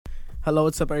Hello,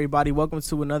 what's up, everybody? Welcome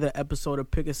to another episode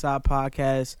of Pick a Side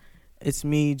Podcast. It's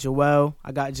me, Joel.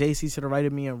 I got JC to the right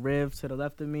of me and Riv to the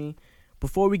left of me.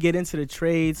 Before we get into the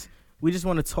trades, we just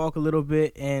want to talk a little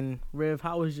bit. And Riv,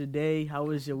 how was your day? How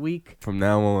was your week? From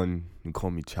now on, you call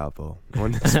me Chapo.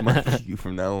 On this mic,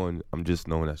 from now on, I'm just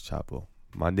known as Chapo.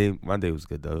 My day was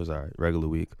good though. It was all right. Regular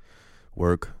week,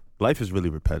 work. Life is really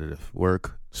repetitive.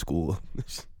 Work, school.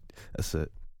 That's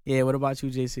it. Yeah, what about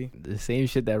you, JC? The same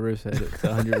shit that Riff said. It's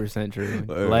 100% true.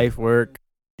 Life, work.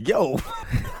 Yo.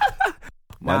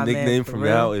 My nickname from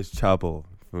real? now is Chapo.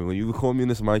 When you call me in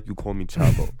this mic, you call me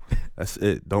Chapo. That's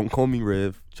it. Don't call me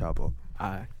Riv. Chapo.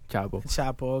 Chapo.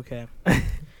 Chapo, okay.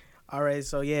 All right,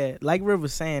 so yeah, like Riv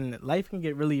was saying, life can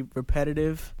get really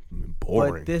repetitive.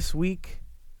 Boring. But this week,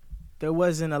 there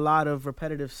wasn't a lot of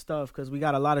repetitive stuff because we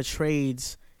got a lot of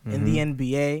trades in the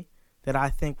NBA that I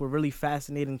think were really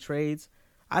fascinating trades.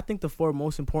 I think the four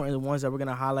most important ones that we're going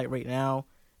to highlight right now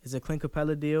is the Clint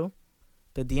Capella deal,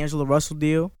 the D'Angelo Russell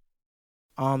deal,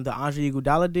 the Andre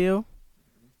Iguodala deal,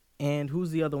 and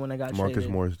who's the other one that got traded? Marcus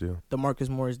Morris deal. The Marcus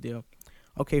Morris deal.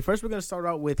 Okay, first we're going to start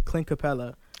out with Clint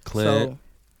Capella. Clint.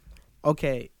 So,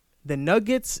 okay, the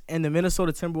Nuggets and the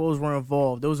Minnesota Timberwolves were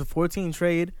involved. There was a 14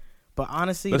 trade, but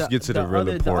honestly, Let's get to the real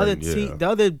important, the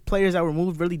other players that were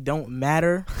moved really don't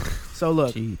matter. So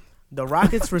look, the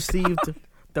Rockets received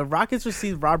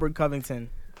Robert Covington,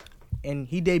 and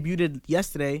he debuted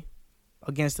yesterday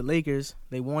against the Lakers.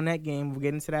 They won that game. We'll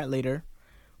get into that later.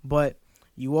 But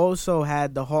you also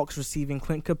had the Hawks receiving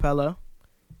Clint Capella,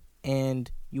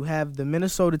 and you have the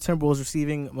Minnesota Timberwolves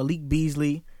receiving Malik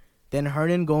Beasley, then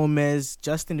Hernan Gomez,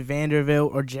 Justin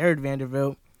Vanderbilt or Jared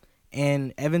Vanderbilt,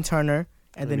 and Evan Turner.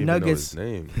 And the Nuggets. Know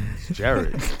his name. It's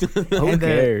Jared. Who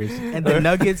cares? And the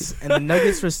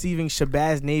Nuggets receiving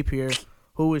Shabazz Napier,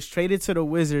 who was traded to the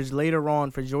Wizards later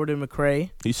on for Jordan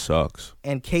McRae. He sucks.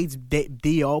 And Kate's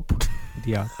Diop.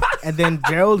 And then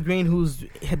Gerald Green, who's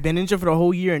had been injured for the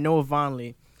whole year, and Noah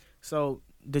Vonleh. So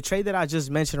the trade that I just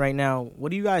mentioned right now,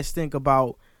 what do you guys think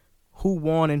about who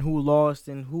won and who lost,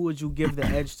 and who would you give the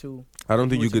edge to? I don't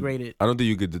think you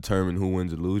could determine who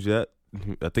wins or lose yet.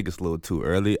 I think it's a little too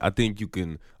early. I think you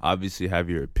can obviously have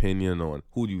your opinion on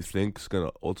who do you think is going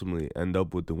to ultimately end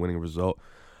up with the winning result.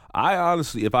 I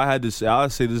honestly, if I had to say, I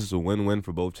would say this is a win-win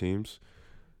for both teams.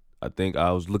 I think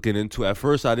I was looking into, at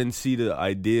first I didn't see the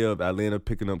idea of Atlanta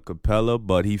picking up Capella,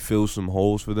 but he fills some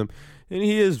holes for them. And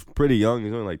he is pretty young.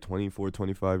 He's only like 24,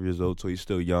 25 years old, so he's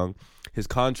still young. His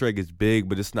contract is big,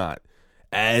 but it's not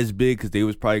as big because they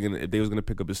was probably going to, if they was going to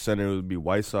pick up a center, it would be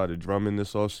Whiteside or Drummond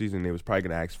this offseason. They was probably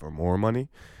going to ask for more money.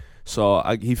 So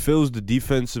he fills the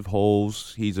defensive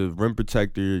holes. He's a rim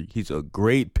protector. He's a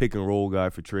great pick-and-roll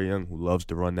guy for Trae Young, who loves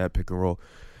to run that pick-and-roll.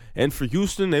 And for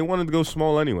Houston, they wanted to go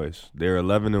small anyways. They're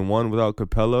 11-1 without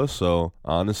Capella, so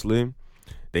honestly,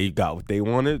 they got what they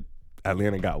wanted.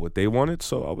 Atlanta got what they wanted,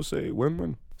 so I would say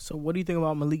win-win. So what do you think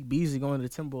about Malik Beasley going to the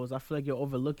Timberwolves? I feel like you're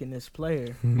overlooking this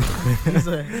player.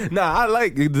 I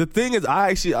like the thing is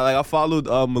I followed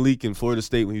Malik in Florida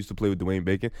State when he used to play with Dwayne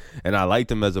Bacon, and I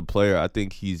liked him as a player. I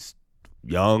think he's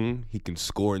young. He can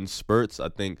score in spurts. I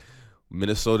think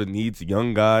Minnesota needs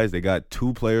young guys. They got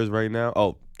two players right now.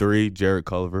 Oh, three. Jared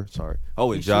Culver. Sorry.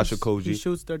 Oh, and Josh Okogie. He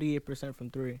shoots 38%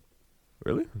 from three.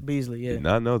 Really? Beasley, yeah. Did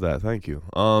not know that. Thank you.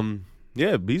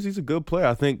 Yeah, Beasley's a good player.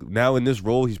 I think now in this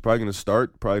role, he's probably going to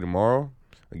start probably tomorrow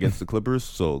against the Clippers.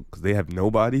 So because they have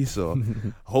nobody, so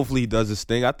hopefully he does his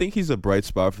thing. I think he's a bright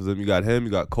spot for them. You got him, you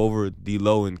got Culver,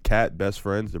 D'Lo, and Cat, best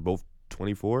friends. They're both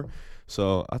 24.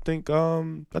 So I think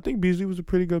Beasley was a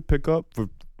pretty good pickup for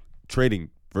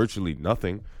trading virtually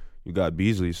nothing. You got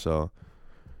Beasley, so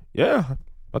yeah,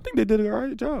 I think they did a all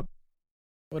right job.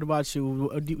 What about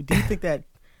you? Do you think that?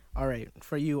 All right,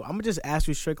 for you, I'm going to just ask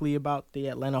you strictly about the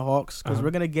Atlanta Hawks because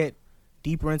we're going to get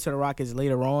deeper into the Rockets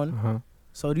later on.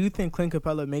 So do you think Clint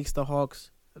Capella makes the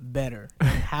Hawks better?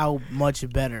 How much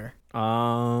better?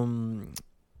 I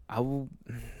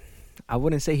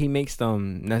wouldn't say he makes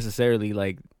them necessarily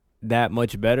like that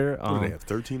much better. They have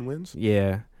 13 wins?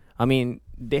 Yeah. I mean,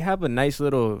 they have a nice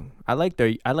little I like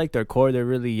their core. They're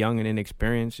really young and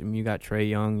inexperienced. I mean, you got Trae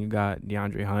Young, you got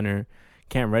DeAndre Hunter.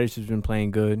 Cam Reddish has been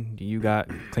playing good. You got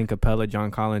Clint Capella,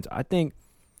 John Collins. I think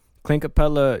Clint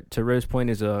Capella, to Riv's point,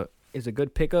 is a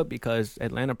good pickup because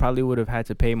Atlanta probably would have had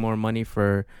to pay more money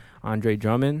for Andre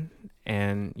Drummond.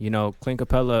 And, Clint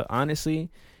Capella, honestly,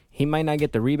 he might not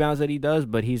get the rebounds that he does,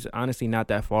 but he's honestly not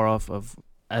that far off of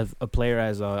a player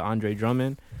as Andre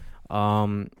Drummond.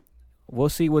 We'll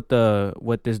see what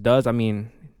this does. I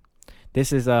mean,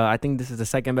 I think this is the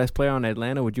second best player on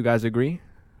Atlanta. Would you guys agree?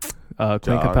 Clint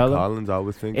John Capella. Collins, I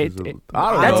would think. I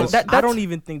don't know. I don't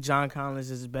even think John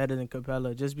Collins is better than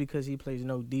Capella just because he plays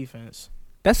no defense.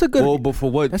 That's a good. Well, but for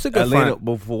what That's a good Atlanta, front.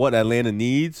 but for what Atlanta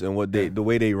needs and what the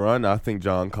way they run, I think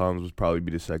John Collins would probably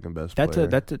be the second best player.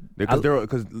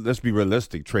 Because let's be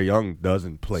realistic, Trae Young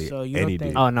doesn't play So you any don't think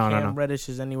defense. Oh, no. Cam Reddish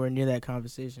is anywhere near that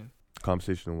conversation?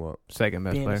 Conversation of what? second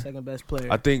best Being player. the second best player.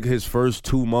 I think his first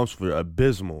 2 months were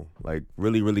abysmal, like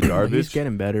really, really garbage. He's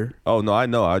getting better. Oh no, I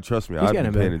know. I trust me. He's I've been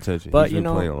getting paying better. attention. But, He's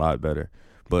been playing a lot better.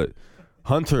 But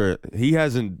Hunter, he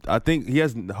hasn't. I think he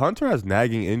has. Hunter has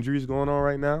nagging injuries going on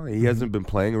right now. He hasn't been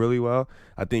playing really well.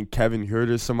 I think Kevin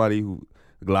Huerter is somebody who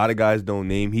a lot of guys don't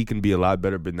name. He can be a lot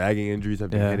better, but nagging injuries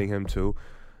have been hitting him too.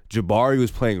 Jabari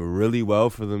was playing really well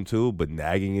for them too, but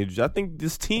nagging injuries. I think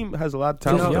this team has a lot of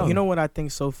talent. You know what I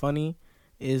think's so funny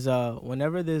is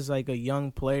whenever there's like a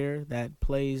young player that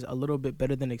plays a little bit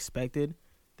better than expected,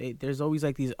 there's always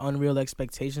like these unreal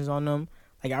expectations on them.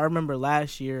 Like I remember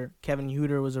last year, Kevin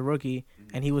Huerter was a rookie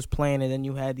and he was playing, and then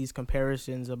you had these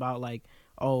comparisons about like,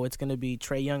 oh, it's gonna be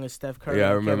Trae Young and Steph Curry. Yeah,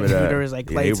 I remember Kevin that. Huerter is like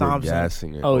Yeah, Klay they were Thompson.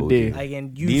 gassing it. Oh, dude. Like,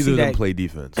 and you Neither see of them that, play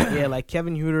defense. Yeah, like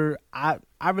Kevin Huerter, I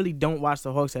really don't watch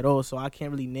the Hawks at all, so I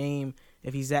can't really name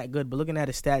if he's that good. But looking at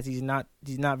his stats, he's not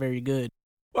very good.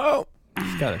 Well,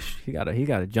 He got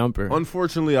a jumper.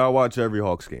 unfortunately, I watch every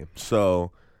Hawks game,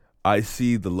 so I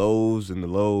see the lows and the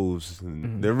lows,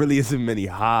 and there really isn't many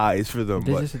highs for them.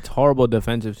 They're But just a horrible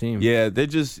defensive team. yeah,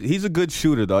 he's a good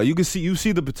shooter though. You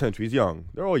see the potential. He's young.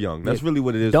 They're all young. That's really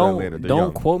what it is for Atlanta. They're Don't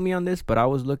young. quote me on this, but I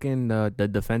was looking the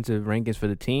defensive rankings for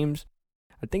the teams.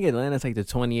 I think Atlanta's like the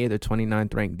 28th or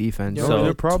 29th ranked defense. Yeah, so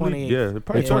they're probably 28. they're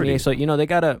probably they're 30. 28. So they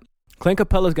gotta. Clint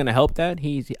Capella's gonna help that.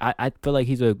 I feel like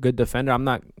he's a good defender. I'm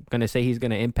not gonna say he's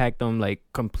gonna impact them like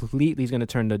completely. He's gonna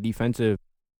turn the defensive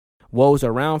woes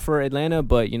around for Atlanta,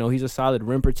 but he's a solid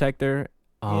rim protector.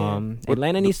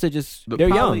 Atlanta needs to they're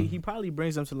young. He probably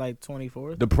brings them to like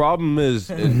 24th. The problem is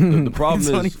the problem is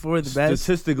 24 the best.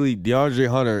 statistically DeAndre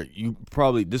Hunter.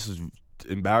 This is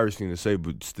embarrassing to say,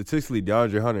 but statistically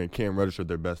DeAndre Hunter and Cam Reddish are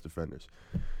their best defenders.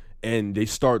 And they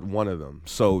start one of them.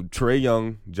 So Trae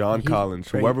Young, John Collins,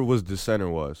 whoever was the center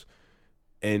was,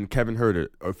 and Kevin Huerter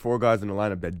are 4 guys in the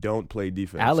lineup that don't play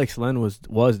defense. Alex Len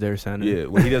was their center. Yeah,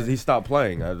 well, he stopped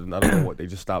playing. I don't know what. They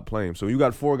just stopped playing. So you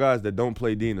got 4 guys that don't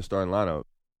play D in the starting lineup.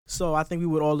 So I think we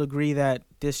would all agree that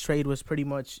this trade was pretty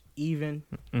much even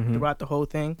throughout the whole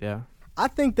thing. Yeah. I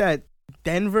think that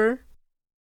Denver,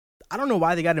 I don't know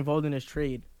why they got involved in this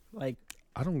trade. Like,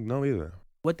 I don't know either.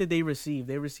 what did they receive?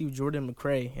 They received Jordan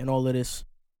McRae and all of this.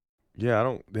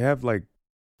 Yeah, they have like,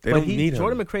 they don't need him.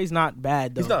 Jordan McRae's not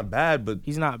bad, though. He's not bad, but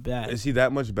He's not bad. is he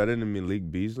that much better than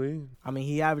Malik Beasley? I mean,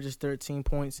 he averages 13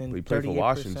 points and He played for 38%.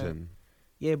 Washington.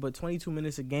 Yeah, but 22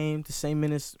 minutes a game, the same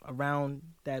minutes around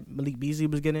that Malik Beasley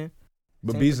was getting.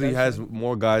 But Same Beasley has production.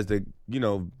 more guys that,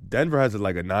 Denver has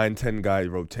like a 9-10 guy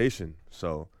rotation.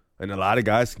 So, and a lot of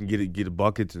guys can get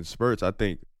buckets and spurts. I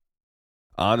think,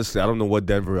 honestly, I don't know what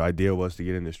Denver idea was to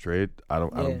get in this trade. I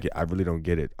really don't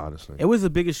get it, honestly. It was the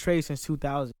biggest trade since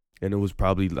 2000. And it was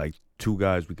probably like 2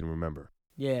 guys we can remember.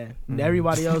 Yeah,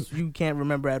 everybody else you can't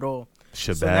remember at all.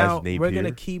 Shabazz, So now Napier. we're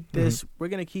gonna keep this. We're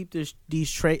gonna keep this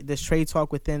trade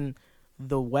talk within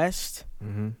the West,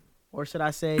 or should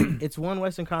I say, it's one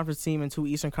Western Conference team and 2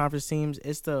 Eastern Conference teams.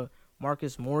 It's the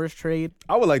Marcus Morris trade.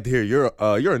 I would like to hear you're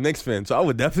a Knicks fan, so I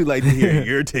would definitely like to hear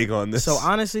your take on this. So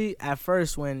honestly, at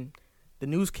first when the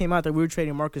news came out that we were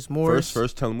trading Marcus Morris,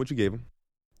 First, tell him what you gave him.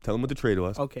 Tell him what the trade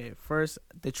was. Okay, first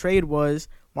the trade was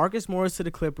Marcus Morris to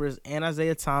the Clippers and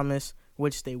Isaiah Thomas,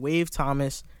 which they waived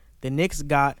Thomas. The Knicks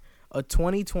got a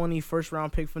 2020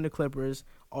 first-round pick from the Clippers,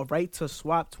 a right to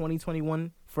swap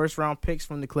 2021 first-round picks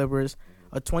from the Clippers,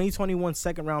 a 2021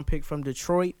 second-round pick from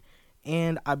Detroit,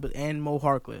 and Mo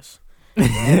Harkless.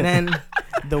 And then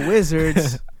the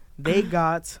Wizards, they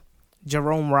got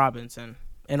Jerome Robinson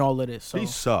and all of this. So He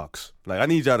sucks. Like, I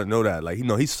need y'all to know that. Like,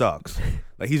 he sucks.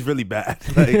 Like, he's really bad.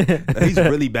 Like, he's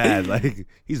really bad. Like,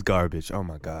 he's garbage. Oh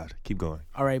my God. Keep going.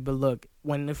 all right, but look,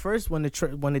 when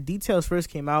the details first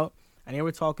came out, and they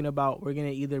were talking about we're gonna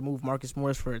either move Marcus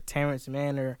Morris for Terrence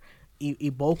Mann or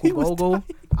Iboku Bogo.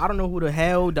 I don't know who the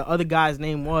hell the other guy's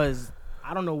name was.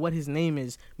 I don't know what his name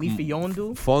is.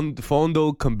 Mifiondu?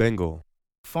 Fondo Kambengo.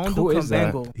 Fondo Who is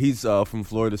that? Kambengo. He's from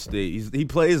Florida State. He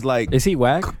plays like Is he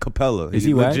whack? Capella. Is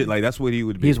he whack? legit? Like, that's what he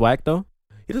would be. He's whack though.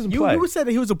 He doesn't play. You said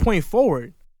that he was a point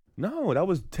forward. No, that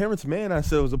was Terrence Mann. I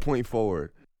said was a point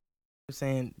forward. I'm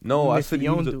saying No, I said he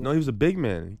was Mifiondu. he was a big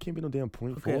man. He can't be no damn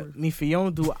point Okay, forward.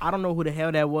 Mifiondu. I don't know who the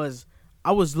hell that was.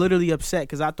 I was literally upset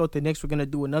because I thought the Knicks were gonna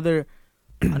do another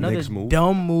Knicks move?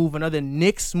 dumb move, another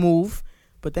Knicks move,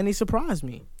 but then he surprised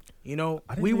me. I didn't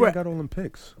we think were I got all them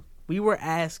picks. we were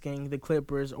asking the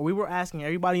Clippers, or we were asking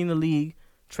everybody in the league,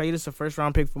 trade us a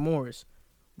first-round pick for Morris.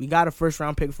 We got a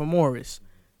first-round pick for Morris.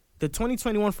 The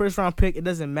 2021 first-round pick, it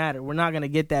doesn't matter. We're not going to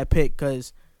get that pick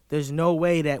because there's no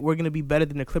way that we're going to be better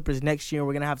than the Clippers next year and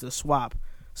we're going to have to swap.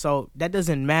 So that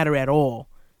doesn't matter at all.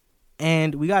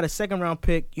 And we got a second-round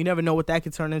pick. You never know what that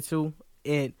could turn into.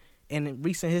 In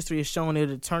recent history has shown it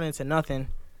to turn into nothing.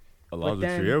 Alonzo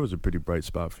Trier was a pretty bright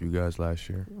spot for you guys last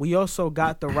year. We also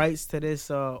got the rights to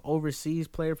this overseas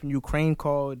player from Ukraine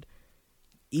called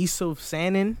Isuf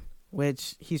Sanin,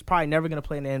 which he's probably never going to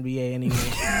play in the NBA anymore.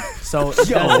 So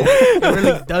it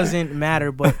really doesn't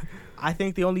matter. But I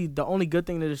think the only good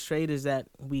thing to this trade is that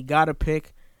we got a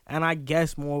pick, and I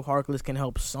guess Mo Harkless can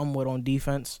help somewhat on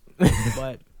defense.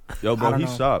 But yo, bro, he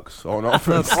sucks on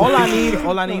offense. Look, all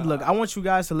I need. Look, I want you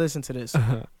guys to listen to this.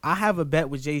 I have a bet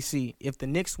with JC. If the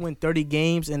Knicks win 30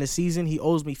 games in a season, he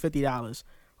owes me $50.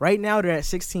 Right now, they're at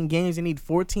 16 games. They need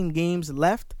 14 games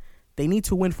left. They need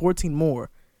to win 14 more.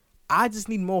 I just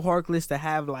need Mo Harkless to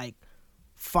have like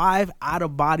 5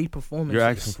 out-of-body performances. You're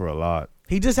asking for a lot.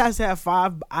 He just has to have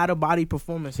 5 out-of-body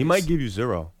performances. He might give you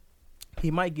 0. He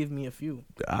might give me a few.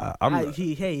 I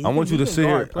want you to sit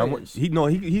here.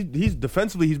 He's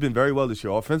defensively. He's been very well this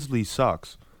year. Offensively, he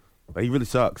sucks. Like, he really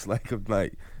sucks. Like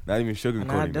not even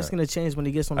sugarcoating. That's gonna change when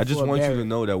he gets on the floor. I just want you to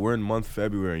know that we're in month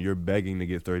February and you're begging to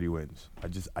get 30 wins. I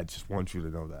just want you to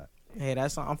know that. Hey,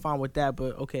 I'm fine with that.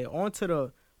 But okay, on to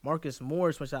the Marcus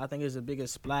Morris, which I think is the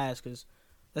biggest splash. Because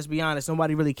let's be honest,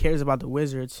 nobody really cares about the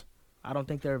Wizards. I don't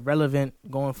think they're relevant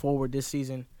going forward this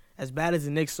season. As bad as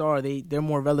the Knicks are, they're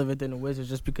more relevant than the Wizards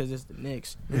just because it's the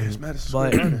Knicks. Yeah, it's Madison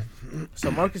Square Garden.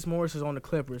 So Marcus Morris is on the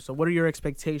Clippers. So what are your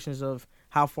expectations of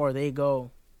how far they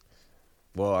go?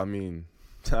 Well, I mean,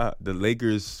 the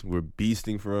Lakers were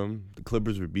beasting for him. The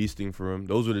Clippers were beasting for him.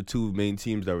 Those were the two main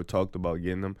teams that were talked about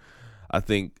getting him. I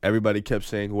think everybody kept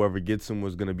saying whoever gets him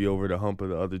was going to be over the hump of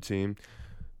the other team.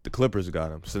 The Clippers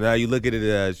got him. So now you look at it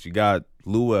as you got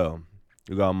Luol,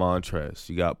 you got Montrezl,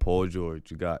 you got Paul George,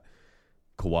 you got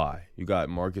Kawhi, you got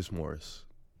Marcus Morris.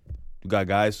 You got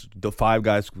guys, the 5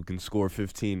 guys who can score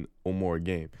 15 or more a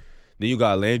game. Then you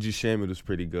got Landry Shamet, who's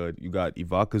pretty good. You got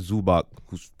Ivica Zubac,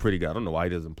 who's pretty good. I don't know why he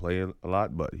doesn't play a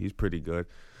lot, but he's pretty good.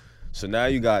 So now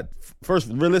you got, first,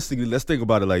 realistically, let's think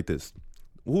about it like this.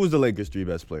 Who is the Lakers' 3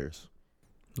 best players?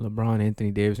 LeBron,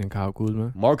 Anthony Davis, and Kyle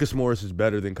Kuzma. Marcus Morris is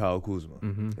better than Kyle Kuzma,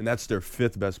 and that's their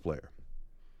 5th best player.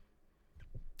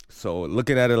 So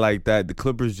looking at it like that, the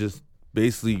Clippers just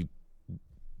basically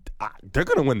they're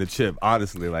gonna win the chip.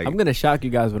 Honestly, like I'm gonna shock you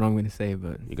guys what I'm gonna say,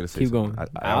 but you're gonna say keep something. going.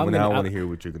 I want to hear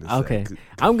what you're gonna say. Okay,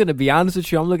 I'm gonna be honest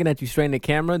with you. I'm looking at you straight in the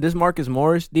camera. This Marcus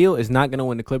Morris deal is not gonna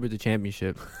win the Clippers the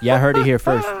championship. Yeah, I heard it here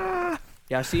first.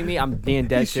 Y'all see me? I'm being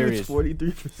dead serious.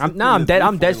 43%. I'm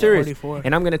dead serious. 44.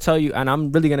 And I'm gonna tell you, and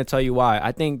I'm really gonna tell you why.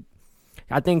 I think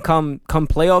come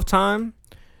playoff time,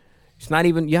 it's not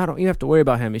even you don't have to worry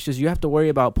about him. It's just you have to worry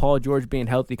about Paul George being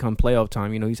healthy come playoff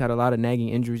time. You know, he's had a lot of nagging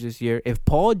injuries this year. If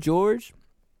Paul George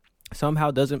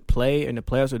somehow doesn't play in the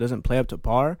playoffs or doesn't play up to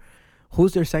par,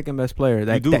 who's their second best player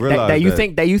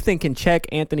that you think can check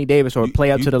Anthony Davis or play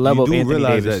up to the level of Anthony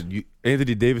Davis? That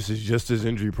Anthony Davis is just as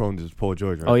injury prone as Paul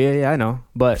George, right? Oh yeah, I know.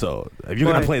 But so if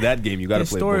you're gonna play that game, you got to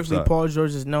play both sides. Historically, Paul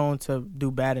George is known to do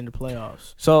bad in the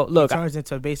playoffs. So look, he turns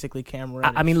into basically Cam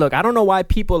Reddish. I mean, look, I don't know why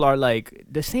people are like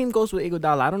the same goes with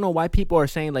Iguodala. I don't know why people are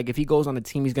saying like if he goes on the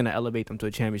team, he's gonna elevate them to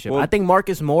a championship. I think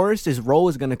Marcus Morris, his role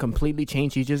is gonna completely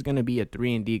change. He's just gonna be a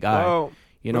 3-and-D guy. Well,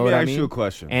 you know what I mean? Let me ask you a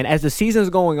question. And as the season's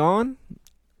going on,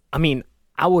 I mean,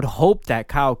 I would hope that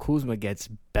Kyle Kuzma gets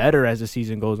better as the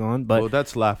season goes on, but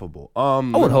that's laughable. I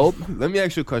would hope. Let me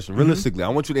ask you a question. Realistically, I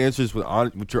want you to answer this with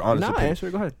your honest opinion. Answer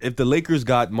it. Go ahead. If the Lakers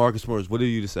got Marcus Morris, what have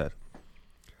you just said?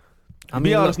 I mean,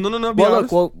 be honest. No. Be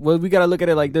honest. Well, we got to look at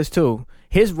it like this too.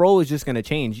 His role is just going to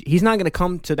change. He's not going to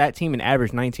come to that team and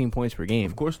average 19 points per game.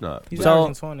 Of course not. He's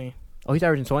averaging 20. Oh, he's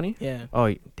averaging 20? Yeah.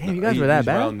 Oh, damn, you guys were that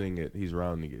bad? He's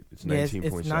rounding it. It's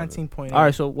 19.7. It's 19.8. All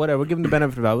right, so whatever. We'll give him the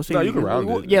benefit of the doubt. We'll say you can round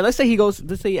it. Yeah, let's say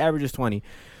he averages 20.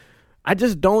 I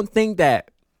just don't think that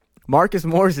Marcus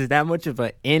Morris is that much of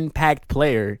an impact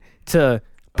player to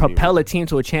propel a team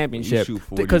to a championship.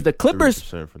 Because the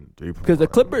Clippers,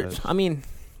 I mean,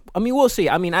 we'll see.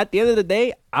 I mean, at the end of the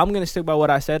day, I'm going to stick by what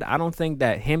I said. I don't think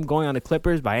that him going on the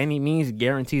Clippers by any means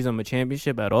guarantees him a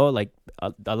championship at all. Like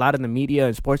a lot of the media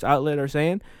and sports outlet are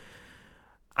saying.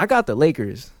 I got the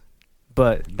Lakers,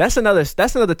 but that's another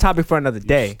topic for another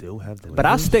day. Still have the Lakers? But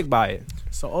I'll stick by it.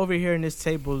 So over here in this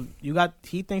table,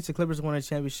 he thinks the Clippers win a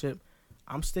championship.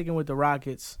 I'm sticking with the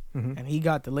Rockets, and he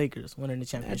got the Lakers winning the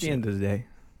championship. At the end of the day,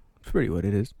 it's pretty what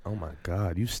it is. Oh my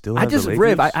God, you still have the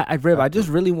Lakers? I just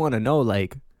really want to know,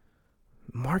 like,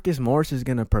 Marcus Morris is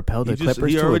gonna propel the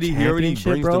Clippers he to already a championship,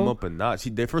 brings bro. them up a notch.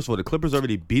 First of all, the Clippers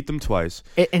already beat them twice.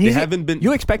 And they haven't been.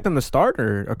 You expect them to start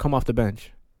or come off the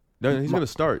bench? No, he's gonna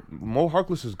start. Mo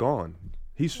Harkless is gone.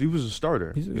 He was a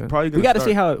starter. He's probably gonna. We got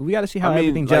to see how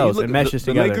everything gels and meshes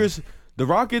together. The Lakers, the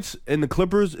Rockets, and the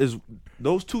Clippers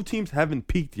those two teams haven't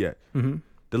peaked yet. Mm-hmm.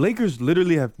 The Lakers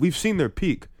literally have. We've seen their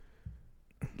peak.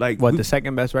 Like the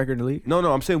second best record in the league? No,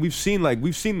 I'm saying we've seen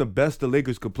the best the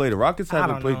Lakers could play. The Rockets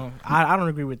haven't played. I don't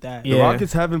agree with that. The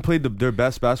Rockets haven't played their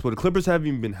best basketball. The Clippers haven't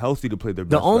even been healthy to play their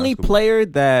best. The only basketball. player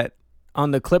that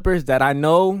on the Clippers that I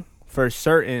know for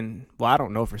certain, well, I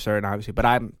don't know for certain obviously, but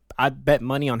I bet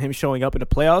money on him showing up in the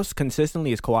playoffs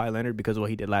consistently is Kawhi Leonard because of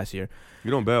what he did last year. You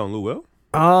don't bet on Lou Will?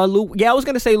 I was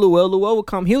gonna say Lou Will. Lou Will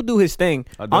come. He'll do his thing.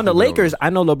 On the Lakers,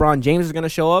 I know LeBron James is gonna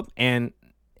show up, and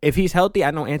if he's healthy,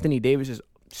 I know Anthony Davis is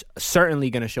certainly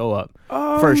gonna show up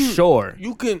for sure.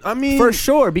 You can, I mean, for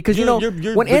sure because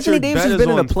when Anthony Davis has been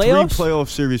in the playoffs, 3 playoff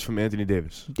series from Anthony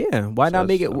Davis. Yeah, why not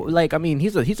make it like? I mean,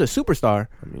 he's a superstar.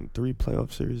 I mean, 3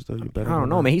 playoff series though. You bet. I don't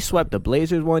know, man. He swept the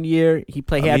Blazers one year. He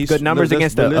had good numbers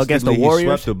against the Warriors. He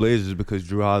swept the Blazers because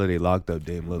Drew Holiday locked up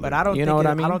Dame Lillard. But I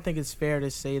don't think it's fair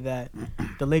to say that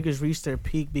the Lakers reached their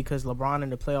peak because LeBron in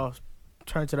the playoffs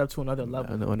turns it up to another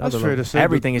level. That's fair to say.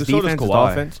 Everything is defense, is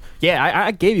offense. Yeah,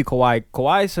 I gave you Kawhi.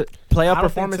 Kawhi's playoff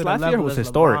performance last year was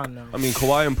historic. I mean,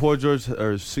 Kawhi and Paul George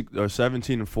are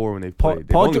 17-4 when they played.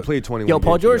 They've only played 21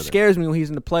 Paul George together. scares me when he's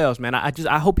in the playoffs, man.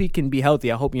 I hope he can be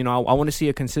healthy. I hope, I want to see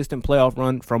a consistent playoff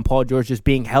run from Paul George just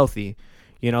being healthy.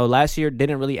 Last year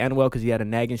didn't really end well because he had a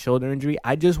nagging shoulder injury.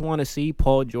 I just want to see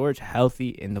Paul George healthy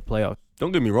in the playoffs.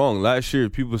 Don't get me wrong. Last year,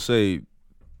 people say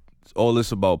all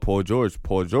this about Paul George.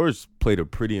 Paul George played a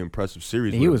pretty impressive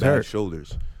series with bad hurt.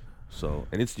 Shoulders. So,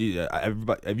 and it's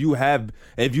everybody. If you had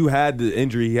the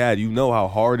injury he had, you know how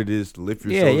hard it is to lift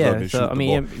yourself up and shoot the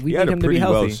ball. We had him a pretty to be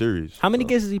healthy. well series. How many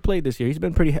games has he played this year? He's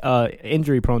been pretty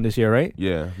injury prone this year, right?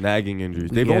 Yeah, nagging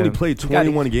injuries. They've only played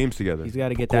 21 games together. He's got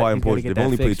to get Kawhi that. And Paul, they've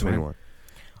only played 21. Man.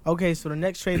 Okay, so the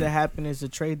next trade that happened is a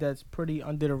trade that's pretty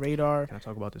under the radar. Can I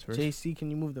talk about this first? JC,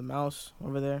 can you move the mouse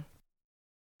over there?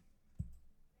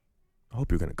 I hope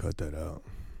you're going to cut that out.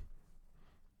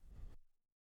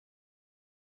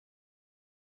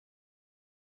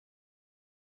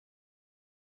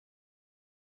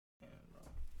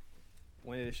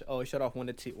 When it shut off when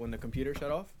the computer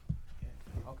shut off?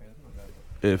 Okay, that's not bad.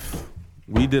 If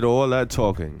we did all that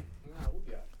talking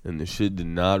and the shit did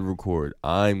not record,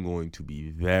 I'm going to be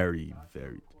very,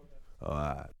 very...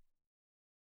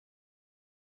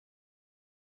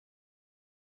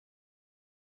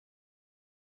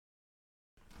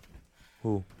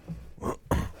 Who?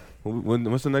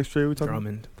 What's the next trade we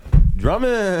talking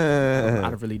Drummond. I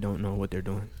really don't know what they're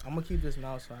doing. I'm going to keep this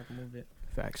mouse so I can move it.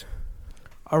 Facts.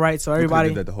 All right, so everybody.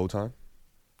 You did that the whole time?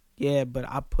 Yeah, but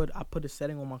I put a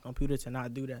setting on my computer to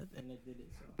not do that, and it did it.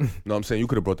 So. No, I'm saying you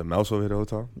could have brought the mouse over here the whole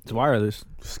time. It's wireless.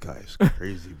 This guy is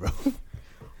crazy, bro.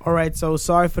 All right, so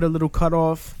sorry for the little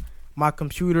cutoff. My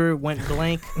computer went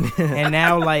blank, and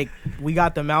now we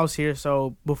got the mouse here.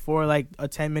 So before a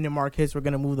 10-minute mark hits, we're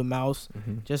gonna move the mouse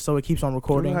just so it keeps on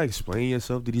recording. You know how to explain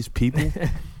yourself to these people?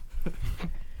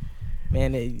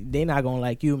 Man, they not gonna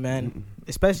like you, man.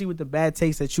 Especially with the bad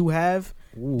takes that you have.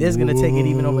 This gonna take it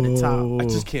even over the top. I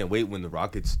just can't wait when the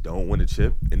Rockets don't win a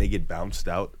chip and they get bounced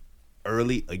out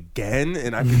early again,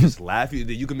 and I can just laugh.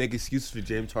 You can make excuses for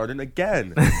James Harden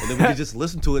again, and then we can just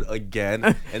listen to it again,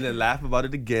 and then laugh about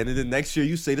it again, and then next year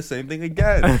you say the same thing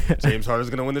again. James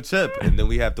Harden's gonna win the chip, and then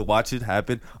we have to watch it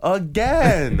happen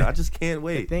again. I just can't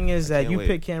wait. The thing is that you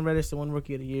picked Cam Reddish to win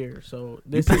Rookie of the Year, so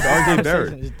this RJ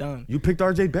Barrett is done. You picked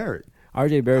RJ Barrett.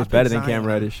 RJ Barrett's better than Cam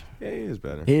Reddish. Yeah, he is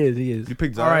better. He is. You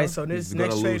picked Zion. All right, so this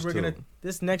next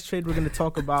trade we're gonna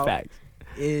talk about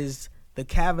is the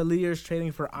Cavaliers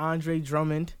trading for Andre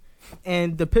Drummond,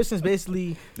 and the Pistons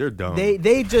basically they're dumb.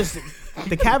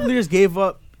 The Cavaliers gave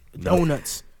up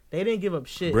donuts. They didn't give up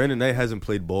shit. Brandon Knight hasn't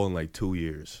played ball in 2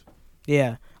 years.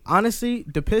 Yeah, honestly,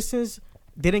 the Pistons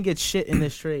didn't get shit in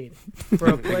this trade for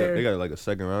a player. They got a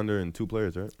second rounder and 2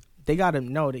 players, right? They got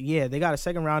they got a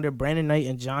second rounder, Brandon Knight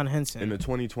and John Henson. In the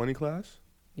 2020 class?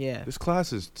 Yeah. This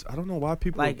class is, I don't know why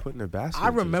people are putting their basket. I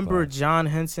remember John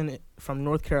Henson from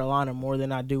North Carolina more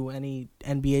than I do any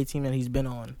NBA team that he's been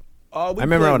on. I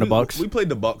remember on the Bucks. We played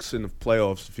the Bucks in the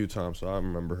playoffs a few times, so I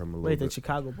remember him a little bit. Wait, the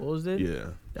Chicago Bulls did? Yeah.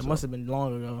 That must have been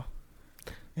long ago.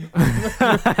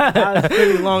 That was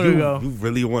pretty long ago. You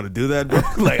really want to do that, bro?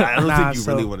 I don't think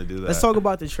you really want to do that. Let's talk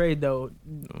about the trade, though.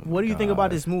 What do you think about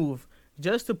this move?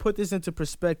 Just to put this into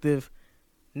perspective,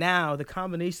 now the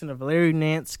combination of Larry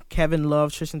Nance, Kevin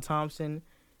Love, Tristan Thompson,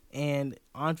 and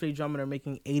Andre Drummond are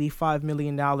making $85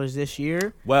 million this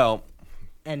year. Well,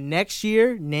 And next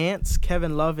year, Nance,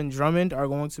 Kevin Love, and Drummond are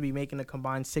going to be making a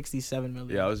combined $67 million.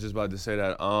 Yeah, I was just about to say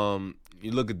that.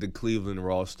 You look at the Cleveland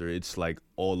roster, it's like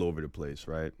all over the place,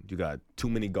 right? You got too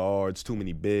many guards, too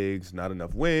many bigs, not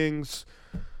enough wings.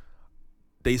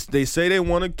 They say they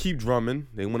want to keep Drummond.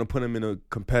 They want to put him in a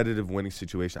competitive winning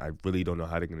situation. I really don't know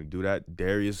how they're going to do that.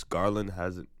 Darius Garland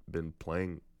hasn't been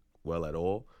playing well at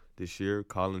all this year.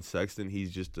 Colin Sexton,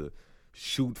 he's just a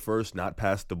shoot first, not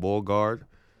pass the ball guard.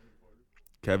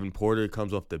 Kevin Porter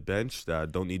comes off the bench. I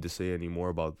don't need to say any more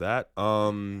about that.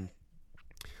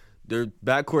 Their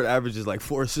backcourt average is like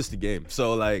 4 assists a game.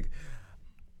 So, like,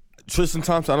 Tristan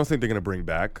Thompson, I don't think they're going to bring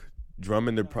back.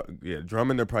 Drummond, they're probably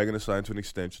going to sign to an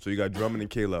extension. So, you got Drummond and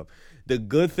K-Love. The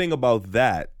good thing about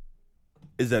that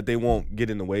is that they won't get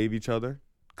in the way of each other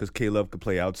because K-Love could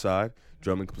play outside.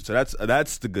 Drummond could, so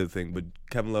that's the good thing. But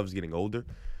Kevin Love's getting older.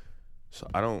 So,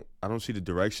 I don't see the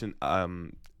direction. I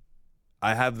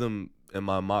have them in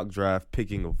my mock draft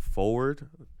picking a forward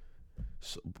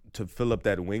to fill up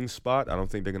that wing spot. I don't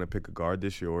think they're going to pick a guard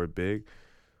this year or a big.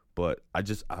 But I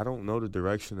don't know the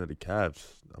direction of the Cavs.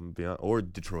 I'm gonna be honest, or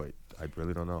Detroit. I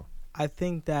really don't know. I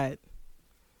think that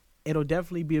it'll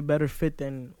definitely be a better fit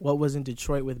than what was in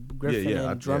Detroit with Griffin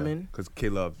and Drummond. Because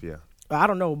K-Love, I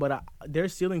don't know, but their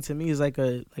ceiling to me is like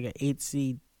an 8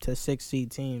 seed to 6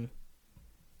 seed team.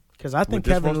 Because I think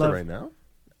with Kevin this Love right now.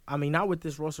 I mean, not with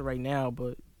this roster right now,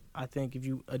 but I think if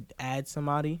you add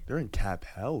somebody, they're in cap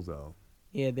hell though.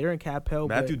 Yeah, they're in cap hell.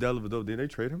 Matthew Dellavedova, did they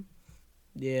trade him?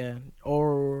 Yeah,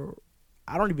 or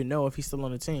I don't even know if he's still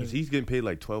on the team. Because he's getting paid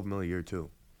like $12 million a year too.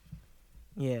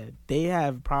 Yeah, they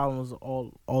have problems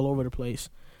all over the place.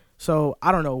 So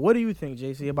I don't know. What do you think,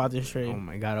 JC, about this trade? Oh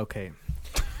my God. Okay.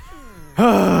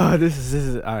 This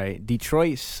is all right.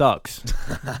 Detroit sucks.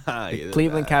 The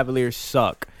Cleveland Cavaliers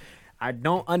suck. I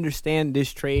don't understand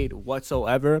this trade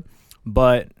whatsoever,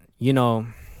 but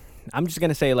I'm just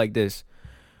gonna say it like this.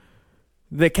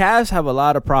 The Cavs have a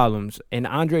lot of problems, and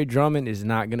Andre Drummond is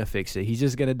not going to fix it. He's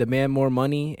just going to demand more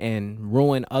money and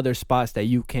ruin other spots that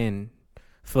you can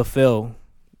fulfill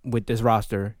with this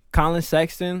roster. Colin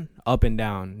Sexton, up and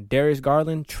down. Darius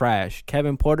Garland, trash.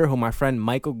 Kevin Porter, who my friend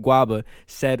Michael Guaba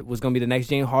said was going to be the next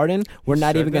James Harden, we're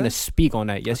not even going to speak on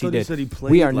that. Yes, he did.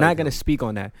 We are not going to speak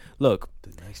on that. Look,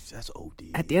 that's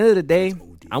OD. At the end of the day,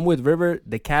 I'm with River.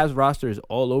 The Cavs roster is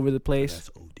all over the place.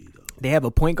 That's OD. They have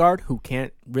a point guard who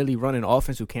can't really run an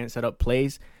offense, who can't set up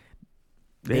plays.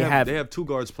 They have 2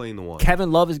 guards playing the one.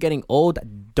 Kevin Love is getting old.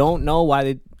 Don't know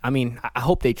why I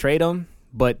hope they trade him.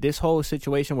 But this whole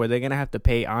situation where they're going to have to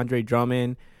pay Andre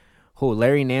Drummond,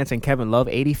 Larry Nance, and Kevin Love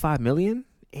 $85 million?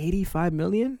 $85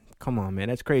 million? Come on, man.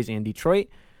 That's crazy. In Detroit,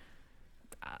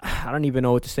 I don't even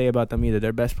know what to say about them either.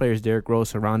 Their best player is Derrick Rose,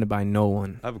 surrounded by no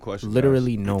one. I have a question.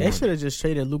 Literally no one. They should have just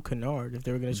traded Luke Kennard if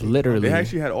they were going to trade Literally. They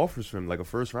actually had offers for him, like a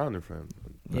first rounder for him.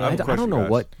 Yeah, I don't know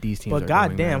what these teams are doing. But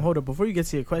goddamn, hold up. Before you get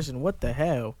to your question, what the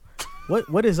hell?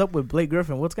 What is up with Blake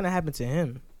Griffin? What's going to happen to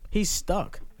him? He's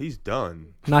stuck. He's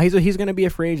done. No, he's going to be a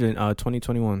free agent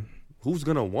 2021. Who's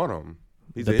going to want him?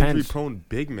 He's Depends. an injury-prone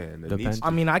big man. Depends. I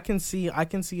mean, I can see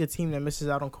a team that misses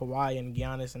out on Kawhi and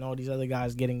Giannis and all these other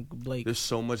guys getting Blake. There's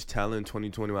so much talent in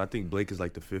 2021. I think Blake is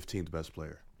like the 15th best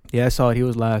player. Yeah, I saw it. He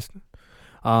was last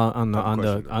on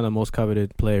the most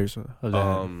coveted players of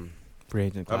that free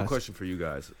agent class. I have a question for you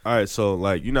guys. All right, so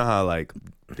like you know how like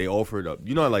they offered up.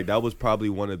 You know, like that was probably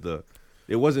one of the.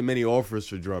 There wasn't many offers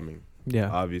for Drummond.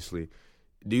 Yeah, obviously.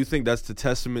 Do you think that's the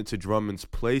testament to Drummond's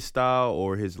play style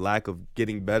or his lack of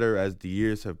getting better as the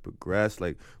years have progressed?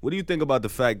 Like, what do you think about the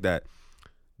fact that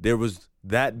there was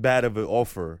that bad of an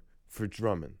offer for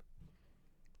Drummond?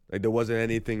 Like, there wasn't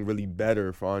anything really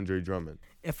better for Andre Drummond.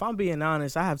 If I'm being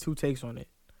honest, I have 2 takes on it.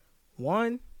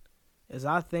 One is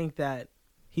I think that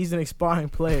he's an expiring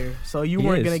player, so you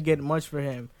weren't going to get much for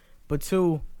him. But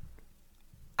 2,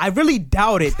 I really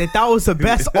doubt it that was the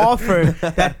best offer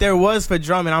that there was for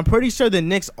Drummond. I'm pretty sure the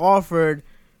Knicks offered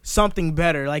something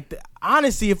better. Like,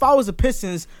 honestly, if I was the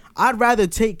Pistons, I'd rather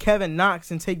take Kevin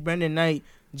Knox and take Brendan Knight,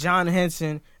 John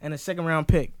Henson, and a second-round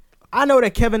pick. I know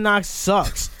that Kevin Knox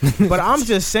sucks, but I'm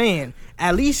just saying,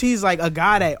 at least he's like a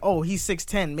guy that, he's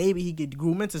 6'10". Maybe he could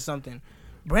groom into something.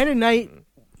 Brendan Knight,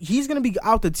 he's going to be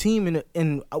out the team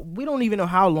in we don't even know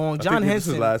how long. John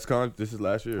Henson. This is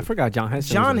last year. I forgot John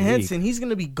Henson. John Henson, he's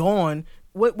going to be gone.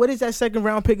 What is that second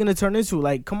round pick going to turn into?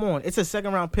 Like, come on. It's a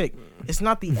second round pick. It's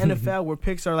not the NFL where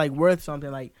picks are like worth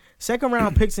something. Like, second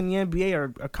round picks in the NBA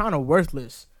are kind of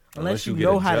worthless unless you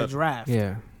know how to draft.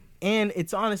 Yeah. And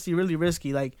it's honestly really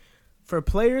risky. Like, for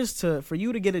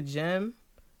you to get a gem,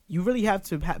 you really have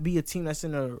to be a team that's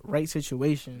in the right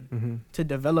situation to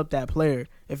develop that player.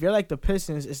 If you're like the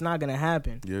Pistons, it's not going to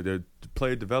happen. Yeah, the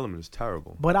player development is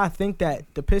terrible. But I think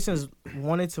that the Pistons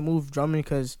wanted to move Drummond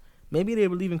because maybe they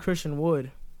believe in Christian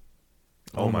Wood.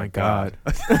 Oh my God.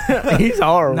 He's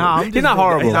horrible. Nah, he's not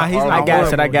horrible. Nah, he's not I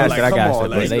guess it. horrible. I Like, come guess on, it.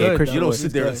 like, But good, Christian You don't Wood,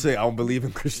 sit there and good. say I don't believe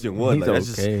in Christian Wood. he's Like,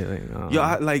 that's okay. just, Like, no.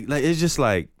 yo, like it's just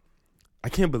like I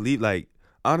can't believe like.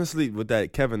 Honestly, with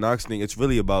that Kevin Knox thing, it's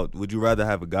really about would you rather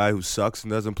have a guy who sucks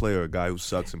and doesn't play or a guy who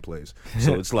sucks and plays?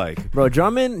 So it's like, Bro,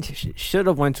 Drummond should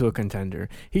have went to a contender.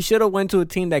 He should have went to a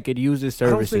team that could use his I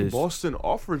don't services. think Boston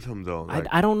offered him though. Like,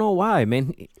 I don't know why,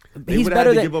 man. they He's would have better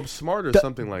had to than give up Smart or de-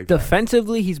 something like that.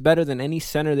 defensively. He's better than any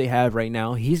center they have right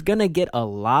now. He's gonna get a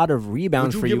lot of Would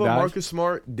rebounds you for give you up guys. Marcus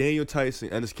Smart, Daniel Tyson,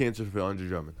 and his cancer for Andre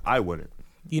Drummond? I wouldn't.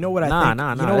 You know what I Nah, think?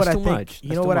 nah, You know what that's I too think? much. You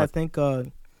That's know too what I much. think?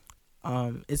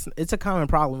 It's a common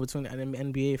problem between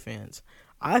NBA fans.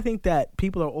 I think that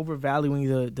people are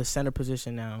overvaluing the center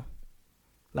position now.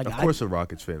 Like Of course, a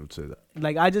Rockets fan would say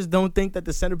that. I just don't think that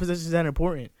the center position is that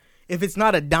important. If it's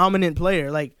not a dominant player,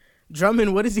 like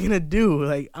Drummond, what is he gonna do?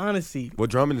 Like honestly, Well,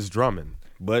 Drummond is Drummond,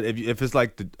 but if it's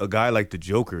like a guy like the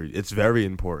Joker, it's very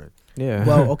important. Yeah.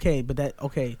 well, okay, but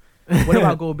what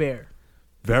about Gobert?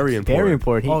 Very important. very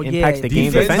important. He Oh, impacts yeah, the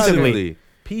game defensively. defensively.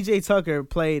 PJ Tucker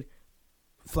played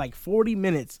for like 40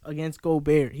 minutes against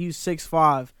Gobert. He was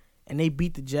 6'5", and they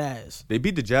beat the Jazz They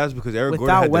beat the Jazz because Eric Without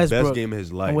Gordon had the Westbrook best game of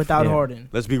his life. and without Yeah. Harden.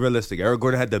 Let's be realistic. Eric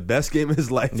Gordon had the best game of his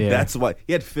life. Yeah. That's why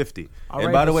he had 50. All And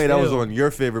right, by the but way, that was still, on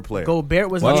your favorite player. Gobert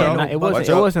was Watch not out. no It Watch wasn't.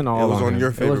 out. It wasn't all. It was on him.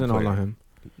 your favorite It wasn't all player. on him.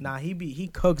 Nah, he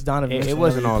cooks Donovan. It Mitchell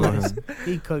wasn't every all on place. him.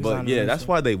 He cooks But Donovan yeah, that's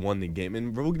Mitchell. why they won the game.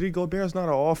 And Rudy Gobert's not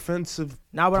an offensive.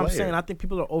 Now what I'm player. saying, I think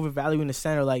people are overvaluing the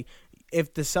center. Like,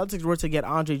 if the Celtics were to get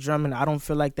Andre Drummond, I don't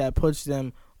feel like that puts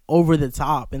them over the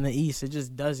top in the East. It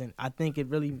just doesn't. I think it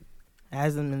really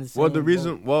has them in the same Well, the boat.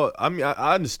 reason, I mean,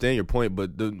 I understand your point,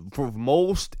 but for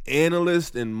most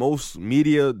analysts and most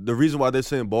media, the reason why they're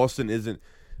saying Boston isn't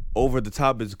over the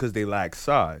top is because they lack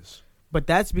size. But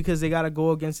that's because they got to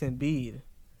go against Embiid.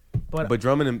 But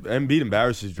Drummond and Embiid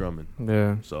embarrasses Drummond,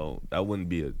 Yeah. so that wouldn't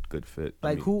be a good fit. I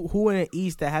Like mean, who in the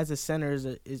East that has a center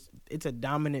is it's a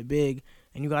dominant big,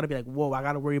 and you got to be like, whoa, I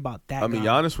got to worry about that. I mean,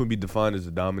 guy. Giannis would be defined as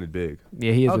a dominant big.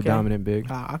 Yeah, he is Okay. a dominant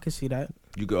big. I can see that.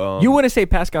 You go. You wouldn't say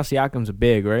Pascal Siakam's a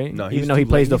big, right? No, even though he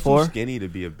plays the he's four. too skinny to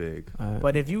be a big.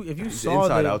 But if you He's saw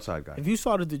inside the outside guy. if you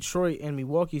saw the Detroit and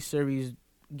Milwaukee series,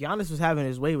 Giannis was having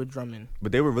his way with Drummond.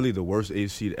 But they were really the worst 8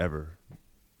 seed ever.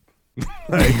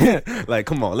 like,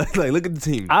 come on, look at the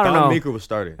team. I don't Don know. Maker was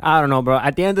starting. I don't know, bro.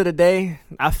 At the end of the day,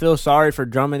 I feel sorry for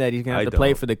Drummond that he's gonna have I to play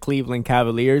don't. for the Cleveland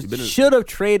Cavaliers. He's been in- Should have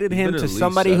traded He's him been in to at least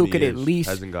somebody who 7 could at years. least.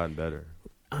 Hasn't gotten better.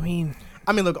 I mean,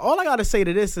 Look, all I gotta say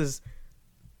to this is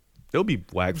They'll be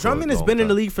whack. Drummond has been in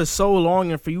the league for so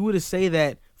long, and for you to say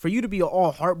that, for you to be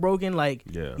all heartbroken, like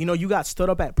Yeah. you got stood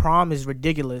up at prom is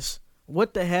ridiculous.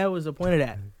 What the hell is the point of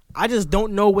that? I just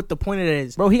don't know what the point of that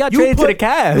is. bro, he got You traded to put- the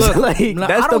Cavs. Look, like, I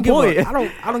that's the don't give point.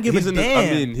 I don't give He's a in the- damn.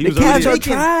 I mean, he The was Cavs already. are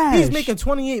making, trash. He's making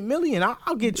 $28 million.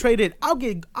 I'll get traded. I'll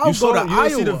You go saw to the, you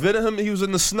didn't see the Iowa. video of him? He was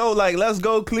in the snow, like, let's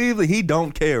go Cleveland. He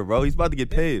don't care, bro. He's about to get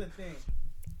paid.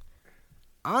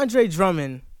 Andre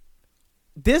Drummond,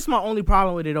 this is my only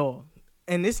problem with it all.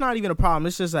 And it's not even a problem.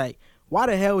 It's just like, why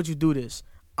the hell would you do this?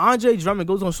 Andre Drummond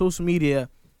goes on social media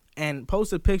and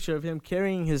posts a picture of him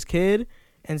carrying his kid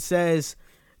and says,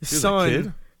 was a son,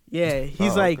 kid? yeah,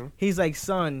 he's Oh, like,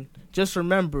 son, just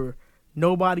remember,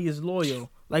 nobody is loyal.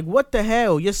 Like, what the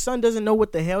hell? Your son doesn't know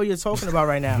what the hell you're talking about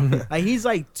right now. Like, he's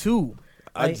like 2.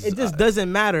 Like, it just doesn't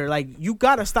matter. Like, you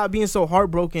gotta stop being so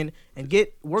heartbroken and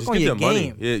work Just on give your them money.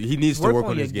 game. Yeah, he needs to Work work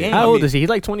on on your his game. game. How I old mean, is he? He's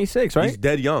like 26, right? He's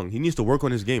dead young. He needs to work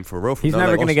on his game for real. He's No,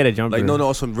 never like, gonna on get a some- jumper. Like no,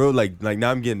 on some real like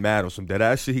now I'm getting mad on some dead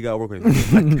ass shit. He got to work on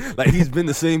his game. Like he's been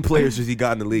the same player since he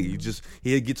got in the league.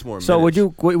 He gets more. So minutes.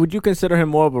 would you consider him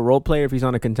more of a role player if he's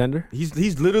on a contender?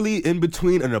 He's literally in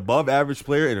between an above average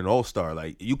player and an all star.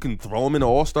 Like you can throw him in an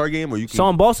all star game, or you can. So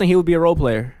in Boston, he would be a role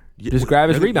player. Just grab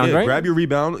his rebound, right? Grab your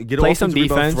rebound, get Play an some offensive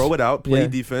rebound, defense. throw it out, play Yeah.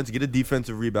 defense, get a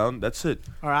defensive rebound. That's it.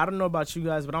 All right, I don't know about you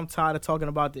guys, but I'm tired of talking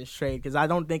about this trade because I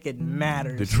don't think it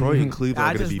matters. Detroit and Cleveland I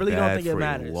are going just to be really don't bad think it for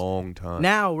matters. a long time.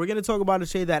 Now, we're going to talk about a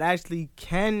trade that actually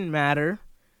can matter.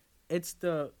 It's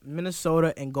the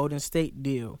Minnesota and Golden State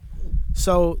deal.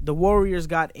 So, the Warriors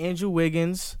got Andrew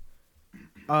Wiggins,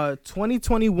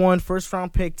 2021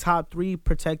 first-round pick, top 3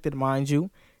 protected, mind you,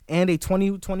 and a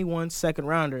 2021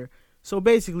 second-rounder. So,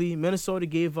 basically, Minnesota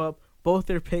gave up both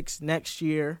their picks next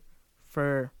year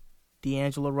for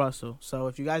D'Angelo Russell. So,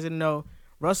 if you guys didn't know,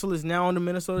 Russell is now on the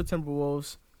Minnesota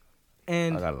Timberwolves.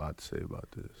 And I got a lot to say about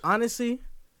this. honestly,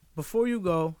 before you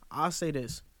go, I'll say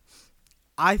this.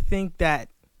 I don't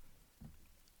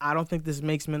think this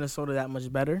makes Minnesota that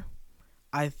much better.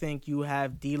 I think you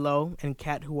have D'Lo and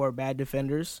Cat who are bad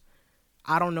defenders.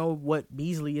 I don't know what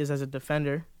Beasley is as a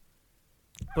defender,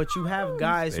 but you have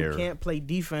guys who can't play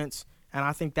defense, and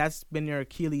I think that's been their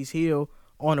Achilles heel.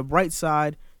 On the bright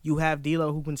side, you have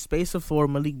D'Lo who can space the floor,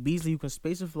 Malik Beasley who can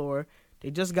space the floor. They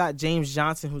just got James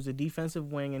Johnson who's a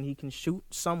defensive wing, and he can shoot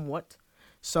somewhat.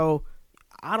 So,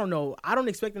 I don't know. I don't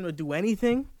expect them to do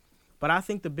anything, but I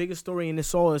think the biggest story in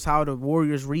this all is how the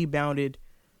Warriors rebounded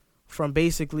from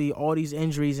basically all these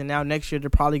injuries, and now next year they're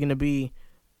probably going to be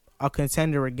a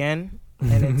contender again.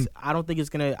 And I don't think it's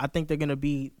going to – I think they're going to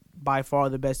be by far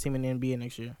the best team in the NBA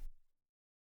next year.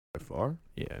 By far?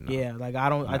 Yeah, no. Yeah, like I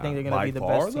think they're gonna be the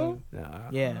best team. Nah.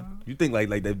 Yeah. You think like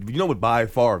that? You know what by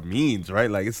far means, right?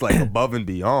 Like it's like above and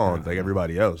beyond, like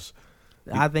everybody else.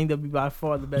 I think they'll be by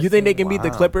far the best. You think team. they can beat the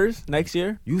Clippers next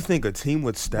year? You think a team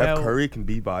with Steph Curry can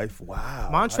be wow?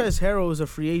 Montrezl Harrell is a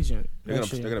free agent. They're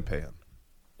gonna pay him.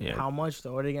 Yeah. How much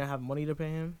though? Are they gonna have money to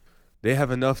pay him? They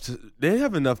have enough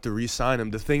to re-sign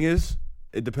him. The thing is,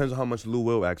 it depends on how much Lou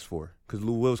Will asks for, because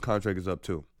Lou Will's contract is up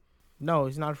too. No,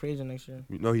 he's not a free agent next year.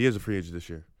 No, he is a free agent this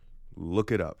year.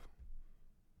 Look it up.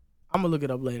 I'm gonna look it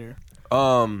up later.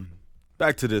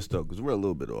 Back to this though, because we're a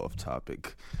little bit off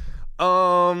topic.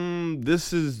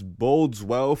 This bodes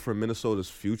well for Minnesota's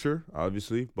future.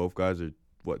 Obviously, both guys are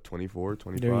 24,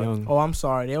 25. They're young. Oh, I'm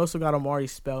sorry. They also got Amari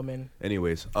Spellman.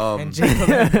 Anyways, and Jacob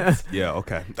Evans. Yeah,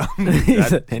 okay.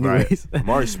 Anyways, right.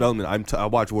 Amari Spellman. I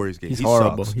watch Warriors games. He's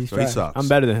horrible. Sucks. He sucks. I'm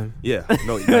better than him. Yeah,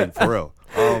 no, for real.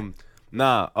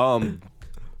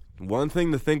 One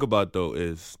thing to think about though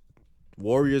is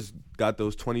Warriors got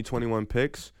those 2021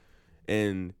 picks,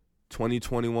 and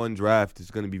 2021 draft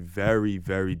is going to be very,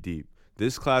 very deep.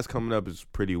 This class coming up is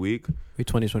pretty weak. We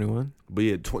 2021? But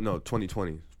yeah,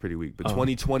 2020 is pretty weak. But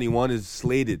 2021 is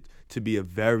slated to be a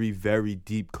very, very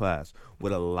deep class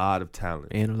with a lot of talent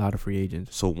and a lot of free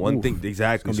agents. So one thing,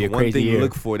 exactly. So one thing you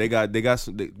look for, they got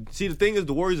some. See, the thing is,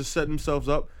 the Warriors are setting themselves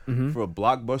up for a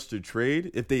blockbuster trade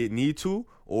if they need to,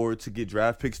 or to get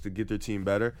draft picks to get their team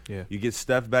better. Yeah. You get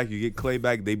Steph back, you get Clay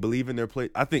back. They believe in their play.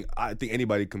 I think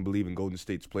anybody can believe in Golden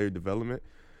State's player development.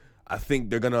 I think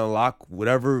they're gonna unlock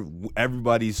whatever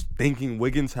everybody's thinking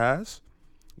Wiggins has,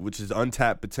 which is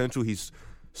untapped potential. He's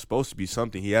supposed to be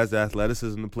something. He has the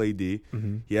athleticism to play D.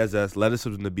 He has the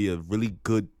athleticism to be a really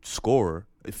good scorer,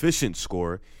 efficient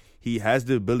scorer. He has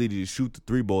the ability to shoot the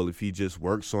three ball if he just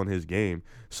works on his game.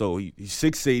 So he's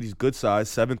 6'8", he's good size,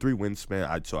 7'3"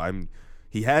 wingspan.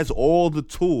 He has all the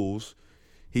tools.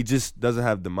 He just doesn't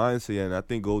have the mindset yet. And I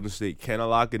think Golden State can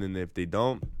unlock it, and if they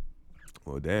don't,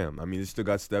 well, damn. I mean, they still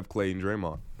got Steph, Clay, and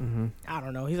Draymond. I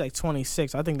don't know. He's like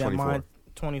 26. I think that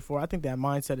 24. I think that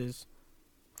mindset is.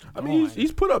 I mean,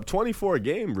 he's put up 24 a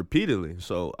game repeatedly.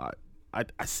 So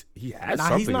he has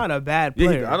something. He's not a bad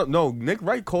player. Yeah, I don't know. Nick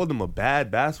Wright called him a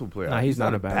bad basketball player. Nah, he's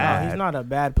not a bad. He's not a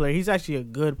bad player. He's actually a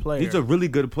good player. He's a really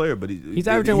good player, but he's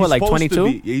averaging what, like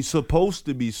 22? He's supposed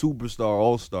to be superstar,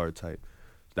 all-star type.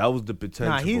 That was the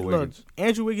potential. Look,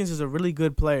 Andrew Wiggins is a really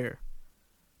good player.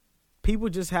 People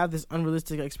just have this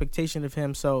unrealistic expectation of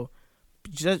him. So,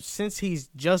 just since he's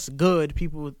just good,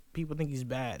 people think he's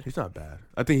bad. He's not bad.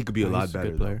 I think he could be a lot better.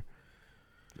 Good player.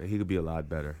 He could be a lot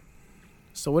better.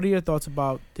 So, what are your thoughts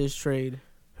about this trade?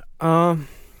 I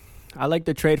like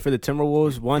the trade for the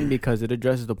Timberwolves. One, because it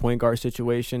addresses the point guard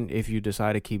situation. If you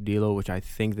decide to keep D'Lo, which I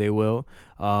think they will,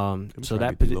 so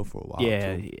that D'Lo for a while.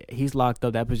 Yeah, too. He's locked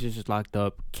up. That position's locked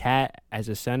up. Cat as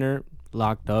a center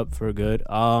locked up for good.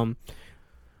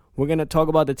 We're gonna talk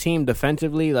about the team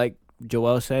defensively. Like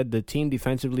Joel said, the team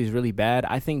defensively is really bad.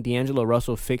 I think D'Angelo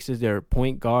Russell fixes their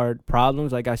point guard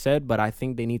problems, like I said, but I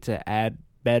think they need to add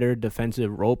better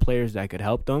defensive role players that could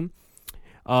help them.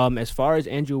 As far as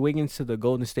Andrew Wiggins to the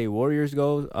Golden State Warriors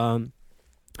goes,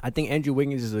 I think Andrew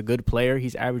Wiggins is a good player.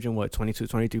 He's averaging, 22,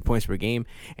 23 points per game,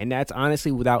 and that's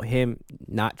honestly without him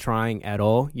not trying at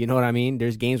all. You know what I mean?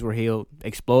 There's games where he'll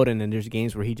explode, and then there's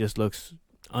games where he just looks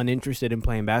uninterested in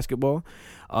playing basketball.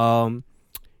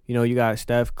 You got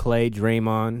Steph, Clay,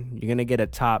 Draymond. You're gonna get a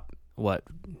top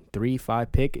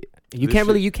 3-5 pick. You can't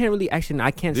really actually.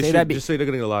 I can't say that. Just say they're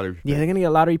gonna get a lottery pick. Yeah, they're gonna get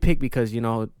a lottery pick because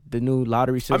the new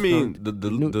lottery system. I mean,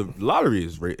 the lottery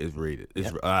is rated.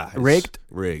 It's rigged.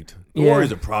 Rigged. The Yeah.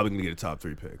 Warriors are probably gonna get a top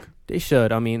 3 pick. They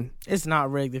should. I mean, It's not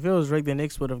rigged. If it was rigged, the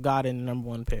Knicks would have gotten the number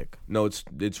 1 pick. No,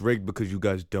 it's rigged because you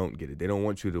guys don't get it. They don't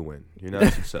want you to win. You're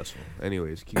not successful.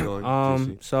 Anyways, keep going.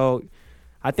 JC. So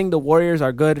I think the Warriors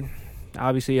are good.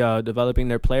 Obviously, developing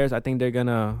their players. I think they're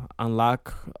gonna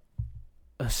unlock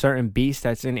a certain beast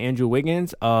that's in Andrew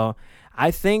Wiggins.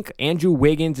 I think Andrew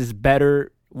Wiggins is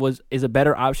better is a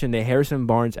better option than Harrison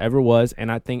Barnes ever was,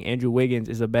 and I think Andrew Wiggins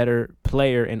is a better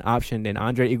player and option than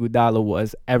Andre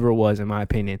Iguodala ever was, in my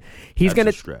opinion. He's That's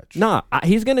a stretch.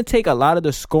 He's gonna take a lot of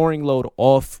the scoring load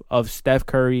off of Steph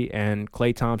Curry and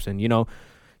Klay Thompson. You know,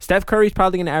 Steph Curry's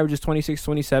probably gonna average his 26,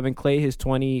 27. Klay his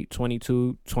 20,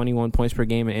 22, 21 points per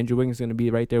game, and Andrew Wiggins is gonna be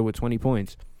right there with 20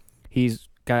 points. He's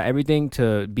got everything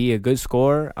to be a good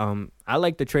scorer. I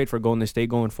like the trade for Golden State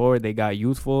going forward. They got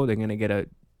youthful. They're gonna get a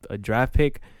draft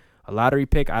pick, a lottery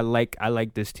pick. I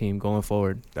like this team going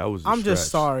forward. That was. I'm just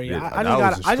sorry. Yeah, I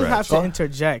just have to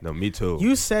interject. No, me too.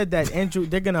 You said that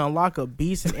they're gonna unlock a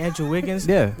beast in Andrew Wiggins.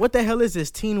 Yeah. What the hell is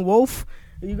this, Teen Wolf?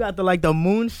 You got the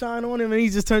moonshine on him, and he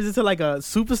just turns into like a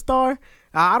superstar.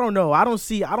 I don't know. I don't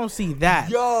see that.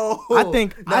 Yo, I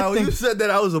think you said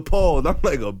that, I was appalled. I'm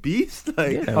like, a beast,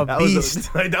 like a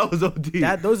beast. That was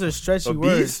OD. Those are stretchy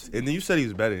words. And then you said he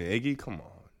was better than Iggy. Come on.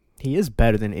 He is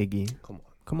better than Iggy.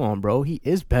 Come on, bro. He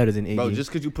is better than Iggy. Bro, just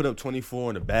because you put up 24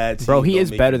 on a bad team, bro, he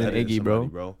is better than Iggy,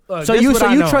 bro. Look, so you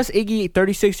trust Iggy,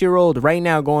 36-year-old, right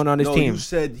now going on his team? No, you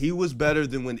said he was better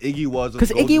than when Iggy was. Because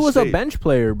Iggy was a bench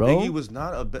player, bro. Iggy was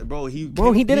not a bro. He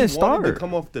didn't start. To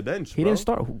come off the bench. He didn't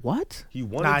start. What? He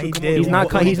wanted to come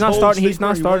off. He's not starting. He's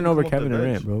not starting over Kevin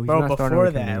Durant, bro. Bro,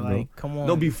 before that, like, come on.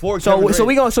 No, before. So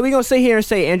we gonna sit here and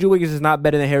say Andrew Wiggins is not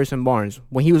better than Harrison Barnes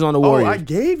when he was on the Warriors. Oh, I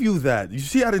gave you that. You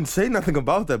see, I didn't say nothing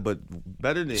about that, but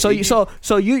better than. So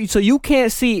you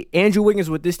can't see Andrew Wiggins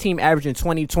with this team averaging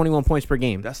 20, 21 points per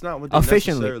game. That's not what they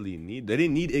necessarily need. They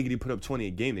didn't need Iggy to put up 20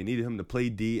 a game. They needed him to play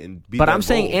D and beat. But I'm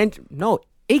saying,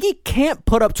 Iggy can't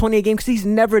put up 20 a game because he's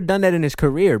never done that in his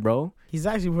career, bro. He's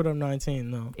actually put up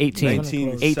 19 though. 18,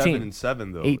 7 and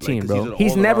 7 though. 18, bro.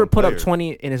 He's never put up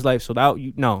 20 in his life. So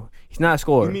he's not a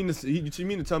scorer. You mean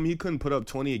to tell me he couldn't put up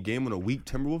 20 a game on a weak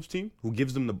Timberwolves team who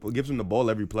gives them the ball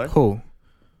every play? Who?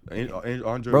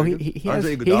 Andre. Bro, he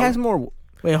has more.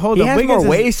 Wait, hold up. He has more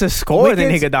ways to score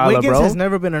than Iguodala, bro. Wiggins has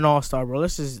never been an all-star, bro.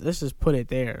 Let's just put it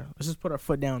there. Let's just put our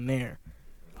foot down there.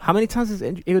 How many times has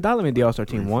Iguodala made the all-star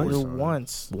team?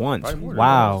 Once.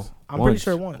 Wow. I'm pretty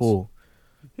sure once. Cool.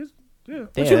 Yeah.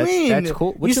 What you mean? That's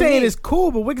cool. You saying it's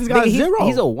cool, but Wiggins got zero.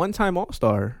 He's a one-time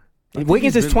all-star.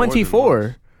 Wiggins is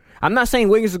 24. I'm not saying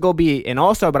Wiggins is going to be an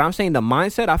all-star, but I'm saying the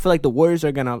mindset. I feel like the Warriors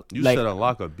are going to. You said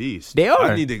unlock a beast. They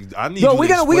are. I need. Yo, we're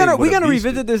gonna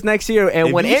revisit this next year.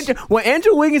 And when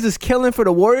Andrew Wiggins is killing for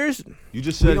the Warriors, you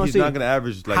just said he's not going to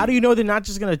average. How do you know they're not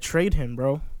just going to trade him,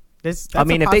 bro? That's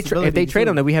if they trade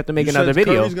him, then we have to make another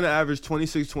video. Curry's going to average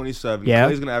 26, 27. Yeah.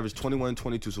 Clay's going to average 21,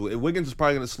 22. So Wiggins is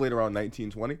probably going to slate around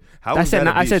 19, 20. I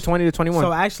said 20 to 21.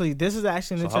 So actually, this is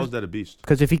actually how's that a beast?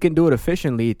 Because if he can do it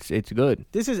efficiently, it's good.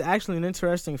 This is actually an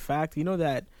interesting fact. You know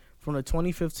that from the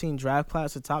 2015 draft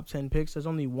class, the top 10 picks, there's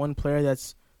only one player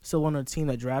that's still on the team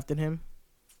that drafted him.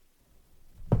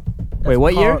 Wait,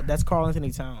 what year? That's Karl Anthony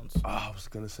Towns. Oh, I was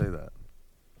going to say that.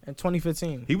 In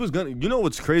 2015. He was going to. You know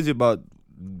what's crazy about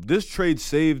this trade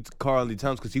saved Karl Anthony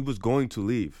Towns because he was going to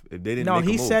leave if they didn't make a move.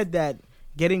 No, he said that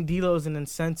getting D'Lo is an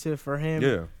incentive for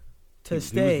him to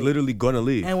stay. He was literally going to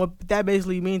leave. And what that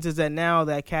basically means is that now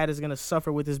that cat is going to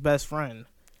suffer with his best friend.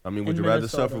 I mean, would you rather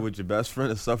suffer with your best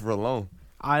friend or suffer alone?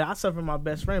 I suffer with my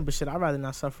best friend, but I'd rather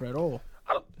not suffer at all.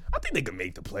 I think they could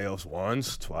make the playoffs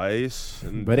once, twice.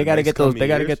 But they got to get those. They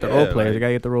got to get the role players. They got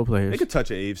to get the role players. They could touch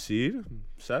an AFC,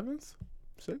 7th,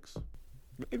 6th.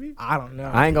 Maybe. I don't know.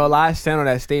 I ain't gonna lie, stand on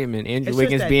that statement. Andrew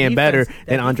Wiggins being better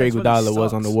than Andre Iguodala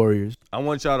was on the Warriors. I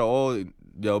want y'all to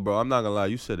all, bro. I'm not gonna lie.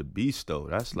 You said a beast though.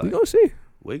 That's like we gonna see.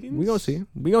 Wiggins. We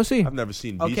gonna see. I've never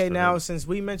seen. Beast okay, now him. Since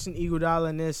we mentioned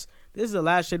Iguodala in this is the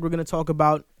last trade we're gonna talk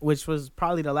about, which was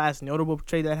probably the last notable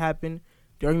trade that happened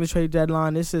during the trade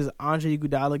deadline. This is Andre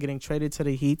Iguodala getting traded to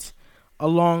the Heat,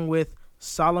 along with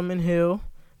Solomon Hill,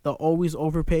 the always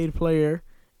overpaid player,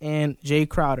 and Jay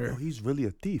Crowder. Oh, he's really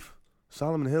a thief.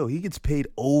 Solomon Hill, he gets paid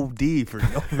OD for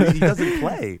no reason. He doesn't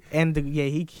play. And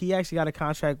he actually got a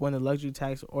contract when the luxury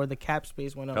tax or the cap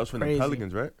space went up. That was from crazy. the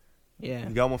Pelicans, right? Yeah.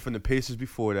 He got one from the Pacers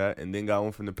before that, and then got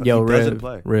one from the Pelicans. He doesn't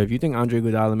play. Riv, you think Andre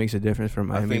Iguodala makes a difference for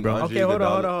Miami, bro? Okay, hold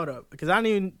up. Because I didn't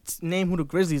even name who the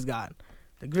Grizzlies got.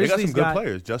 The Grizzlies Grizzlies got some good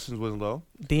players. Justice Winslow,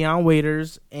 Deion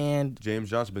Waiters, and James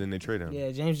Johnson, but then they traded him. Yeah,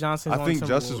 James Johnson. I think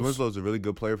Justice Winslow is a really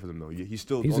good player for them, though. He's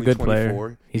only a good 24.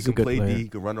 Player. He's a good player. D. He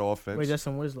can run the offense. Wait,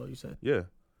 Justin Winslow, you said? Yeah.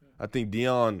 I think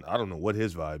Deion, I don't know what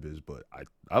his vibe is, but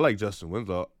I like Justin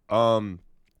Winslow. Iggy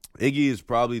is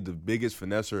probably the biggest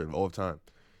finesser of all time.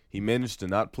 He managed to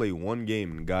not play one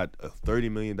game and got a $30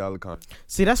 million contract.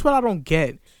 See, that's what I don't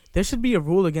get. There should be a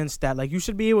rule against that. Like, you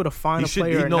should be able to find a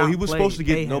player. He was supposed to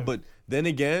get but then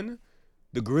again,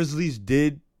 the Grizzlies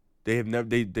did. They have never.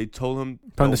 They told him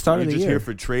from the start of the year. You're just here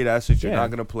for trade assets. You're Yeah.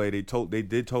 not gonna play. They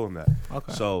did tell him that.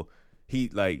 Okay. So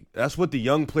That's what the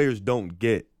young players don't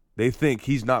get. They think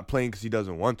he's not playing because he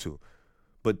doesn't want to,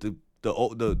 but the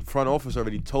front office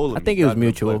already told him. I think it was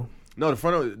mutual. No, the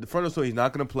front office told he's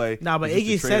not going to play. Nah, but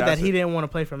Iggy said that he didn't want to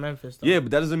play for Memphis. Though. Yeah,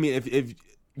 but that doesn't mean if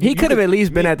he could have at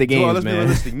least been at the games, let's man. be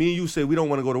realistic. Me and you say we don't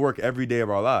want to go to work every day of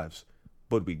our lives,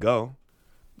 but we go.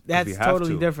 That's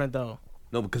totally different, though.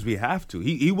 No, because we have to.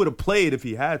 He would have played if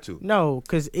he had to. No,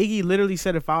 because Iggy literally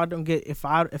said if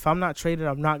I'm not traded,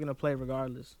 I'm not gonna play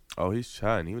regardless. Oh, he's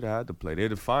trying. He would have had to play.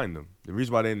 They'd have fined him. The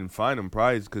reason why they didn't fine him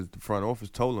probably is because the front office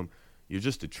told him, "You're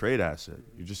just a trade asset.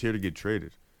 You're just here to get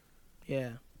traded."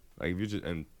 Yeah. Like if you're just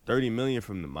and $30 million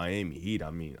from the Miami Heat. I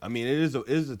mean, it is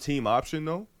a team option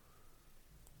though,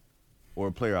 or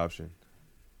a player option.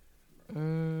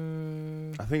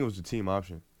 I think it was a team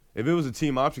option. If it was a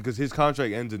team option, because his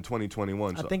contract ends in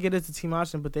 2021. I think it is a team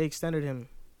option, but they extended him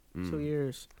 2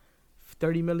 years,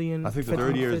 $30 million. I think the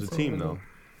third year is a team though.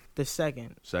 The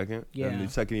second. Second? Yeah. And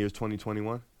the second year is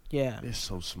 2021? Yeah. They're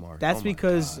so smart. That's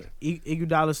because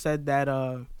Iguodala said that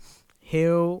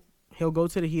he'll go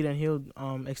to the Heat and he'll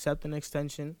accept an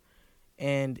extension.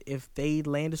 And if they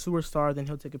land a superstar, then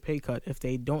he'll take a pay cut. If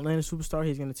they don't land a superstar,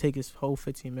 he's going to take his whole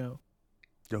 $15 million.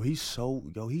 He's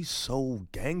so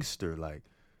gangster. Like,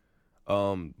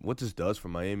 what this does for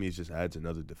Miami is just adds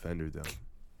another defender though.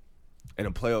 And a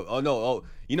playoff.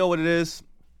 You know what it is?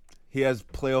 He has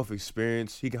playoff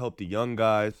experience. He can help the young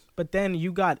guys. But then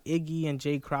you got Iggy and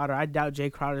Jay Crowder. I doubt Jay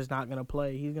Crowder's not going to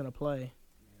play. He's going to play.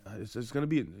 It's going to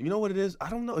be, you know what it is? I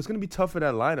don't know. It's going to be tough for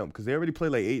that lineup because they already play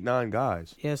like 8-9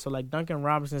 guys. Yeah, so like Duncan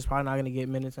Robinson's probably not going to get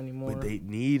minutes anymore. But they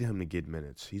need him to get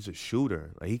minutes. He's a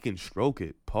shooter. Like he can stroke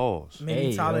it. Pause.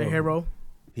 Maybe Tyler Hero.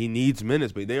 He needs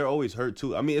minutes, but they're always hurt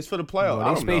too. I mean, it's for the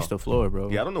playoffs. They space the floor, bro.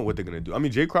 Yeah, I don't know what they're going to do. I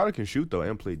mean, Jay Crowder can shoot though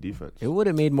and play defense. It would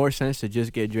have made more sense to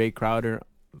just get Jay Crowder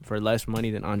for less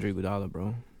money than Andre Iguodala,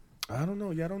 bro. I don't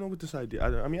know. Yeah, I don't know what this idea.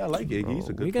 I mean, I like Iggy. Bro, he's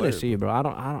a good we're player. gonna see, bro.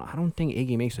 I don't think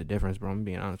Iggy makes a difference, bro. I'm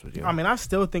being honest with you. I mean, I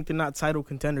still think they're not title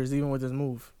contenders even with this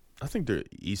move. I think they're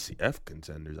ECF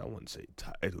contenders. I wouldn't say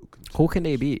title contenders. Who can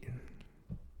they beat?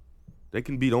 They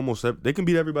can beat they can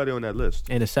beat everybody on that list.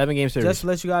 In a 7-game series. Just to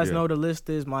let you guys know, the list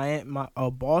is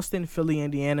Boston, Philly,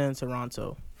 Indiana, and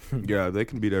Toronto. Yeah, they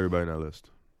can beat everybody on that list.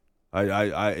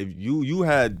 If you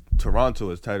had Toronto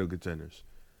as title contenders,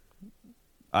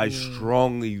 I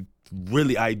strongly,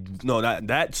 really,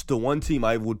 that's the one team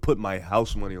I would put my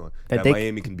house money on that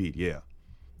Miami can beat. Yeah.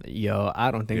 Yo,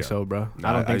 I don't think so, bro. Nah,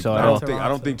 I don't think so at I all.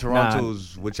 don't think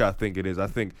Toronto's which I think it is. I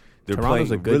think they're Toronto's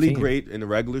playing really great in the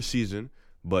regular season,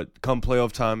 but come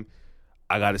playoff time,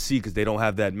 I got to see because they don't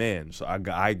have that man. So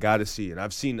I got to see, and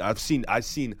I've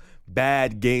seen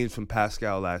bad games from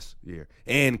Pascal last year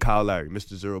and Kyle Lowry,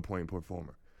 Mr. 0-point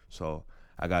performer. So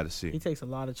I got to see. He takes a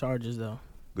lot of charges though.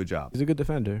 Good job. He's a good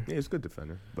defender. Yeah, he's a good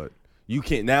defender, but you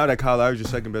can't now that Kyle Lowry's your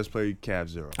second best player. You can't have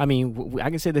 0. I mean, I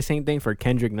can say the same thing for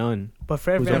Kendrick Nunn. But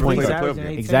Fred Who's never VanVleet's played a averaging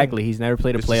 18. Exactly, he's never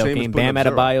played a It's the playoff same as game. putting Bam up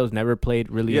 0. Adebayo's never played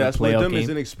really a that's what playoff them game. is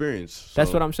inexperience. So.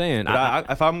 That's what I'm saying. If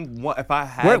I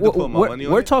had to put my money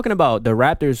on we're it, talking about the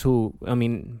Raptors, who I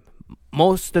mean,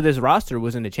 most of this roster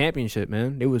was in the championship.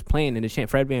 Man, they was playing in the champ.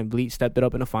 Fred VanVleet stepped it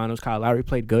up in the finals. Kyle Lowry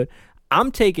played good. I'm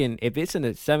taking, if it's in a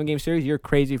 7-game series, you're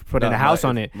crazy for putting a house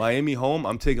on it. Miami home,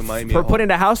 I'm taking Miami for home. putting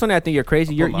the house on it. I think you're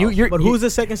crazy. But who's the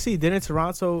second seed? Didn't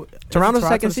Toronto's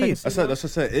second seed? That's what I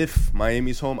said. If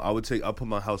Miami's home, I'll put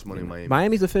my house money in Miami.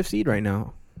 Miami's the 5th seed right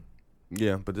now.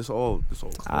 Yeah, but this all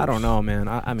close. I don't know, man.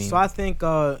 I mean, so I think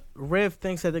Riv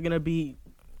thinks that they're gonna be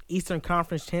Eastern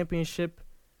Conference Championship.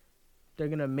 They're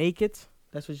gonna make it.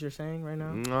 That's what you're saying right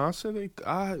now. No, I said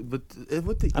but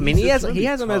with the. I mean, he has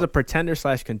them as a pretender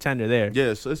 / contender there.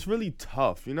 Yeah, so it's really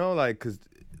tough, like because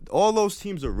all those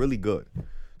teams are really good.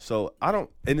 So and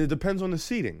it depends on the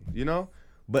seeding,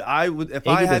 But I would, if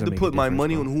I had to put my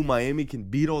money on who Miami can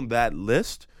beat on that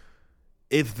list,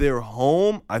 if they're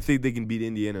home, I think they can beat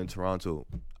Indiana and Toronto.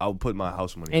 I would put my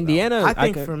house money. Indiana, I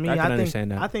think for me, I can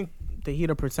understand that. I think the Heat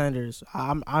are pretenders.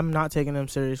 I'm not taking them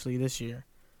seriously this year.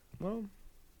 Well.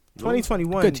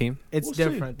 2021, good team. It's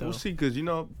different though. We'll see because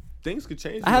things could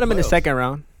change. I had them in the second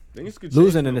round. Things could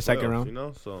losing change in the second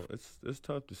round. So it's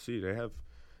tough to see. They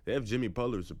have Jimmy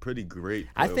Butler, who's a pretty great.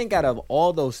 I think out of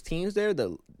all those teams there,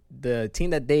 the team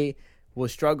that they will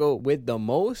struggle with the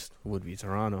most would be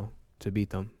Toronto to beat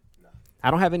them. I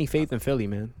don't have any faith in Philly,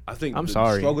 man. I think I'm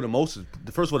sorry. Struggle the most is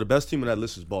the best team on that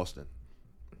list is Boston.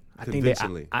 I think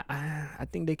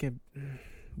they can.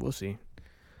 We'll see.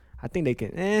 I think they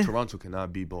can. Toronto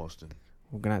cannot beat Boston.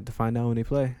 We're gonna have to find out when they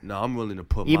play. No, I'm willing to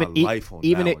put my life on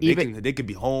that one. They could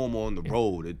be home on the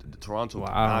road. Toronto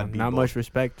cannot be not much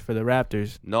respect for the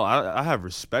Raptors. No, I have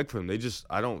respect for them.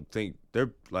 I don't think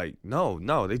they're like no.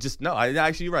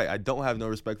 Actually, you're right. I don't have no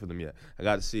respect for them yet. I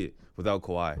got to see it without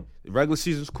Kawhi. The regular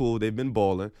season's cool. They've been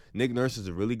balling. Nick Nurse is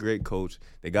a really great coach.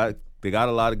 They got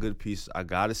a lot of good pieces. I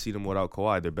got to see them without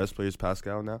Kawhi. Their best player is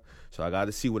Pascal now, so I got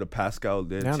to see what a Pascal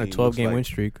did. They're on a 12-game win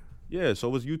streak. Yeah, so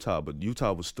was Utah, but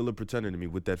Utah was still a pretender to me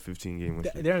with that 15-game win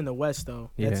streak. They're in the West though.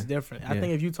 Yeah. That's different. I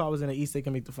think if Utah was in the East, they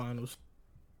can make the finals.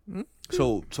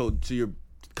 So you're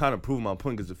kind of proving my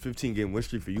point because the 15-game win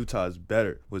streak for Utah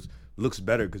looks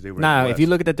better because they were. Nah, if you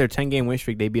look at their 10-game win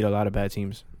streak, they beat a lot of bad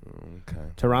teams. Okay.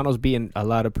 Toronto's beating a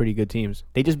lot of pretty good teams.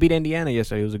 They just beat Indiana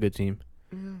yesterday. It was a good team.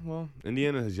 Yeah, well,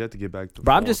 Indiana has yet to get back to.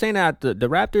 But I'm just saying that the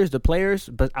Raptors, the players,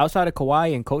 but outside of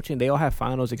Kawhi and coaching, they all have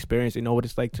finals experience. They know what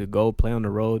it's like to go play on the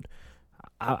road.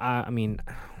 I mean,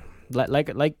 like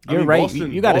you're right.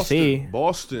 Boston, you got to see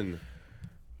Boston.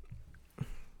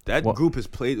 That group has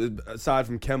played aside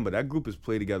from Kemba. That group has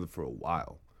played together for a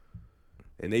while,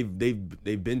 and they've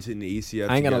been to the ECF.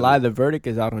 I ain't gonna lie. The verdict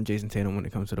is out on Jason Tatum when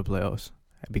it comes to the playoffs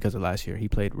because of last year. He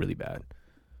played really bad.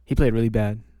 He played really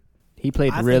bad. Right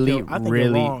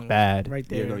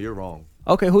there. Yeah, no, you're wrong.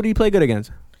 Okay, who did he play good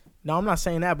against? No, I'm not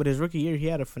saying that, but his rookie year, he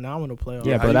had a phenomenal playoff.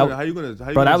 Yeah, bro.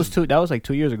 That was like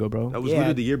 2 years ago, bro. That was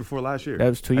literally the year before last year. That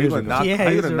was 2 years ago. How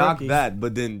you gonna knock that,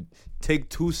 but then take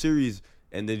 2 series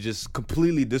and then just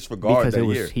completely disregard that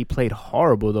year? He played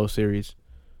horrible those series.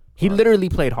 He literally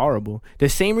played horrible. The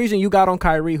same reason you got on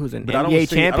Kyrie, who's an NBA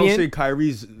champion. I don't say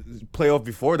Kyrie's playoff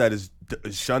before that is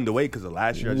shunned away because of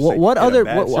last year. What other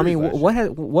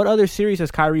series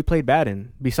has Kyrie played bad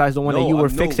in besides the one that you were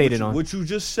fixated on? What you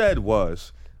just said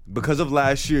was because of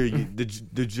last year, the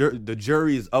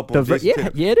jury is up on Jason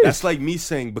Tatum. Yeah, it is. That's like me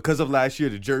saying because of last year,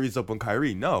 the jury is up on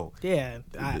Kyrie. No. Yeah,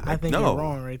 I think you're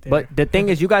wrong right there. But the thing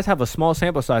is, you guys have a small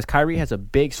sample size. Kyrie has a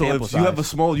big sample size. So if you have a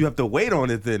small, you have to wait on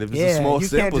it then. If it's a small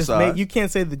sample size. You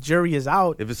can't say the jury is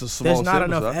out. If it's a small sample size. There's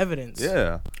not enough evidence.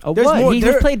 Yeah. He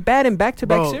just played bad in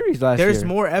back-to-back series last year. There's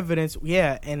more evidence.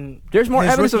 Yeah, and there's more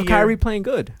evidence of Kyrie playing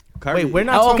good. Wait, we're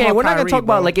not talking about we're not going to talk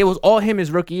about like it was all him his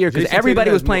rookie year because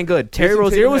everybody was playing good. Terry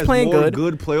Rozier was playing good.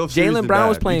 Jaylen Brown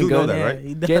was playing good.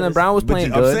 Jaylen Brown was playing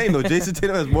good. I'm saying though, Jason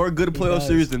Tatum has more good playoff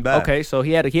series than bad. Okay, so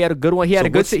he had a good one. He had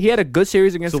a good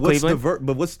series against Cleveland.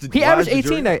 But what's the? He averaged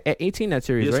 18 that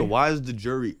series, right? So why is the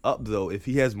jury up though if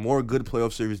he has more good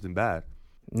playoff series than bad?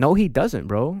 No, he doesn't,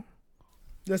 bro.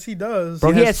 Yes, he does.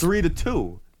 Bro, he has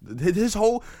 3-2. His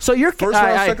whole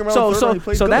second round,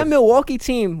 so that Milwaukee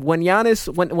team when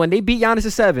they beat Giannis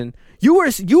at 7, you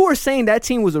were saying that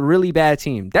team was a really bad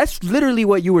team. That's literally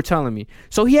what you were telling me.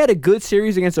 So he had a good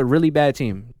series against a really bad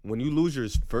team. When you lose your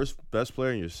first best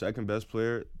player and your second best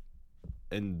player,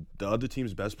 and the other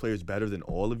team's best player is better than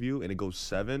all of you, and it goes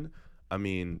 7, I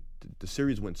mean the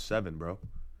series went 7, bro.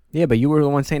 Yeah, but you were the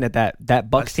one saying that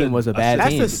Bucks team was a bad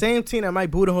team. That's the same team that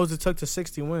Mike Budenholzer took to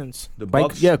 60 wins. The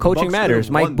Bucks, coaching matters.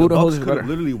 Mike Budenholzer could have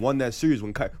literally won that series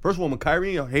when first of all when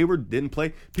Kyrie and Hayward didn't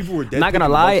play. People were dead. I'm not gonna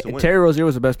lie, Terry Rozier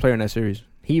was the best player in that series.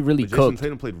 He really cooked. Jason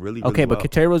Tatum played really good. Okay, but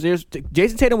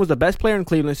Jason Tatum was the best player in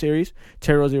Cleveland series.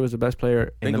 Terry Rozier was the best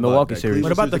player in the Milwaukee series.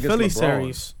 What about the Philly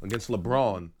series? Against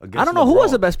LeBron. I don't know who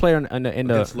was the best player in the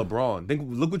against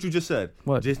LeBron. Look what you just said.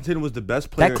 What? Jason Tatum was the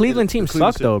best player. That Cleveland team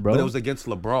sucked though, bro. But it was against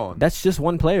LeBron. That's just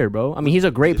one player, bro. I mean, he's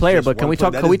a great player, but can we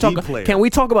talk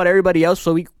about everybody else?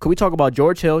 Can we talk about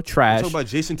George Hill? Trash. Talk about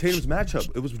Jason Tatum's matchup.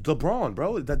 It was LeBron,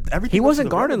 bro. He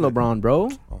wasn't guarding LeBron, bro.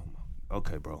 Oh,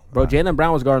 okay, bro. Bro, Jaylen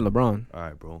Brown was guarding LeBron. All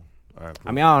right, bro.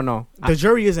 I mean, I don't know. The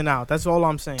jury isn't out. That's all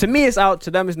I'm saying. To me, it's out.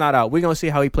 To them, it's not out. We're gonna see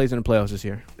how he plays in the playoffs this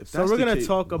year. So we're gonna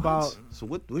talk about. So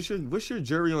what's your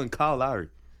jury on Kyle Lowry?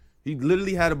 He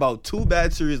literally had about 2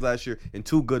 bad series last year and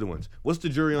 2 good ones. What's the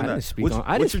jury on that?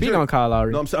 I didn't speak on Kyle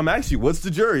Lowry. No, I'm asking you, what's the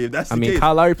jury? If that's the case.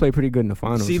 Kyle Lowry played pretty good in the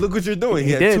finals. See, look what you're doing.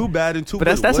 He had 2 bad and 2 good.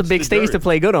 But that's a big stage to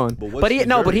play good on. But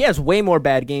he has way more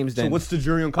bad games than. So what's the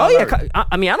jury on Kyle Lowry?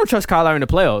 I mean, I don't trust Kyle Lowry in the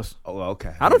playoffs. Oh,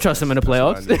 okay. I don't trust him in the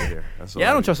playoffs.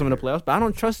 I don't trust him in the playoffs. But I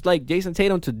don't trust like Jason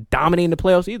Tatum to dominate in the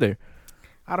playoffs either.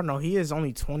 I don't know. He is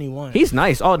only 21. He's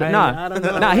nice. Oh,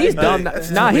 nah, he's dumb.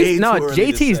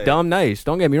 JT's dumb nice.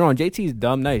 Don't get me wrong. JT's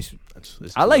dumb nice.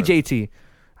 I like JT.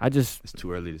 It's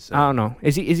too early to say. I don't know.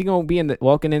 Is he gonna be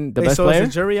walking in the best player? player? Is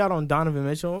the jury out on Donovan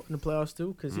Mitchell in the playoffs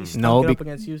too? Because he stuck it up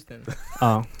against Houston.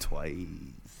 Oh,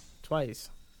 twice.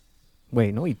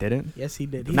 Wait, no, he didn't. Yes, he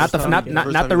did. Not the rookie.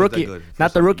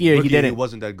 Not the rookie year. He didn't. He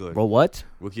wasn't that good. Bro, what?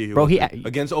 Rookie year.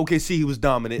 Against OKC, he was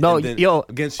dominant. No,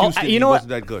 against Houston, he wasn't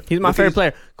that good. He's my favorite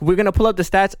player. We're gonna pull up the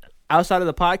stats. outside of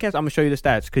the podcast, I'm gonna show you the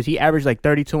stats because he averaged like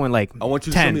 32 and like I want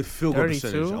you to 10. show me field goal 32?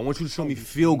 percentage. I want you to show me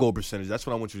field goal percentage. That's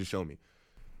what I want you to show me.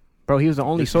 Bro, he was the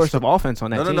only source of offense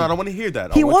on that team. No, I don't want to hear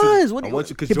that. He I want was. You, What- I want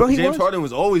you because Yeah, bro, he James was. Harden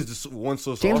was always the one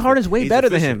source. James of offense. Harden's way He's better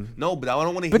than efficient. him. No, but I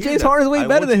don't want to hear But that. James Harden's way I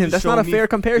better want than you him. to That's show not a me- fair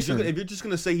comparison. If you're just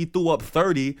gonna say he threw up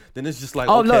 30, then it's just like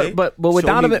Oh okay. no, but with show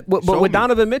Donovan, me- show with me.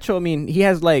 Donovan Mitchell, I mean, he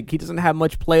doesn't have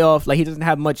much playoff. Like he doesn't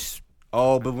have much.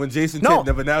 Oh, but when Jason No.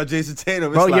 Tatum, but now Jason Tatum,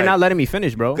 it's Bro, like, you're not letting me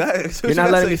finish, bro. Go ahead. You're not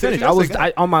letting me finish.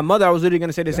 On my mother, I was literally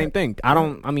gonna say the same thing.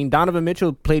 I mean, Donovan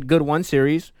Mitchell played good one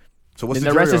series, So what's and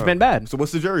the the rest jury has on been him? bad. So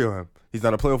what's the jury on him? He's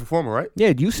not a playoff performer, right?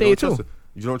 Yeah, you say You it don't too. trust him.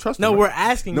 You don't trust him. No, right? we're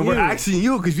asking No, you. we're asking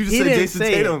you because you just He said didn't Jason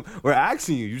say it. Tatum. We're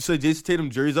asking you. You said Jason Tatum.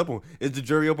 Jury's up on. Is the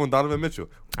jury up on Donovan Mitchell?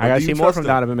 I Or gotta do see you more trust from him?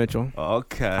 Donovan Mitchell.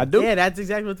 Okay. I do. Yeah, that's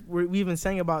exactly what we've been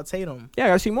saying about Tatum. Yeah, I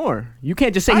gotta see more. You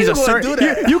can't just say How he's you a gonna do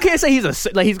that? You can't say he's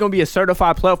he's gonna be a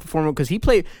certified playoff performer because he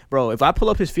played. Bro, if I pull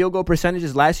up his field goal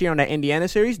percentages last year on that Indiana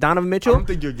series, Donovan Mitchell, I don't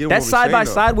think you're getting that's what we're side by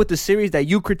saying, side with the series that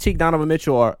you critique Donovan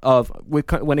Mitchell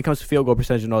when it comes to field goal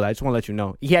percentage and all that. I just want to let you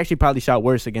know he actually probably shot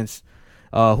worse against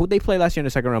who they played last year in the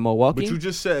second round, Milwaukee. But you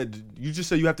just said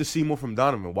you have to see more from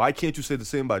Donovan. Why can't you say the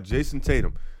same about Jason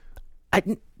Tatum?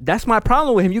 That's my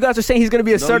problem with him. You guys are saying he's gonna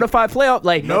be a certified playoff.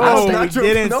 Like, No, I don't we think-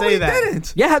 didn't say that.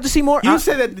 Didn't. yeah, I have to see more. You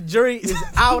said that the jury is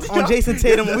out on Jason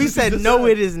Tatum. That's We what said you just no, said.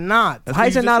 it is not. Why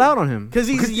is it not out on him? Because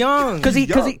he's young. Because he.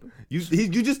 You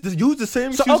just used the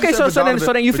same. So excuse okay, you said so for then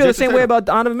Donovan you for feel the Jason same way Tatum. about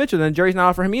Donovan Mitchell. Then jury's not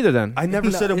out for him either. Then I never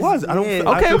No, said it it's- was. I don't. yeah.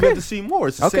 I Okay, feel we okay. have to see more.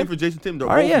 It's the Okay. same for Jason Tatum. They're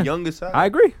All right, both yeah. young as hell. I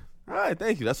agree. All right,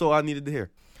 thank you. That's all I needed to hear.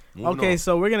 Moving Okay, on.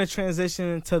 so we're gonna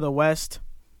transition to the West.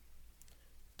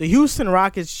 The Houston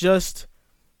Rockets just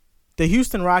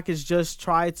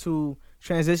tried to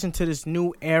transition to this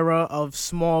new era of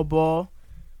small ball.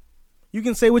 You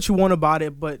can say what you want about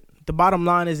it, but the bottom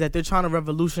line is that they're trying to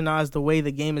revolutionize the way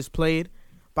the game is played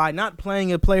by not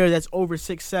playing a player that's over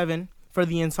 6'7" for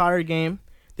the entire game.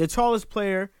 Their tallest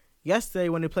player yesterday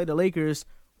when they played the Lakers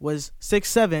was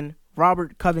 6'7",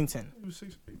 Robert Covington.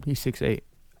 He's 6'8".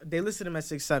 They listed him at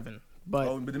 6'7",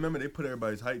 but But remember they put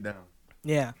everybody's height down.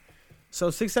 yeah. So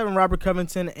 6'7" Robert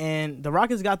Covington, and the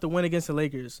Rockets got the win against the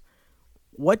Lakers.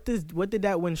 What did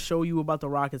that win show you about the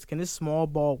Rockets? Can this small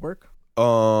ball work?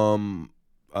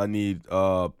 I need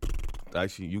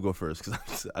actually you go first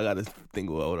because I gotta think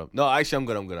of what up. No, actually I'm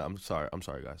good. I'm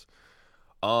sorry guys.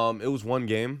 It was one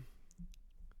game.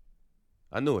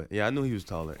 I knew it. Yeah, I knew he was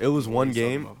taller. It was one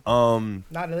game.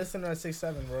 Not listed at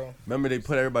 6'7", bro. Remember they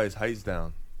put everybody's heights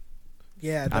down.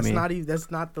 Yeah,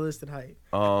 that's not the listed height.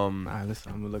 All right,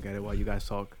 listen, I'm gonna look at it while you guys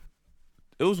talk.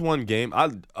 It was one game. I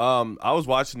was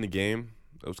watching the game.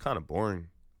 It was kind of boring.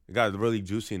 It got really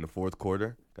juicy in the fourth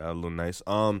quarter. Got a little nice.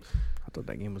 I thought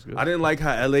that game was good. I didn't like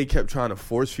how LA kept trying to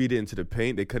force feed it into the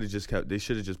paint. They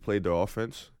should have just played their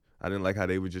offense. I didn't like how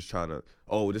they were just trying to,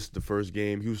 this is the first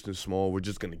game, Houston's small, we're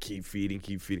just going to keep feeding.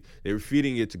 They were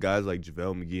feeding it to guys like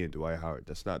JaVale McGee and Dwight Howard.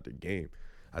 That's not their game.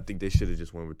 I think they should have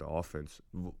just went with the offense.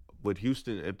 With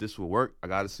Houston, if this will work, I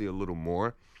got to see a little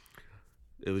more.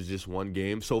 It was just one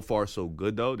game. So far, so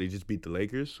good, though. They just beat the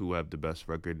Lakers, who have the best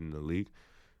record in the league,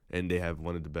 and they have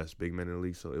one of the best big men in the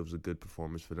league, so it was a good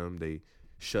performance for them. They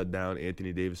shut down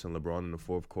Anthony Davis and LeBron in the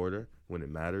fourth quarter when it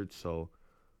mattered, so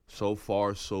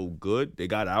far, so good. They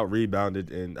got out-rebounded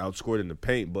and outscored in the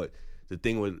paint, but the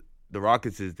thing with the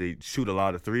Rockets is they shoot a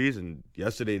lot of threes, and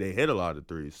yesterday they hit a lot of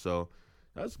threes. So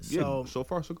that's good. So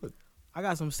far, so good. I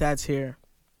got some stats here.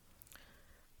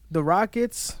 The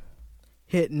Rockets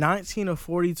hit 19 of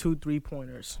 42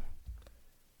 three-pointers.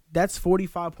 That's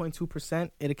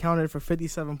 45.2%. It accounted for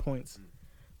 57 points.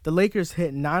 The Lakers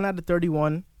hit 9 out of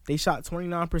 31. They shot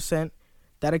 29%.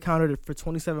 That accounted for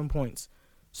 27 points.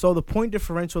 So the point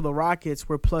differential, the Rockets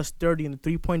were plus 30 in the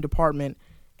three-point department.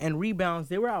 And rebounds,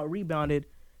 they were out-rebounded.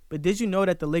 But did you know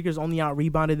that the Lakers only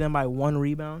out-rebounded them by 1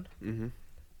 rebound? Mm-hmm.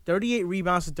 38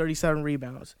 rebounds to 37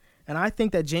 rebounds. And I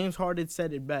think that James Harden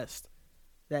said it best.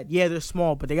 That, yeah, they're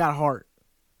small, but they got heart.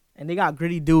 And they got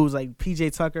gritty dudes like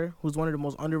P.J. Tucker, who's one of the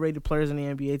most underrated players in the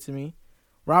NBA to me.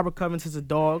 Robert Covington's a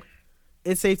dog.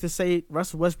 It's safe to say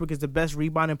Russell Westbrook is the best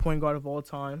rebounding point guard of all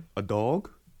time. A dog?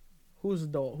 Who's a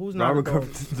dog? Who's not Robert a dog?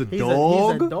 Covington's a He's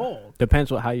dog? a dog.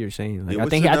 Depends on how you're saying. Like, Yeah, I what's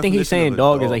think the he's definition saying of a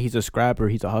dog is dog? like he's a scrapper,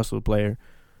 he's a hustle player.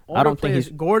 All I don't the think players-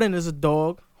 he's- Gordon is a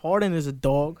dog. Harden is a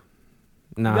dog.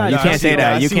 Nah, You you got- can't I say see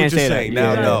that. what You can't you're say that. saying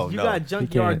Yeah. now. You No, got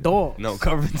junkyard can't. dogs. No,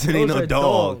 Covington ain't Those no are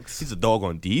dog. dogs. He's a dog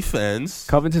on defense.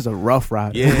 Covington's a rough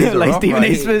rider. Yeah, he's a like rough Stephen A.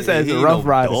 rider. Smith says, He a ain't rough no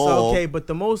rider. dog. So, okay, but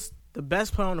the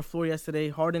best player on the floor yesterday,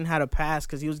 Harden had a pass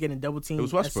because he was getting double teamed It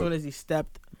was as Westbrook. soon as he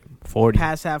stepped 40.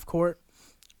 past half court.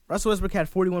 Russell Westbrook had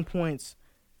 41 points.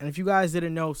 And if you guys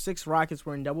didn't know, 6 Rockets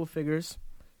were in double figures.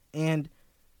 And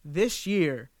this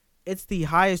year, it's the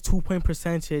highest 2-point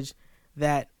percentage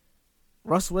that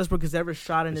Russell Westbrook has ever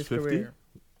shot in his 50? career.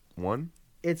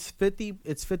 It's 50.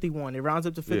 It's 51. It rounds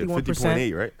up to 51%.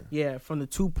 50.8, right? Yeah, from the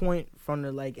 2-point, from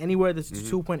the anywhere that's the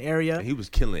 2-point area. And he was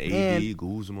killing AD, And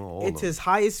Kuzma, all it's his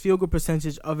highest field goal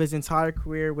percentage of his entire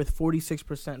career with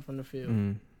 46% from the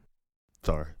field.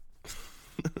 Sorry.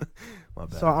 My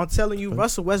bad. So I'm telling you,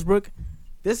 Russell Westbrook,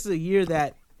 this is a year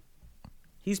that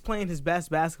he's playing his best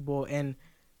basketball, and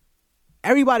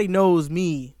everybody knows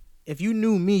me. If you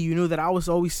knew me, you knew that I was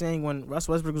always saying when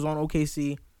Russell Westbrook was on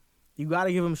OKC, you got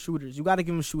to give him shooters.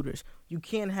 You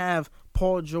can't have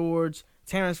Paul George,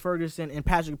 Terrence Ferguson, and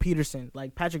Patrick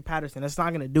Patterson. That's not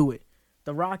going to do it.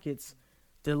 The Rockets,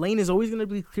 the lane is always going to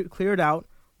be cleared out.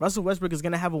 Russell Westbrook is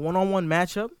going to have a one-on-one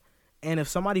matchup, and if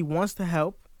somebody wants to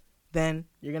help, then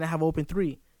you're going to have open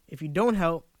three. If you don't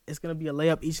help, it's going to be a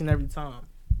layup each and every time.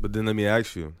 But then let me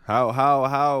ask you,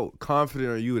 how confident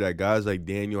are you that guys like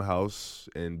Daniel House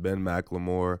and Ben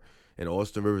McLemore and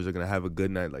Austin Rivers are going to have a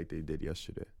good night like they did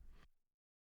yesterday?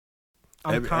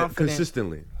 I'm confident.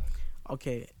 Consistently.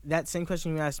 Okay, that same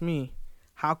question you asked me,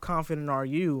 how confident are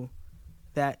you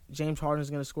that James Harden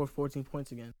is going to score 14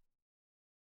 points again?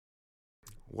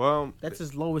 Well, that's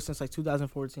his lowest since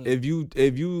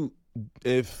 2014.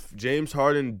 If James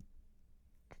Harden,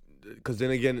 because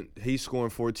then again he's scoring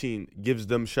 14, gives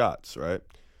them shots, right?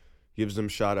 Gives them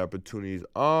shot opportunities.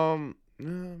 Yeah,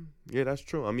 that's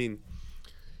true. I mean,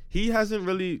 he hasn't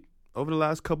really over the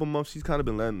last couple months. He's kind of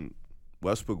been letting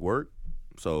Westbrook work.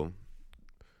 So,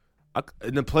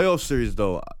 in the playoff series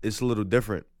though, it's a little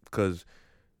different because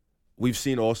we've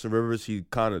seen Austin Rivers. He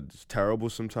kind of is terrible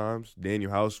sometimes. Daniel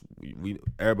House, we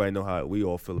everybody know how we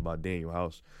all feel about Daniel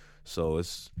House. So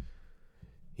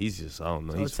he's just, I don't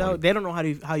know. They don't know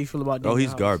how you feel about Daniel House.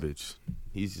 He's garbage.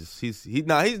 He's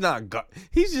not.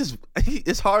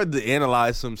 It's hard to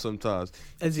analyze him sometimes.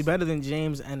 Is he better than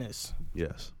James Ennis?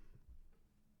 Yes.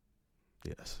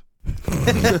 Yes.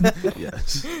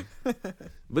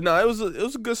 But no, it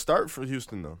was a good start for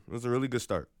Houston though. It was a really good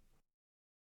start.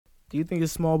 Do you think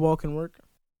his small ball can work?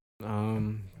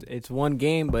 It's one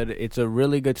game, but it's a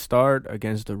really good start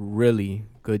against a really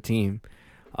good team.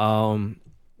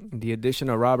 The addition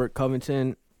of Robert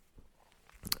Covington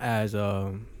as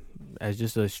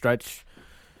just a stretch,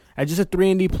 as just a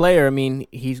 3-and-D player, I mean,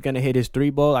 he's going to hit his three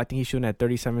ball. I think he's shooting at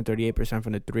 38%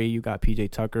 from the three. You got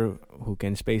PJ Tucker, who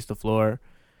can space the floor,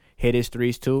 hit his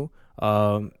threes too.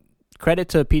 Credit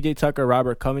to PJ Tucker,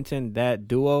 Robert Covington, that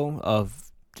duo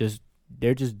of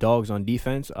they're just dogs on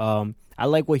defense. I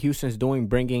like what Houston's doing,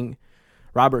 bringing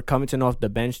Robert Covington off the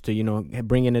bench to,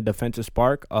 bring in a defensive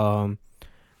spark.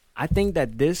 I think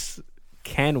that this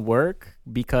can work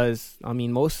because, I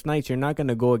mean, most nights you're not going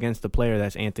to go against a player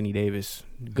that's Anthony Davis.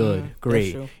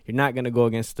 Great. You're not going to go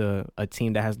against a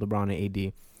team that has LeBron and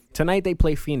AD. Tonight they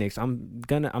play Phoenix. I'm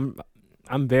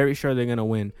very sure they're going to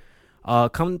win.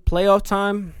 Come playoff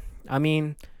time, I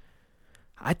mean,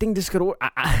 I think this could work.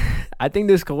 I think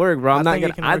this could work, bro. I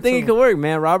think it could work,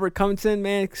 man. Robert Covington,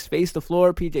 man, space the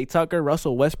floor. PJ Tucker,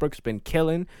 Russell Westbrook's been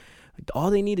killing.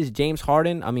 All they need is James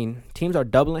Harden. I mean, teams are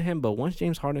doubling him, but once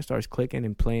James Harden starts clicking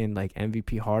and playing like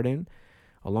MVP Harden,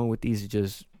 along with these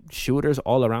just shooters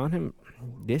all around him,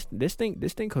 this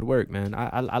thing could work, man.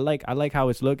 I like how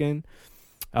it's looking.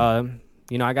 I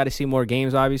got to see more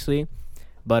games, obviously.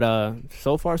 But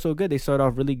so far, so good. They started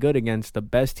off really good against the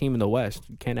best team in the West.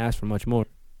 You can't ask for much more.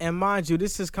 And mind you,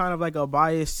 this is kind of like a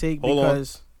biased take Hold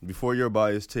because... on. Before your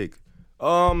biased take.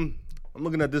 I'm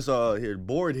looking at this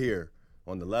board here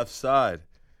on the left side,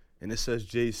 and it says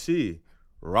JC,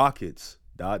 Rockets, ...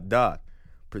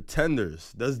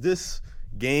 Pretenders. Does this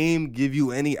game give you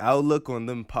any outlook on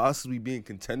them possibly being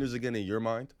contenders again in your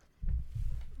mind?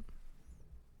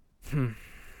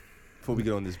 Before we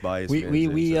get on this bias, we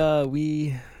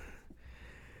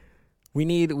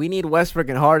need Westbrook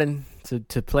and Harden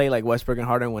to play like Westbrook and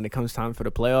Harden when it comes time for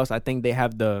the playoffs. I think they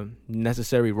have the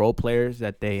necessary role players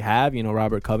that they have.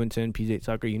 Robert Covington, PJ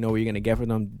Tucker. You know what you're gonna get from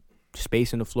them: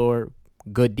 space in the floor,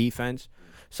 good defense.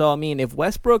 So I mean, if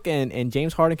Westbrook and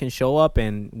James Harden can show up,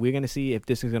 and we're gonna see if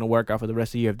this is gonna work out for the rest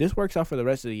of the year. If this works out for the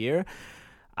rest of the year,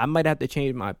 I might have to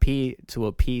change my P to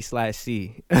a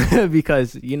P/C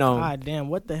because, God damn,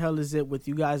 what the hell is it with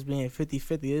you guys being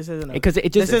 50-50? This isn't because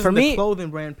it just for me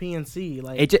clothing brand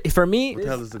PNC. For me,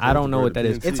 I don't know what that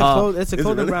is. It's a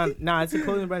clothing brand. Nah, it's a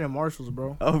clothing brand in Marshalls,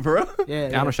 bro. Oh, bro. Yeah,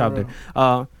 I don't shop there.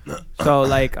 So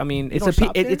I mean, it's a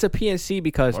PNC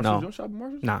because Marshalls, you don't shop at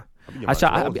Marshalls? Nah. I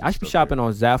should be shopping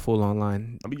on Zaffle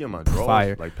online. I be getting my drawers,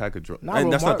 fire. like pack of drawers. Nah,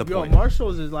 that's not the point.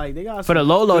 Marshalls is like they got for the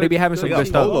Lolo. They be having some good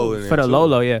stuff Lolo in for the too.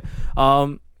 Lolo. Yeah.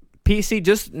 PC,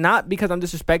 just not because I'm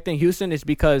disrespecting Houston. It's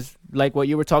because, like what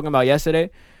you were talking about yesterday,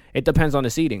 it depends on the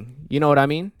seeding. You know what I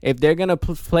mean? If they're going to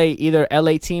play either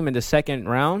LA team in the second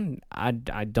round, I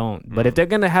don't. But if they're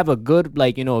going to have a good,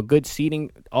 like, you know, a good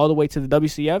seeding all the way to the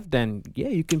WCF, then, yeah,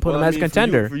 you can put them as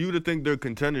contender. For you to think they're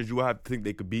contenders, you will have to think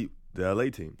they could beat the LA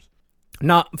teams.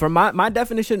 No, for my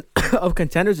definition of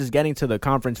contenders is getting to the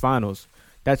conference finals.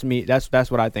 That's me. That's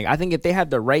what I think. I think if they have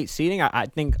the right seeding, I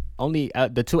think only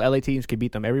the 2 LA teams can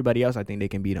beat them. Everybody else, I think they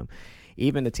can beat them.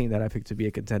 Even the team that I picked to be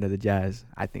a contender, the Jazz,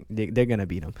 I think they're going to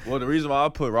beat them. Well, the reason why I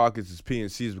put Rockets as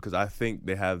PNC is because I think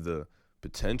they have the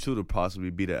potential to possibly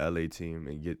beat an LA team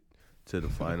and get to the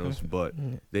finals, but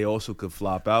they also could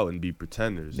flop out and be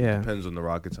pretenders. Yeah. It depends on the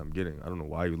Rockets I'm getting. I don't know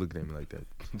why you're looking at me like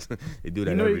that. They do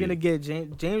that. You know you're gonna get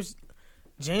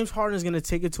James Harden is gonna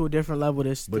take it to a different level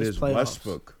this playoffs.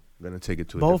 Westbrook gonna take it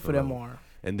to a Both different of them level. are.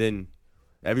 And then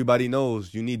everybody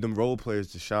knows you need them role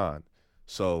players to shine.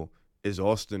 So is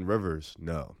Austin Rivers?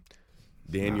 No.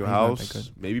 Daniel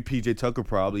House, maybe PJ Tucker.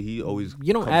 Probably he always.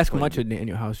 You don't ask much of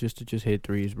Daniel House just to hit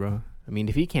threes, bro. I mean,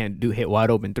 if he can't hit wide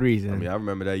open threes, then I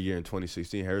remember that year in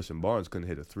 2016, Harrison Barnes couldn't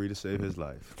hit a 3 to save his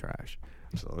life. Trash.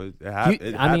 So it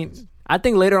happens. I mean, I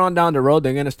think later on down the road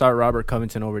they're gonna start Robert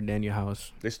Covington over Daniel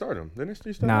House. They start him. Then they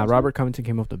start Nah, Robert Covington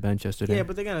came off the bench yesterday. Yeah,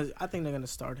 but I think they're gonna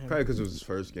start him. Probably because it was his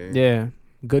first game. Yeah,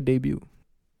 good debut.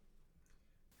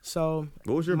 So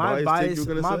what was your bias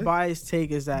take? My biased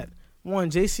take is that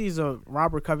one, JC's a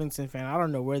Robert Covington fan. I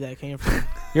don't know where that came from.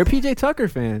 You're a PJ Tucker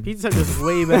fan. PJ Tucker's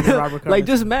way better than Robert Covington. Like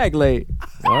just Mag late.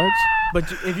 What? But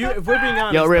if we're being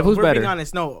honest, yo, Rip, who's better? Being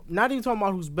honest, no, not even talking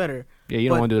about who's better. Yeah, you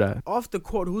don't want to do that. Off the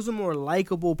court, who's a more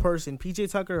likable person,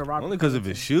 PJ Tucker or Robert? Only because of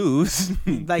his shoes.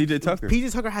 Like PJ Tucker.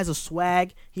 PJ Tucker has a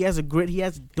swag. He has a grit. He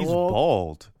has dog. He's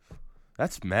bald.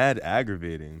 That's mad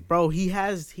aggravating. Bro, he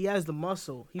has the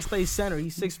muscle. He plays center.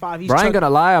 He's 6'5". Bro, I ain't gonna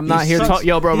lie. I'm not here talking.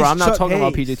 Yo, bro, I'm not talking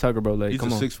about PJ Tucker, bro. Like, he's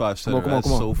come a on. 6'5" center. Come on.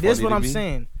 So this is what to I'm me.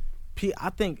 saying. I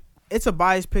think it's a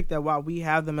biased pick that while we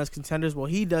have them as contenders, well,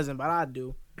 he doesn't, but I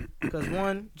do. Because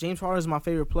one, James Harden is my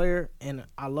favorite player, and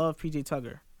I love PJ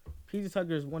Tucker. PJ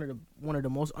Tucker is one of the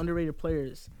most underrated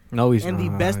players. No, he's and not.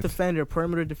 the best defender,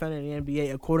 perimeter defender in the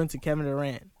NBA, according to Kevin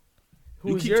Durant.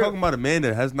 You keep talking about a man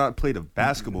that has not played a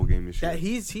basketball game this year.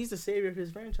 He's the savior of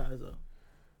his franchise, though.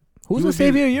 Who's the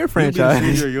savior of your franchise? He'd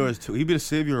be the savior of yours too. He'd be the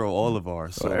savior of all of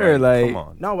ours. So like, come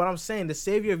on. No, what I'm saying, the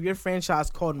savior of your franchise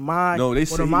called my. No, they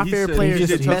say my favorite players is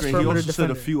the best he perimeter also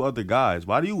defender. said a few other guys.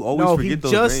 Why do you always forget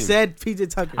those names? No, he just said PJ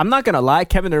Tucker. I'm not gonna lie,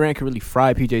 Kevin Durant can really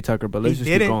fry PJ Tucker, but let's just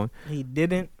keep going. He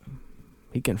didn't.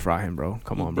 He can fry him, bro.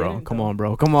 Come on, bro. Come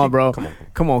on, Tucker.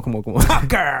 Come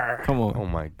on. Oh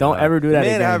my God. Don't ever do that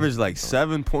again. Man averaged like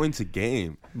 7 points a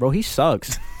game. Bro, he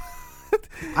sucks.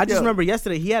 I just remember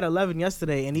yesterday, he had 11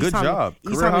 yesterday, and each time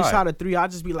he shot a 3, I'll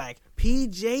just be like,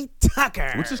 PJ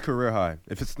Tucker. What's his career high?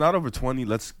 If it's not over 20,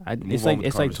 let's it's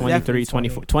like 23,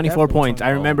 24 points. I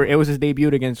remember it was his debut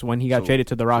against when he got traded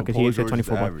to the Rockets. He hit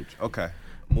 24 points. Okay,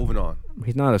 moving on.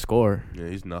 He's not a scorer. Yeah,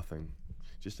 he's nothing.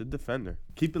 Just a defender.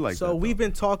 Keep it like that. So we've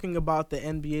been talking about the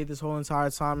NBA this whole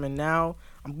entire time, and now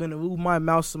I'm going to move my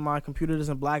mouse so my computer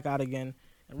doesn't black out again.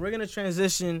 And we're going to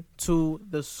transition to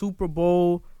the Super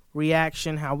Bowl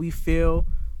reaction, how we feel,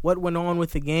 what went on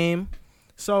with the game.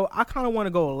 So I kind of want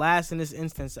to go last in this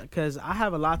instance because I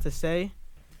have a lot to say,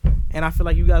 and I feel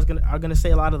like you guys are gonna say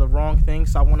a lot of the wrong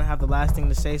things. So I want to have the last thing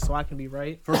to say so I can be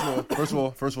right. First of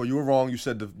all, you were wrong. You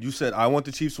said I want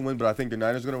the Chiefs to win, but I think the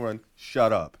Niners are gonna run.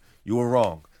 Shut up. You were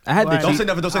wrong. I had Don't say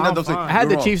nothing. I had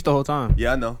the Chiefs the whole time.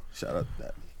 Yeah, I know. Shut up.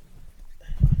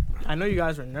 I know you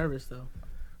guys were nervous though.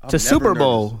 To Super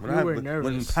Bowl.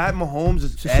 When Pat Mahomes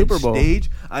is at stage,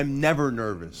 I'm never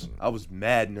nervous. I was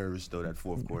mad nervous though that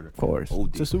fourth quarter. Of course. OD.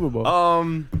 It's a Super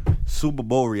Bowl. Super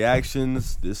Bowl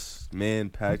reactions. This man,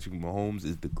 Patrick Mahomes,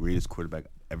 is the greatest quarterback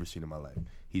I've ever seen in my life.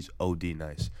 He's OD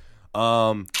nice.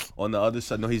 On the other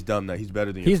side, no, he's dumb nice. He's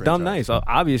better than your franchise. Dumb nice,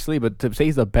 obviously, but to say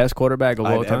he's the best quarterback of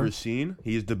all time. I've ever seen.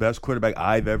 He is the best quarterback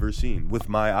I've ever seen with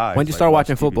my eyes. When did you start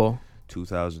watching football?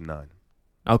 2009.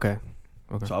 Okay.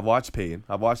 So I've watched Peyton.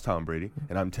 I've watched Tom Brady.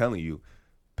 And I'm telling you,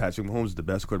 Patrick Mahomes is the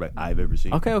best quarterback I've ever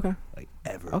seen. Okay. Like,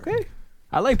 ever. Okay.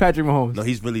 I like Patrick Mahomes. No,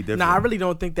 he's really different. Nah, I really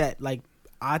don't think that, like,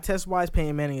 eye test-wise,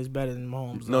 Peyton Manning is better than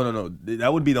Mahomes. No.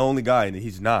 That would be the only guy, and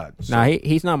he's not. So. Nah,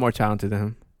 he's not more talented than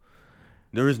him.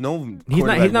 There is no. He's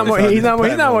not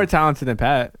more talented than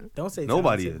Pat. Don't say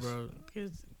nobody talented,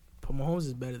 is. Bro. Mahomes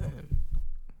is better than him.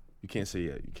 You can't say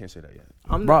yet. You can't say that yet.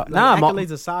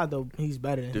 Accolades aside, though, he's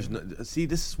better than him. See,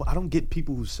 this is what I don't get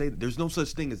people who say that. There's no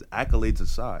such thing as accolades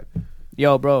aside.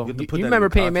 Yo, bro, you remember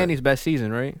Peyton context. Manning's best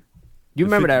season, right? You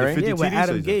remember that, right? Yeah, with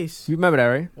Adam Gase. You remember that,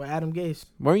 right? With Adam Gase.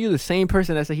 Weren't you the same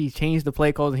person that said he changed the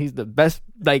play calls and he's the best,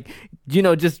 like,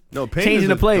 just Payne changing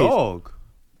the plays? Dog.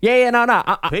 Yeah, no.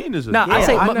 Payne is a no. dog. I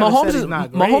say Mahomes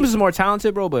Mahomes is more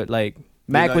talented, bro. But like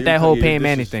Mac with that whole Peyton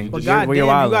Manning thing. But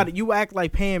goddamn, you act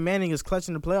like Peyton Manning is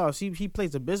clutching the playoffs. He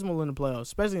plays abysmal in the playoffs,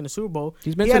 especially in the Super Bowl.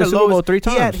 He's been to the Super Bowl 3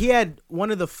 times. He had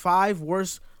one of the 5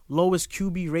 lowest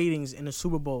QB ratings in the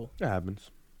Super Bowl. That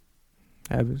happens.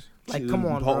 Like, come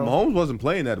on, bro. Mahomes wasn't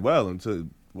playing that well until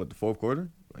the fourth quarter.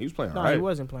 He was playing all right. He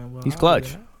wasn't playing well. He's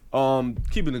clutch.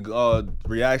 Keeping the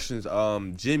reactions.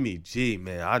 Jimmy G,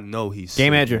 man, I know he's game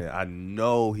sick, manager. Man. I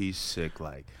know he's sick.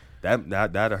 Like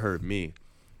that'd hurt me.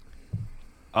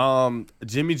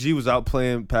 Jimmy G was out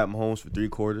playing Pat Mahomes for 3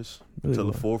 quarters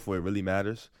until the fourth, where it really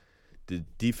matters. The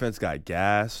defense got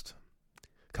gassed.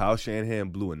 Kyle Shanahan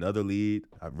blew another lead.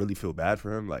 I really feel bad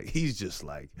for him. Like, he's just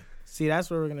like. See, that's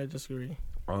where we're gonna disagree.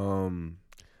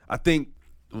 I think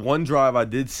one drive I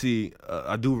did see.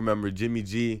 I do remember Jimmy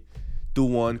G threw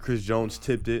one. Chris Jones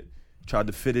tipped it. Tried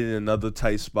to fit it in another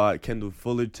tight spot. Kendall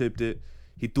Fuller tipped it.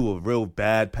 He threw a real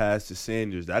bad pass to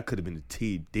Sanders. That could have been a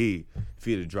TD if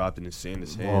he had dropped it in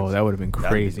Sanders' hands. Oh, that would have been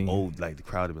crazy. Like the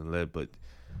crowd would have been led. But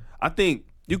I think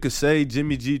you could say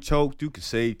Jimmy G choked. You could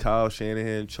say Kyle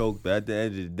Shanahan choked. But at the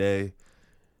end of the day,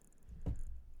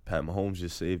 Pat Mahomes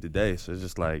just saved the day. So it's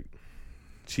just like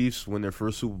Chiefs win their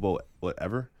first Super Bowl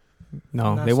ever?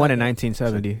 No, they won in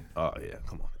 1970. Oh, yeah,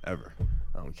 come on, ever.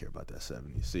 I don't care about that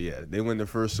 70. So, yeah, they win their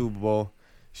first Super Bowl.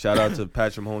 Shout out to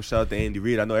Patrick Mahomes. Shout out to Andy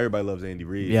Reid. I know everybody loves Andy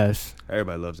Reid. Yes.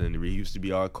 Everybody loves Andy Reid. He used to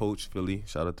be our coach, Philly.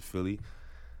 Shout out to Philly.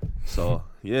 So,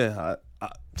 yeah,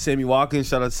 Sammy Watkins.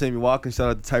 Shout out to Sammy Watkins.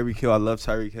 Shout out to Tyreek Hill. I love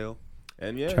Tyreek Hill.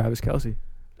 And, yeah. Travis Kelce.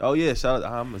 Oh, yeah, shout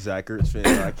out. I'm a Zach Ertz fan.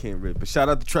 So I can't rip. But shout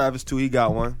out to Travis, too. He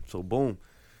got one. So, boom.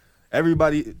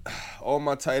 Everybody, all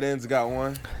my tight ends got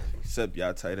one. Except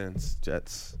y'all tight ends,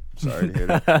 Jets. Sorry to hear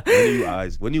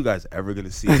that. When are you guys ever gonna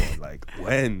see one? Like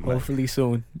when? Hopefully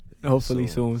soon. Hopefully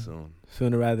soon.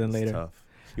 Sooner rather than later. Tough.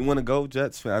 You want to go,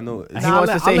 Jets fan? I know he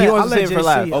wants to say it for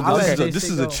life. Oh, this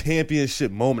is a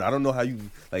championship moment. I don't know how you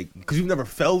because you've never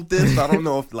felt this. So I don't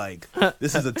know if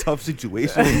this is a tough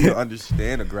situation for you to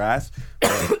understand or grasp.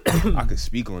 But I could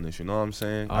speak on this. You know what I'm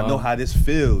saying? I know how this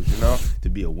feels. You know, to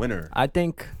be a winner. I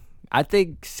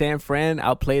think San Fran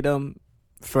outplayed them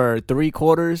for 3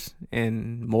 quarters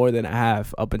and more than a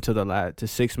half up until the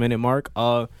 6-minute mark.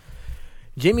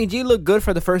 Jimmy G looked good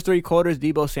for the first 3 quarters.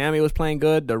 Deebo Samuel was playing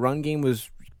good. The run game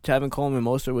was Tevin Coleman and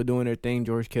Mostert were doing their thing.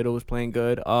 George Kittle was playing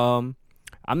good. I'm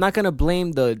not gonna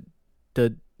blame the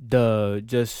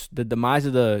demise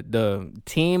of the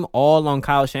team all on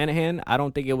Kyle Shanahan. I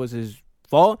don't think it was his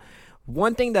fault.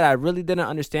 One thing that I really didn't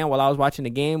understand while I was watching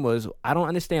the game was I don't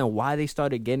understand why they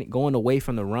started going away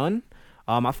from the run.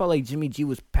 I felt like Jimmy G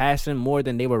was passing more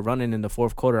than they were running in the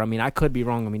fourth quarter. I mean, I could be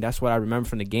wrong. I mean, that's what I remember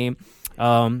from the game.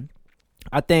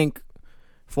 I think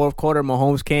fourth quarter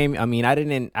Mahomes came. I mean, I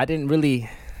didn't really.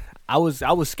 I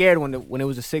was scared when it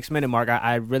was a 6-minute mark.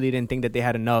 I really didn't think that they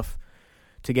had enough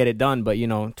to get it done. But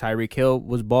Tyreek Hill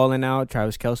was balling out.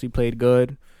 Travis Kelce played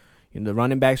good. The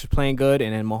running backs were playing good,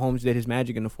 and then Mahomes did his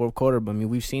magic in the fourth quarter. But I mean,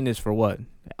 we've seen this for what,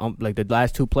 like the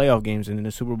last 2 playoff games and in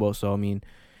the Super Bowl. So I mean,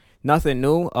 nothing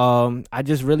new. I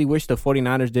just really wish the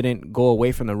 49ers didn't go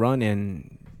away from the run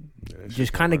and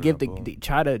just kind of give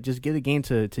try to just give the game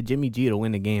to Jimmy G to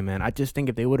win the game, man. I just think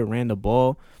if they would have ran the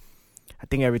ball, I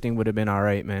think everything would have been all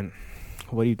right, man.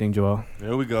 What do you think, Joel?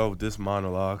 Here we go with this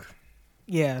monologue.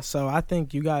 Yeah, so I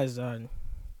think you guys.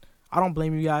 I don't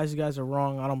blame you guys. You guys are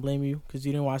wrong. I don't blame you because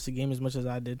you didn't watch the game as much as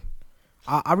I did.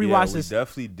 I rewatched this. We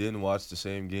definitely didn't watch the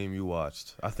same game you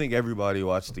watched. I think everybody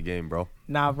watched the game, bro.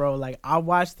 Nah, bro. Like, I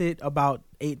watched it about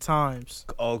 8 times.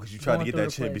 Oh, because you tried to get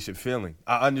that championship feeling.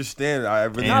 I understand. I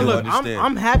really do understand.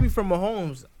 I'm happy for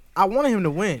Mahomes. I wanted him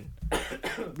to win.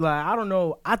 Like, I don't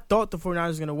know. I thought the 49ers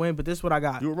was going to win, but this is what I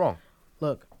got. You were wrong.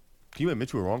 Look. Can you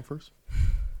admit you were wrong first?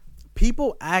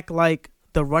 People act like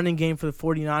the running game for the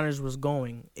 49ers was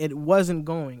going. It wasn't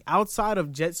going. Outside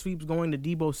of jet sweeps going to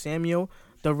Deebo Samuel,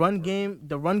 the run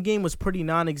game was pretty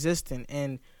non-existent,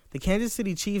 and the Kansas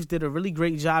City Chiefs did a really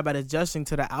great job at adjusting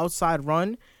to the outside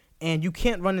run, and you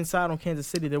can't run inside on Kansas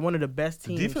City. They're one of the best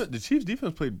teams. The Chiefs'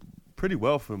 defense played pretty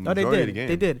well for the majority of the game.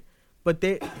 They did. But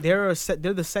they're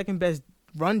the second best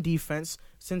run defense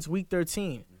since Week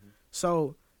 13. Mm-hmm.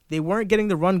 So they weren't getting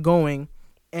the run going,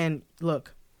 and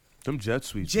look, them jet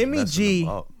sweeps. Jimmy G,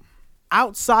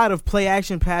 outside of play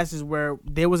action passes where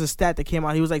there was a stat that came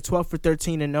out, he was like 12 for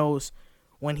 13 in those.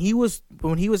 When he was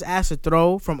asked to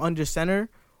throw from under center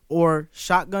or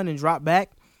shotgun and drop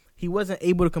back, he wasn't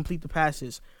able to complete the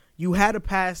passes. You had a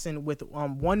pass in with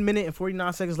 1 minute and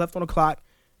 49 seconds left on the clock.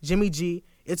 Jimmy G.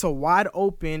 It's a wide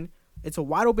open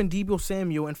Deebo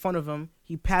Samuel in front of him.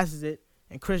 He passes it,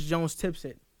 and Chris Jones tips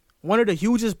it. One of the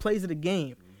hugest plays of the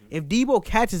game. If Deebo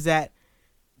catches that,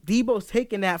 Deebo's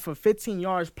taking that for 15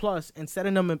 yards plus and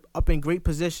setting them up in great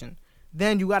position.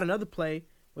 Then you got another play,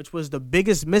 which was the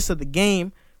biggest miss of the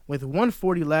game with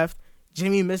 1:40 left.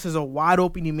 Jimmy misses a wide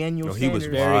open Emmanuel Sanders. He was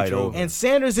wide open. And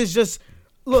Sanders is just,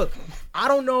 look, I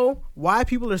don't know why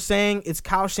people are saying it's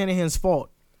Kyle Shanahan's fault.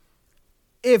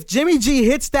 If Jimmy G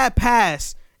hits that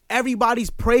pass, everybody's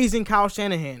praising Kyle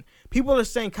Shanahan. People are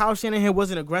saying Kyle Shanahan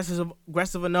wasn't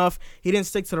aggressive enough. He didn't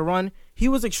stick to the run. He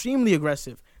was extremely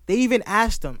aggressive. They even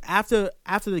asked him after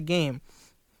the game,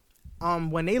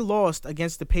 when they lost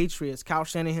against the Patriots, Kyle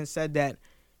Shanahan said that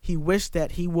he wished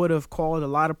that he would have called a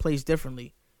lot of plays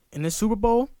differently. In this Super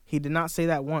Bowl, he did not say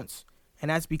that once. And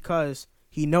that's because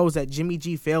he knows that Jimmy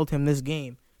G failed him this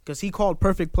game because he called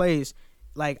perfect plays.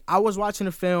 Like, I was watching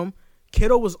the film.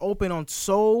 Kittle was open on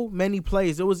so many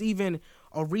plays. There was even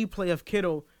a replay of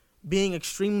Kittle being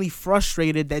extremely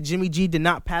frustrated that Jimmy G did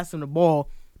not pass him the ball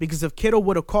because if Kittle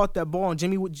would have caught that ball and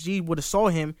Jimmy G would have saw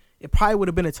him, it probably would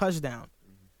have been a touchdown.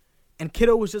 And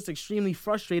Kittle was just extremely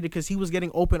frustrated because he was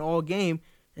getting open all game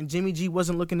and Jimmy G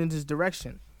wasn't looking in his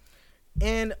direction.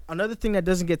 And another thing that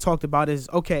doesn't get talked about is,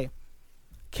 okay,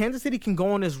 Kansas City can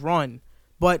go on this run,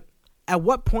 but at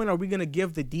what point are we going to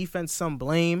give the defense some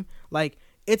blame? Like,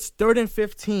 it's 3rd and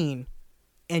 15,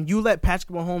 and you let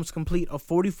Patrick Mahomes complete a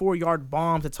 44-yard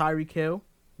bomb to Tyreek Hill.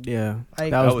 Yeah,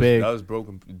 like, that was big. That was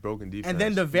broken defense.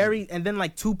 And then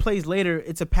like 2 plays later,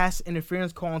 it's a pass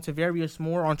interference call on Tavarius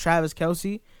Moore on Travis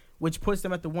Kelce, which puts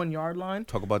them at the 1-yard line.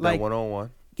 Talk about like, that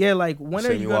one-on-one. Yeah, like when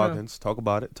Sammy are you gonna? Watkins. Talk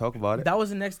about it. That was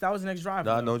the next drive.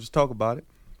 No, just talk about it.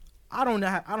 I don't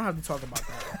have to talk about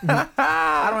that.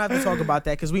 I don't have to talk about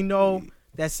that because we know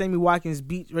that Sammy Watkins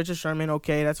beat Richard Sherman.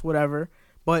 Okay, that's whatever.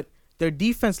 But their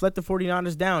defense let the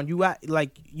 49ers down.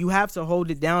 You have to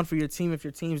hold it down for your team if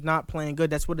your team's not playing good.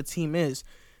 That's what a team is.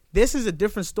 This is a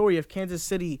different story if Kansas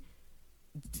City's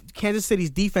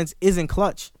defense isn't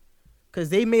clutch because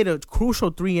they made a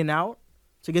crucial 3-and-out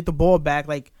to get the ball back.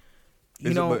 Like,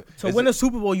 to win a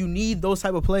Super Bowl, you need those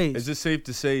type of plays. Is it safe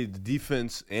to say the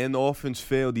defense and the offense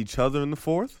failed each other in the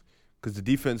fourth? Because the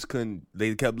defense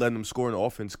they kept letting them score and the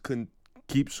offense couldn't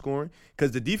keep scoring?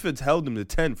 Because the defense held them to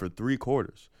 10 for 3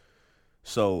 quarters.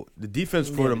 So the defense,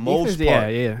 for the most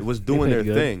part, was doing their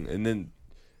thing. And then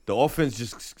the offense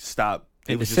just stopped.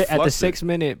 At the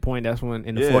 6-minute point, that's when,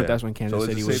 in the fourth, that's when Kansas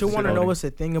City was. What you want to know what's the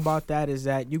thing about that is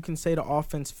that you can say the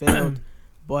offense failed,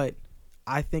 but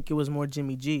I think it was more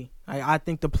Jimmy G. I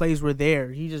think the plays were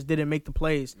there. He just didn't make the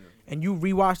plays. And you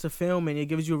rewatch the film, and it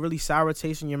gives you a really sour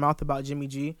taste in your mouth about Jimmy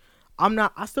G.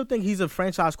 I still think he's a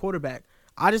franchise quarterback.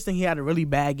 I just think he had a really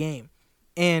bad game.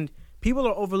 And people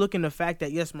are overlooking the fact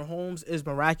that, yes, Mahomes is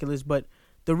miraculous, but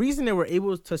the reason they were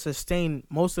able to sustain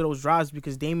most of those drives is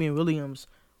because Damian Williams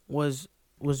was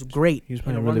great. He was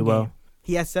playing really well.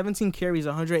 He had 17 carries,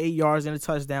 108 yards, and a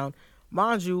touchdown.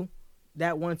 Mind you,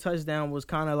 that one touchdown was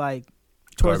kind of like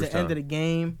towards the end of the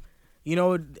game.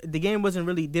 The game didn't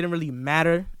really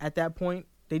matter at that point.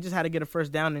 They just had to get a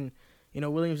first down, and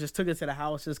Williams just took it to the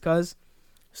house just cause.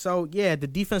 So yeah, the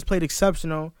defense played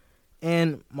exceptional,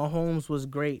 and Mahomes was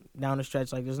great down the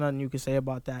stretch. Like, there's nothing you can say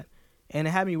about that. And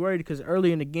it had me worried because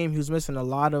early in the game he was missing a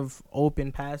lot of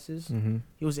open passes. Mm-hmm.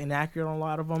 He was inaccurate on a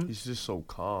lot of them. He's just so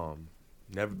calm,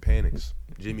 never panics.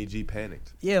 Jimmy G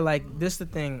panicked. Yeah, like, this the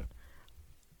thing.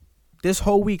 This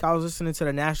whole week I was listening to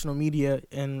the national media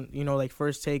and, like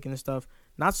First Take and stuff.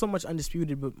 Not so much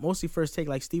Undisputed, but mostly First Take,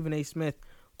 like Stephen A. Smith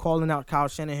calling out Kyle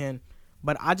Shanahan.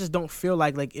 But I just don't feel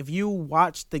like if you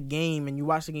watch the game and you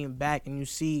watch the game back and you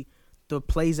see the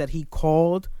plays that he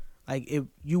called,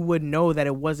 you would know that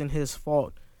it wasn't his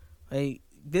fault. Like,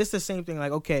 this the same thing.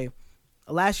 Like, okay,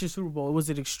 last year's Super Bowl, it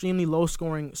was an extremely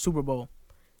low-scoring Super Bowl.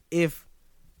 If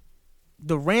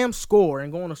the Rams score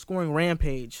and go on a scoring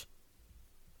rampage,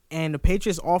 and the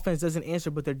Patriots offense doesn't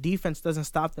answer, but their defense doesn't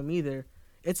stop them either,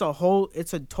 it's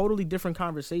a totally different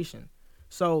conversation.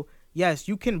 So, yes,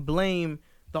 you can blame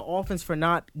the offense for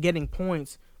not getting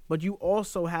points, but you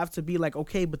also have to be like,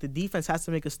 okay, but the defense has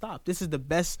to make a stop. This is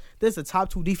the top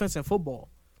 2 defense in football.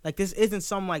 Like, this isn't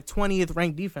some 20th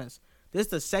ranked defense. This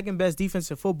is the second best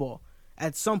defense in football.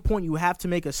 At some point, you have to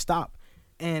make a stop.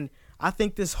 And I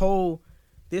think this whole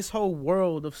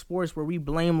world of sports where we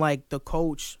blame the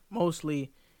coach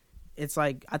mostly, it's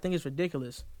I think it's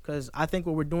ridiculous because I think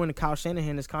what we're doing to Kyle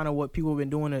Shanahan is kind of what people have been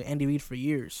doing to Andy Reid for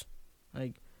years.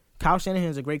 Like, Kyle Shanahan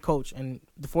is a great coach, and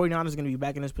the 49ers are going to be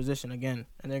back in this position again,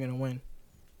 and they're going to win.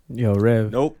 Yo,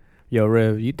 Rev. Nope. Yo,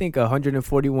 Rev, you think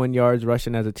 141 yards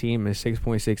rushing as a team and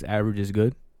 6.6 average is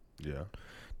good? Yeah.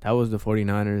 That was the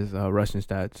 49ers rushing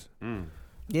stats.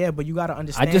 Yeah, but you got to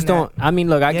understand. I just don't. I mean,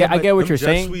 look, I get what you're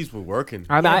saying. Sweeps were working.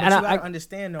 But you got to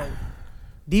understand though.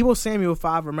 Debo Samuel, if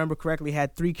I remember correctly,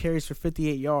 had 3 carries for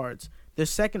 58 yards. The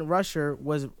second rusher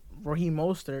was Raheem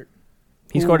Mostert.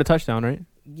 He scored a touchdown, right?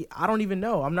 I don't even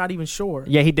know. I'm not even sure.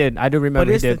 Yeah, he did. I do remember.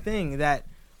 But it's he did. the thing that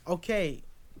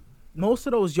most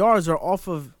of those yards are off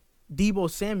of Debo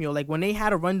Samuel. Like when they had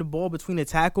to run the ball between the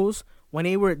tackles,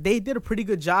 they did a pretty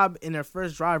good job in their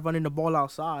first drive running the ball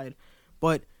outside,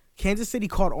 but Kansas City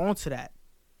caught on to that.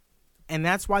 And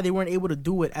that's why they weren't able to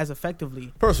do it as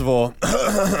effectively. First of all,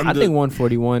 I think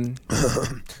 141.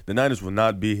 The Niners will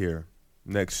not be here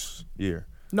next year.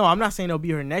 No, I'm not saying they'll be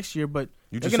here next year, but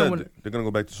you just said they're going to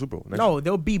go back to the Super Bowl. No,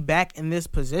 they'll be back in this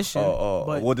position.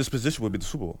 Well, this position would be the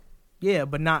Super Bowl. Yeah,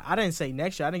 but not. I didn't say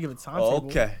next year. I didn't give a timetable.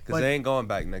 Okay, because they ain't going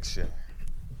back next year.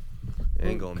 They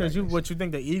ain't going back. Because you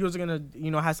think the Eagles are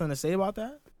gonna, have something to say about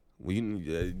that? Well,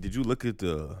 did you look at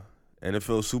the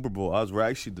NFL Super Bowl odds? We're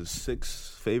actually the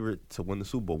 6th favorite to win the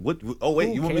Super Bowl. What? Oh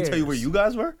wait, you want me to tell you where you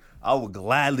guys were? I will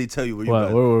gladly tell you where you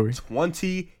guys were. Where were we?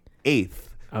 28th.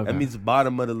 Okay. That means the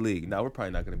bottom of the league. Now, we're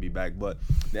probably not going to be back, but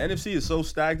the NFC is so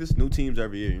stacked. There's new teams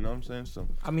every year. You know what I'm saying? So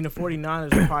I mean, the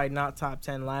 49ers were probably not top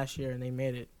 10 last year, and they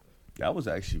made it. That was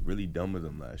actually really dumb of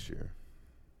them last year.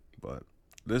 But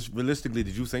realistically,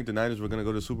 did you think the Niners were going to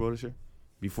go to the Super Bowl this year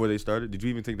before they started? Did you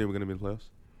even think they were going to be in the playoffs?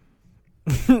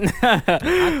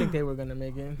 I think they were going to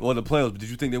make it. Well, the playoffs, but did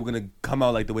you think they were going to come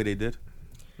out like the way they did?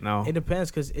 No. It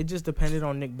depends because it just depended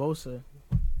on Nick Bosa,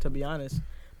 to be honest.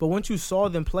 But once you saw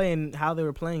them play and how they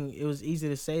were playing, it was easy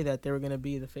to say that they were going to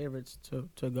be the favorites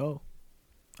to go.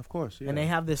 Of course, yeah. And they're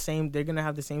going to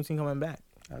have the same team coming back.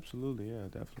 Absolutely, yeah,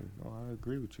 definitely. No, I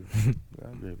agree with you. I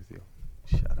agree with you.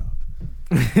 Shut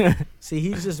up. See,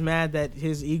 he's just mad that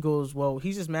his Eagles,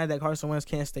 he's just mad that Carson Wentz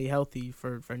can't stay healthy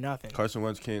for nothing. Carson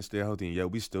Wentz can't stay healthy, and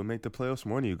yet we still make the playoffs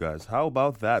more than you guys. How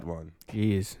about that one?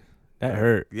 Jeez. That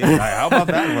hurt. Yeah, how about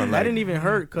that one? That didn't even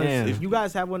hurt because you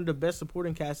guys have one of the best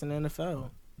supporting casts in the NFL.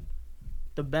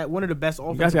 One of the best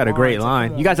offensive. You guys got a great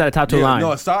line. You guys had a top 2 line.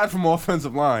 No, aside from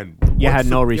offensive line, you had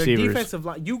no receivers. Your defensive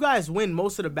line. You guys win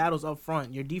most of the battles up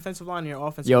front. Your defensive line and your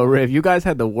offensive. Yo, Riv, you guys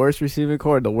had the worst receiving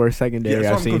core, the worst secondary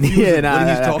I've seen. What he's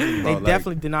talking about. They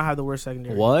definitely did not have the worst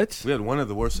secondary. What? We had one of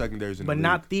the worst secondaries in the league. But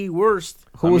not the worst.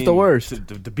 Who was the worst?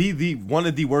 To be one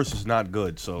of the worst is not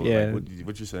good. So yeah,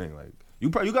 what you're saying, like you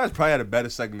guys probably had a better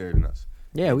secondary than us.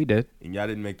 Yeah, we did. And y'all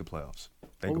didn't make the playoffs.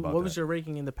 Think about that. What was your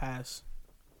ranking in the past?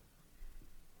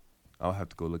 I'll have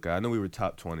to go look at it. I know we were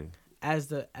top 20. As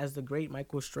the great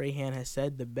Michael Strahan has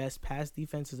said, the best pass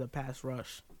defense is a pass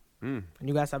rush. And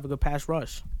you guys have a good pass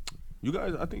rush.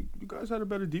 I think you guys had a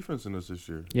better defense than us this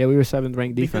year. Yeah, we were 7th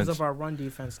ranked defense. Because of our run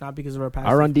defense, not because of our pass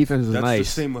Our run defense is That's nice.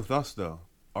 That's the same with us, though.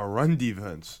 Our run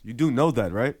defense. You do know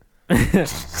that, right?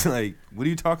 Like, what are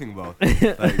you talking about?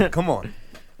 Like, come on.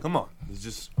 It's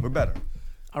just, we're better.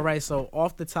 All right, so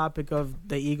off the topic of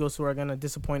the Eagles who are going to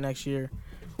disappoint next year,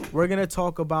 we're going to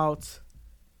talk about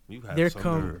their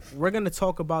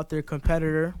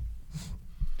competitor,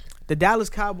 the Dallas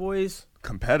Cowboys.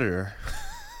 Competitor?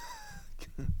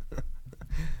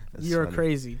 You're funny.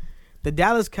 Crazy. The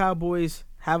Dallas Cowboys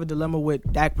have a dilemma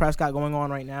with Dak Prescott going on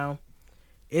right now.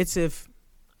 It's if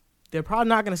they're probably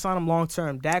not going to sign him long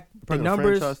term. Dak, the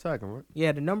numbers, right?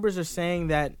 Yeah, the numbers are saying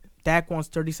that Dak wants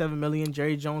 $37 million.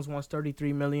 Jerry Jones wants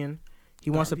 $33 million.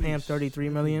 He wants to pay him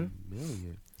 $33 million.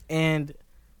 And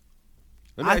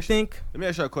let me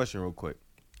ask you a question real quick.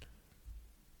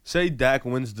 Say Dak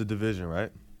wins the division,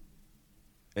 right?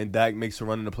 And Dak makes a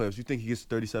run in the playoffs. You think he gets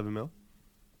 $37 million?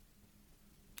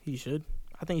 He should.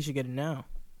 I think he should get it now.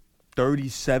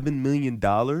 $37 million?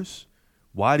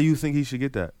 Why do you think he should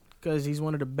get that? Because he's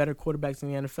one of the better quarterbacks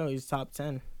in the NFL. He's top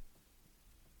 10.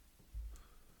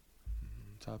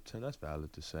 Top 10, that's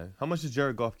valid to say. How much does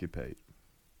Jared Goff get paid?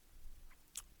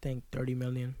 I think $30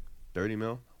 million. $30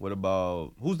 million? What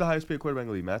about, who's the highest paid quarterback in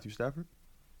the league? Matthew Stafford?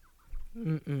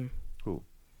 Who?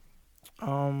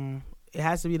 It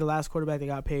has to be the last quarterback that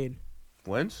got paid.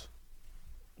 Wentz?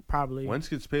 Probably. Wentz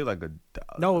gets paid like a...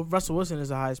 No, Russell Wilson is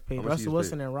the highest paid. Russell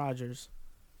Wilson and Rodgers.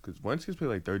 Because Wentz gets paid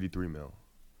like $33 million.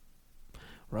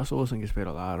 Russell Wilson gets paid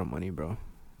a lot of money, bro.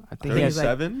 I think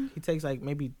 37? He takes like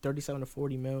maybe 37 to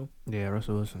 40 mil. Yeah,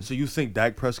 Russell Wilson. So you think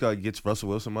Dak Prescott gets Russell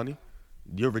Wilson money?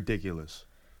 You're ridiculous.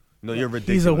 No, you're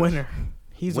ridiculous. He's a winner.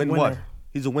 He's a winner. What?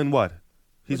 He's a win what?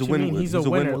 He's a win. He's a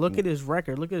winner. Look at his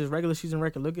record. Look at his regular season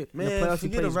record. Look at the playoffs. He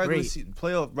plays great.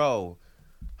 Playoff, bro.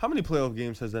 How many playoff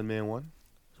games has that man won?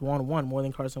 He's won one more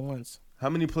than Carson Wentz. How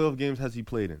many playoff games has he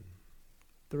played in?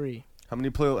 3. How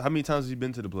many times has he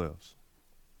been to the playoffs?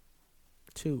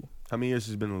 2. How many years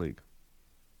has he been in the league?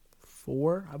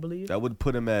 4, I believe. That would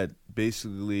put him at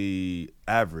basically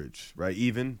average, right?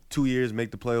 Even 2 years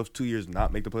make the playoffs, 2 years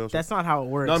not make the playoffs. That's not how it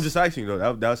works. No, I'm just asking you,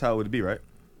 though. That's how it would be, right?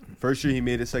 First year he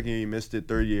made it, second year he missed it,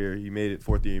 third year he made it,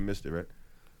 fourth year he missed it, right?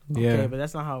 Yeah. Okay, but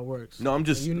that's not how it works. No, I'm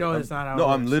just. It's not how it works. No,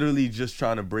 I'm literally just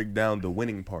trying to break down the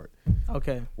winning part.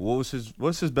 Okay. What's his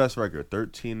best record?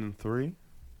 13-3, 12-4,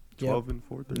 13?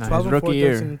 Nah, 12 his and rookie 4,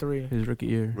 year. 13 and 3. His rookie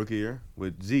year. Rookie year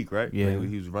with Zeke, right? Yeah.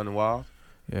 He was running wild.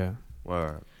 Yeah.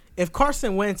 Wow. If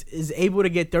Carson Wentz is able to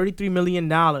get $33 million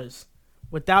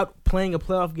without playing a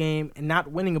playoff game and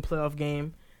not winning a playoff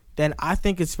game, then I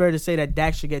think it's fair to say that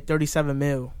Dak should get $37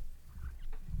 million.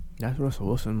 That's Russell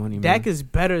Wilson money, man. Dak is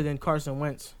better than Carson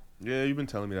Wentz. Yeah, you've been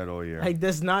telling me that all year. Like,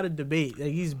 that's not a debate.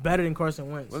 Like, he's better than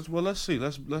Carson Wentz. Let's see.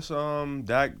 Let's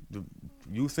Dak.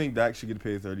 You think Dak should get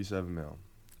paid $37 million?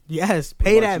 Yes,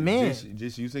 pay that man.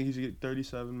 Just you think he should get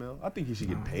 $37 million? I think he should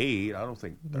get paid. I don't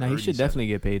think. Nah, he should definitely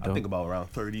get paid though. I think about around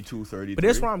 32, 33. But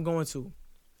that's where I'm going to.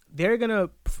 They're gonna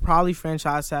probably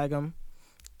franchise tag him,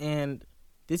 and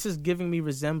this is giving me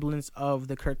resemblance of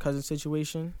the Kirk Cousins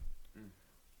situation.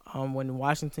 When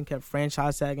Washington kept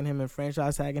franchise tagging him,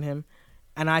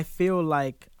 and I feel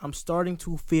like I'm starting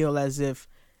to feel as if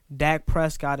Dak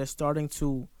Prescott is starting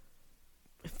to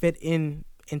fit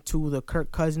into the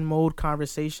Kirk Cousins mode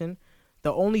conversation.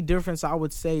 The only difference I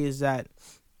would say is that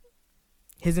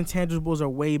his intangibles are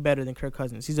way better than Kirk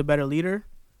Cousins. He's a better leader.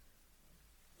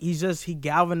 He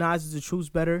galvanizes the troops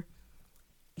better.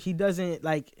 He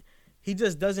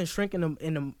just doesn't shrink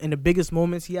in the biggest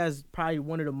moments. He has probably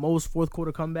one of the most fourth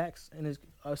quarter comebacks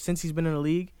since he's been in the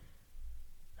league.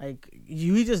 Like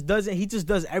he just does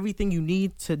everything you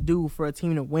need to do for a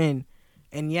team to win.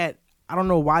 And yet, I don't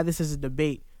know why this is a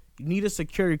debate. You need a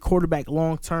security quarterback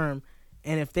long term,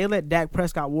 and if they let Dak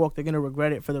Prescott walk, they're gonna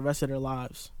regret it for the rest of their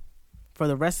lives, for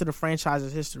the rest of the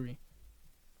franchise's history.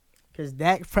 Because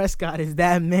Dak Prescott is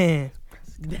that man.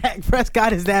 Dak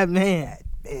Prescott is that man.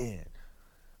 Man.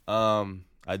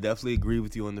 I definitely agree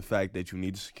with you on the fact that you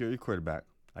need a security quarterback.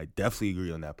 I definitely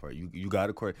agree on that part. You got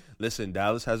a quarterback. Listen,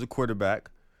 Dallas has a quarterback.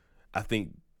 I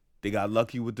think they got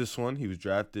lucky with this one. He was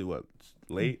drafted,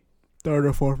 late? Third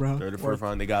or fourth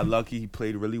round. They got lucky. He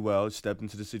played really well. Stepped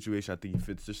into the situation. I think he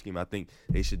fits their scheme. I think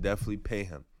they should definitely pay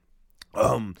him.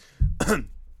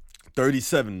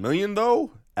 $37 million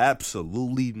though?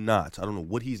 Absolutely not. I don't know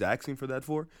what he's asking for that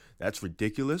for. That's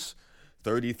ridiculous.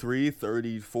 33,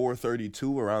 34,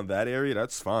 32, around that area,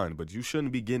 that's fine. But you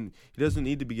shouldn't be getting – he doesn't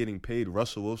need to be getting paid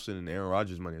Russell Wilson and Aaron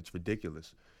Rodgers money. It's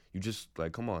ridiculous. You just,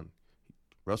 come on.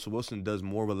 Russell Wilson does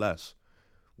more or less.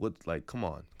 Come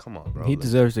on, bro. He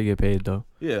deserves to get paid, though.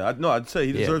 Yeah, I'd say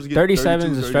he deserves to get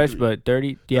 37 is a stretch, but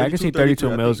 30 – yeah, I can see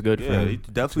 32 mil is good for him. He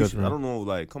definitely should. I don't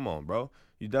know, come on, bro.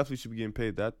 You definitely should be getting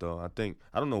paid that, though.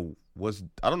 I don't know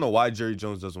why Jerry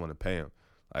Jones doesn't want to pay him.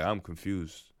 I'm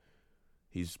confused.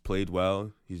 He's played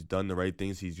well. He's done the right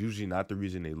things. He's usually not the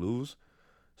reason they lose.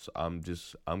 So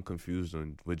I'm confused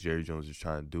on what Jerry Jones is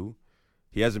trying to do.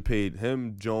 He hasn't paid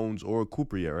him, Jones, or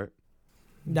Cooper yet, right?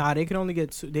 Nah, they can only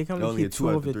get two. They can only get two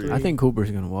of the three. I think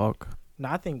Cooper's gonna walk.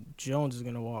 Nah, I think Jones is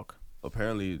gonna walk.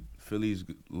 Apparently, Philly's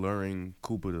luring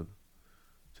Cooper to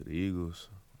the Eagles.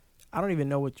 I don't even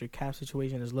know what your cap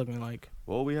situation is looking like.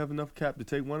 Well, we have enough cap to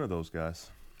take one of those guys.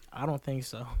 I don't think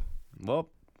so. Well,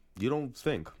 you don't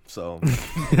think so.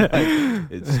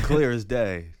 It's clear as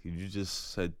day. You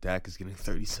just said Dak is getting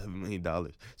 $37 million.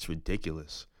 It's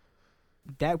ridiculous.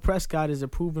 Dak Prescott is a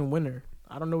proven winner.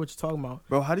 I don't know what you're talking about.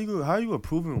 Bro, how are you a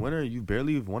proven winner? You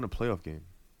barely won a playoff game.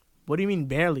 What do you mean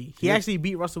barely? He actually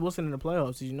beat Russell Wilson in the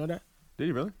playoffs. Did you know that? Did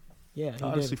he really? Yeah, he I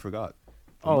honestly did. forgot.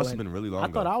 It must have been really long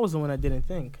ago. I thought I was the one that didn't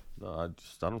think. No, I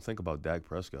don't think about Dak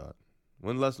Prescott.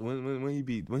 When he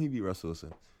beat Russell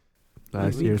Wilson?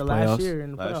 Last year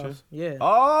in the playoffs. Yeah.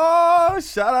 Oh,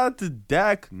 shout out to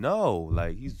Dak. No,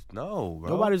 bro.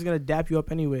 Nobody's gonna dap you up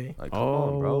anyway. Come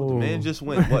on, bro. The man just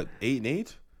went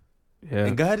 8-8. Yeah.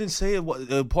 And go ahead and say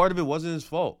it. Part of it wasn't his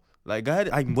fault. Go ahead.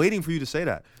 I'm waiting for you to say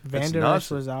that. Van Der Esch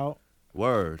was out.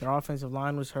 Word. Their offensive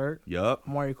line was hurt. Yup.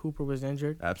 Amari Cooper was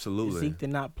injured. Absolutely. Zeke did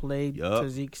not play to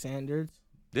Zeke standards.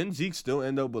 Didn't Zeke still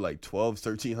end up with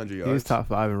 1,300 yards? He was top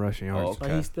 5 in rushing yards. Oh, okay.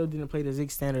 But he still didn't play to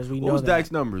Zeke standards. What was Dak's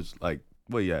numbers?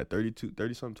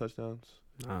 30-something touchdowns?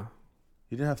 Nah.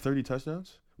 He didn't have 30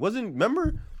 touchdowns?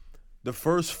 Remember the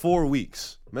first 4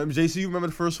 weeks? Remember, JC, you remember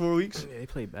the first 4 weeks? Yeah, they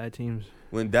played bad teams.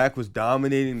 When Dak was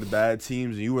dominating the bad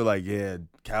teams and you were like, yeah,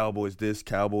 Cowboys this,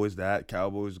 Cowboys that,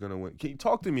 Cowboys going to win. Can you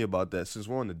talk to me about that since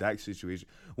we're on the Dak situation?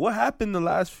 What happened the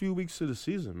last few weeks of the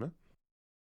season, man?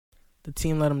 The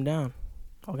team let him down.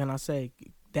 What can I say?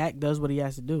 Dak does what he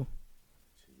has to do.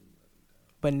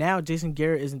 But now Jason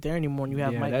Garrett isn't there anymore, and you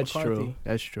have Mike that's McCarthy. true.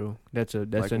 That's true. That's an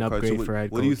Mike McCarthy. upgrade So for head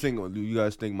coach. What do you think? Do you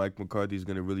guys think Mike McCarthy is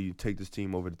going to really take this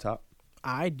team over the top?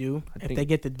 I do. I if think- they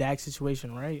get the Dak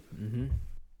situation right. Mm-hmm.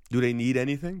 Do they need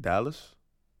anything? Dallas?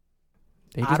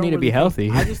 They I just don't need to be really healthy.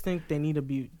 think- I just think they need to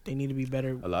be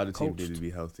better. A lot of teams need Coached. to be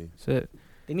healthy. That's it.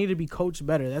 They need to be coached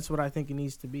better. That's what I think it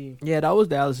needs to be. Yeah, that was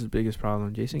Dallas's biggest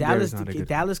problem. Jason Garrett's not a good.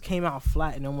 Dallas came out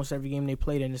flat in almost every game they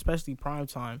played in, especially prime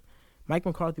time. Mike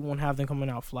McCarthy won't have them coming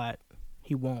out flat.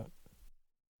 He won't.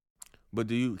 But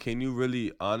can you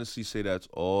really honestly say that's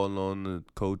all on the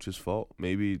coach's fault?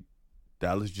 Maybe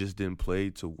Dallas just didn't play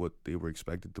to what they were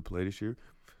expected to play this year.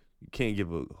 You can't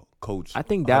give a coach. I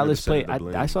think Dallas 100% played. of the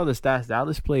blame. I saw the stats.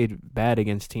 Dallas played bad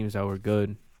against teams that were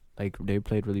good. Like they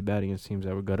played really bad against teams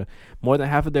that were good. More than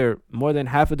half of their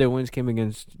wins came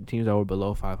against teams that were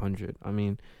below 500. I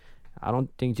mean, I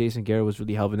don't think Jason Garrett was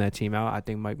really helping that team out. I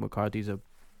think Mike McCarthy's a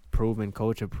proven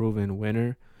coach, a proven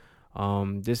winner.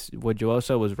 What Joel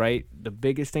said was right. The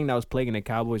biggest thing that was plaguing the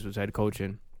Cowboys was head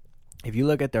coaching. If you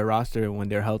look at their roster when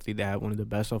they're healthy, they have one of the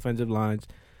best offensive lines.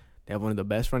 They have one of the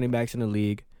best running backs in the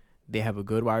league. They have a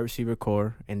good wide receiver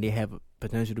core, and they have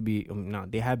potential to be.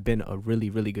 They have been a really,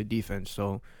 really good defense.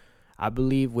 So, I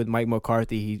believe with Mike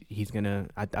McCarthy, he's gonna.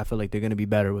 I feel like they're gonna be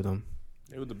better with him.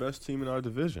 They were the best team in our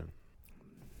division.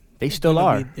 They still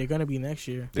are. They're gonna be next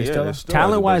year.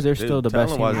 Talent-wise, they're still the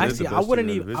best team. Actually,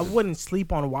 I wouldn't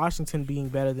sleep on Washington being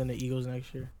better than the Eagles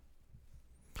next year.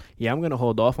 Yeah, I'm gonna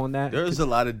hold off on that. There's a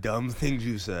lot of dumb things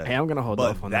you said. Hey, I'm gonna hold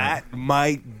off on that. That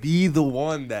might be the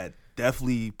one that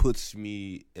definitely puts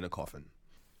me in a coffin.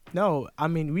 No, I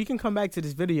mean we can come back to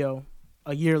this video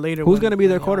a year later. Who's gonna be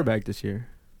their quarterback this year?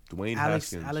 Dwayne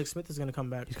Alex Haskins. Alex Smith is gonna come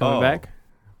back. He's coming back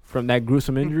from that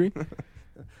gruesome injury.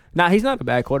 Nah, he's not a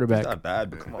bad quarterback. He's not bad,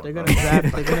 but come on. They're bro. gonna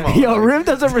draft. They're Come gonna, on. Yo, Rim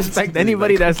doesn't respect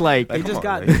anybody that's like. they Come just on,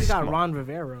 got man. they just got Come on. Ron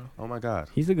Rivera. Oh my God.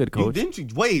 He's a good coach. Didn't you?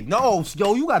 Wait, no,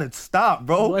 yo, you gotta stop,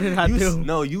 bro. What did I You do?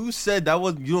 No, you said that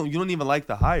was you don't even like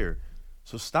the hire,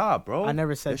 so stop, bro. I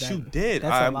never said yes, that. you did.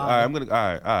 That's all a right, lie. all right, I'm gonna. All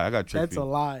right, I got a trick That's for a you.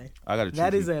 lie. I got a trick.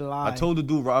 That for is you. a lie. I told the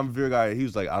dude Ron Rivera guy. He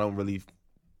was like, I don't really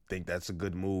think that's a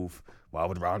good move. Why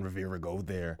would Ron Rivera go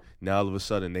there? Now all of a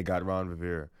sudden they got Ron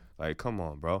Rivera. Like, come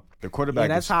on, bro. The quarterback. Yeah,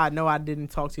 that's is, how I know I didn't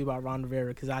talk to you about Ron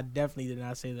Rivera because I definitely did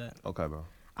not say that. Okay, bro.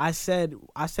 I said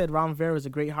Ron Rivera is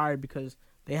a great hire because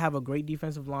they have a great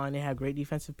defensive line. They have great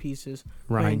defensive pieces.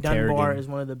 Ryan Quinn Dunbar Kerrigan. is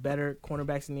one of the better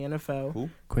cornerbacks in the NFL. Who?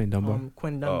 Quinn Dunbar.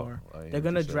 Quinn Dunbar. I didn't They're hear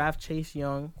gonna what you said. draft Chase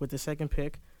Young with the second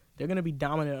pick. They're gonna be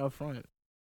dominant up front.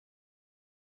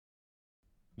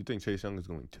 You think Chase Young is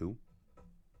going 2?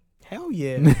 Hell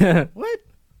yeah! What?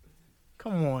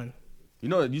 Come on. You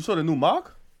know, you saw the new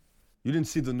mock. You didn't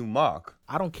see the new mock.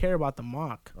 I don't care about the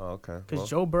mock Oh, okay. because Well,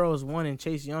 Joe Burrow is 1 and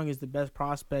Chase Young is the best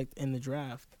prospect in the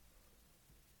draft.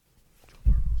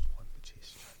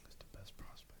 Chase Young is the best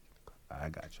prospect. I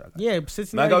got you. Yeah, No, I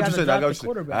Cincinnati got what got you to said. I draft got what the you said.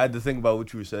 quarterback. I had to think about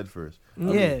what you said first.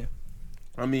 Yeah.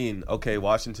 I mean, okay,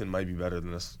 Washington might be better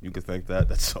than us. You could think that.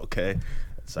 That's okay.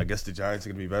 So I guess the Giants are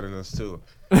gonna be better than us too.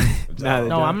 Nah,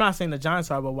 No, I'm not saying the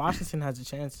Giants are, but Washington has a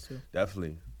chance to.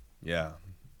 Definitely. Yeah.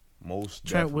 Most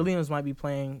Trent definitely. Williams might be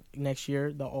playing next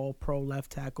year, the All-Pro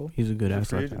left tackle. He's a good He's a ass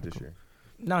free left agent this tackle. year.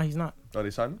 No, he's not. Oh, they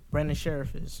signed him? Brandon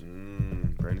Sheriff is.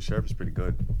 Brandon Sheriff is pretty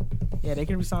good. Yeah, they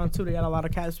can resign him too. They got a lot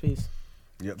of cap space,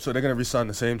 Yep. So they're gonna resign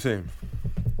the same team.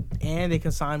 and they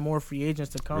can sign more free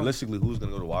agents to come. Realistically, who's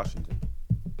gonna go to Washington?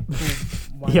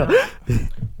 Why Yo. not?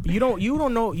 You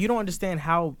don't understand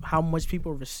how much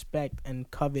people respect and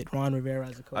covet Ron Rivera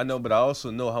as a coach. I know, but I also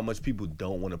know how much people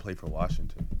don't want to play for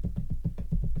Washington.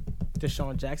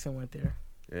 Deshaun Jackson went there.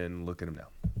 And look at him now.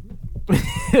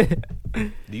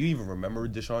 Do you even remember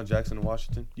Deshaun Jackson in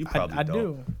Washington? You probably I don't.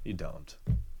 do. You don't.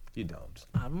 You don't.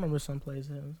 I remember some plays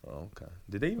of him. Oh, okay.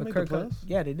 Did they even With make Kirk the playoffs?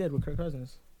 Yeah, they did with Kirk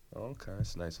Cousins. Oh, okay.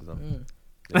 That's nice of them.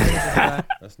 Look at this guy.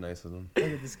 That's nice of them. Look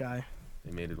at this guy.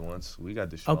 They made it once. We got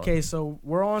Deshaun. Okay, so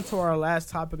we're on to our last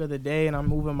topic of the day, and I'm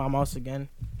moving my mouse again,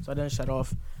 so I didn't shut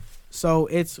off. So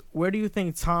it's, where do you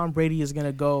think Tom Brady is going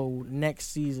to go next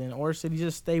season, or should he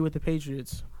just stay with the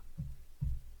Patriots?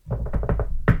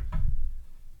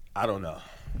 I don't know.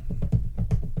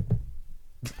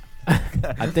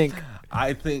 I think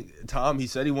I think Tom, he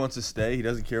said he wants to stay. He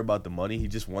doesn't care about the money. He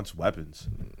just wants weapons.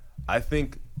 I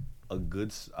think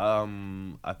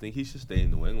I think he should stay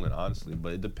in New England, honestly.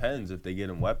 But it depends if they get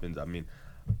him weapons. I mean,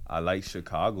 I like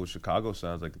Chicago. Chicago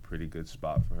sounds like a pretty good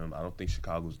spot for him. I don't think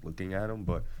Chicago's looking at him,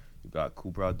 but you got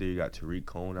Cooper out there. You got Tariq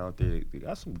Cohen out there. They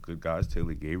got some good guys.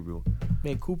 Taylor Gabriel.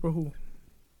 Man, Cooper who?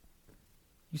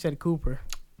 You said Cooper.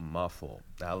 My fault.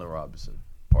 Allen Robinson.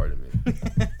 Pardon me.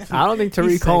 I don't think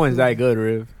Tariq Cohen's that good,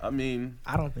 Riv. I mean,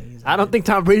 I don't think he's. I don't think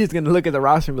Tom Brady's gonna look at the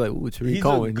roster and be like, "Ooh, Tariq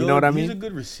Cohen." You know what I mean? He's a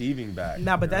good receiving back.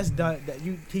 Nah, but that's done.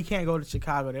 He can't go to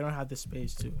Chicago. They don't have the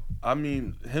space to. I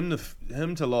mean, him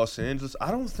to Los Angeles.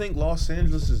 I don't think Los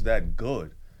Angeles is that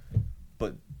good,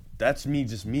 but that's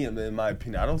just me in my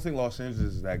opinion. I don't think Los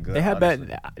Angeles is that good. They have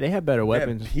better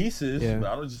weapons. They have pieces, Yeah.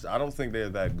 but I don't think they're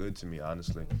that good to me,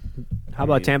 honestly. How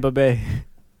about Tampa Bay?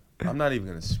 I'm not even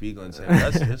gonna speak on Tampa.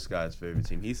 That's this guy's favorite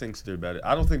team. He thinks they're better.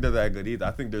 I don't think they're that good either. I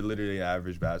think they're literally an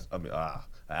average an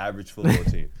average football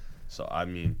team. So I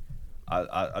mean,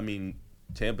 I mean,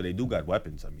 Tampa, they do got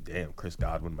weapons. I mean, damn, Chris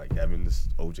Godwin, Mike Evans,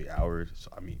 O.J. Howard. So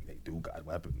I mean, they do got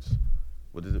weapons.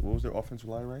 What was their offensive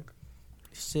line rank?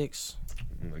 6.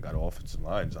 They got offensive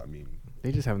lines. I mean,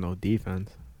 They just have no defense.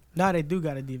 Nah, they do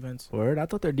got a defense. Word? I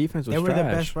thought their defense was They were trash. the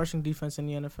best rushing defense in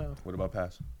the NFL. what about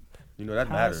pass? You know that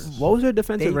Pass. matters. What was their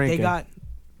defensive They ranking? got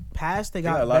passed. They They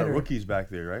got got a lot better. of rookies back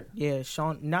there, right? Yeah,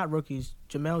 not rookies.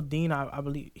 Jamel Dean, I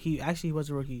believe he was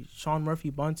a rookie. Sean Murphy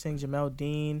Bunting, Jamel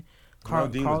Dean, Carl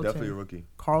Dean was definitely a rookie.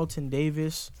 Carlton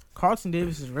Davis. Carlton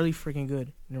Davis is really freaking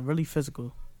good and really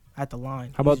physical at the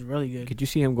line. How about- He's really good. Could you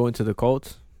see him going to the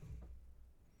Colts?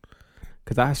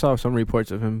 Because I saw some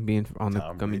reports of him being on the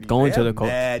Tom Brady. going They to the have Colts.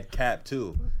 Mad cap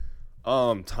too.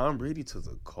 Tom Brady to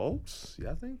the Colts.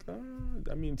 Yeah, I think.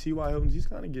 I mean, T.Y. Hilton, he's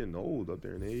kind of getting old up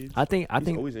there in age. I think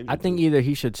always injured, too. either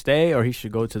he should stay or he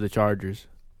should go to the Chargers.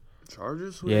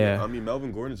 Chargers. Yeah. I mean,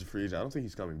 Melvin Gordon's a free agent. I don't think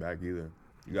he's coming back either.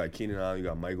 You got Keenan Allen. You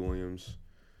got Mike Williams.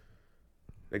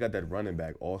 They got that running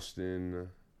back Austin.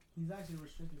 He's actually a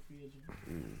restricted free agent.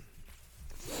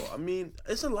 So, I mean,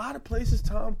 it's a lot of places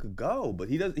Tom could go, but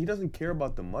he doesn't care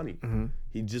about the money. Mm-hmm.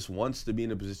 He just wants to be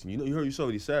in a position. You saw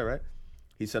what he said, right?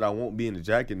 He said, "I won't be in the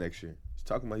jacket next year." He's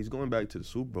talking about he's going back to the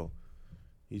Super Bowl.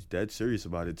 He's dead serious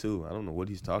about it too. I don't know what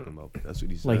he's talking about, but that's what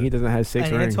he said. Like he doesn't have 6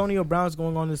 And rings. Antonio Brown's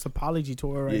going on this apology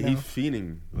tour right yeah, now. he's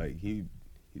fiending. Like he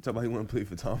talking about he want to play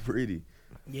for Tom Brady.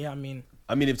 Yeah, I mean,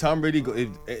 If Tom Brady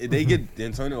if they get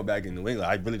Antonio back in New England,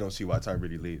 I really don't see why Tom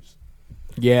Brady leaves.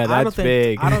 Yeah, I don't that's think,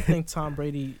 big. I don't think Tom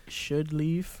Brady should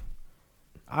leave.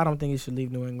 I don't think he should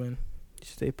leave New England.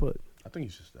 Stay put. I think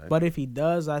he should stay. But if he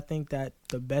does, I think that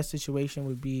the best situation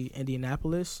would be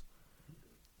Indianapolis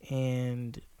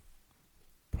and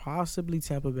possibly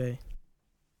Tampa Bay.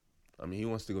 I mean, he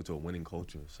wants to go to a winning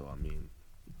culture, so I mean,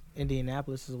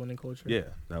 Indianapolis is a winning culture. yeah,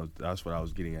 that's what I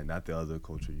was getting at, not the other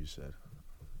culture you said.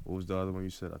 What was the other one you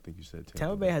said? I think you said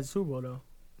Tampa Bay had Super Bowl though.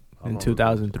 How In long ago?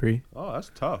 2003, Oh,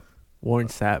 that's tough. Warren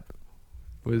Sapp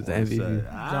was the MVP.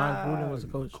 John Gruden was the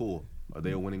coach. Cool. Are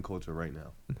they a winning culture right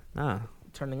now? Nah.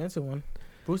 Turning into one.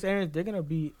 Bruce Arians, they're gonna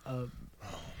be.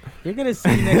 You're gonna see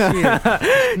next year.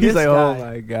 He's This like, oh guy.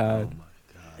 my Oh god. my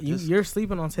god. You're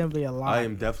sleeping on Tampa Bay a lot. I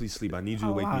am definitely asleep. I need you to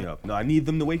A wake me lot. up. No, I need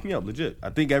them to wake me up. Legit. I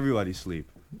think everybody's asleep.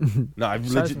 No, I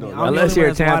Trust legit. me, No, I'm Unless the you're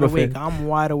only a one that's wide Tampa awake. fan. I'm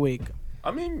wide awake.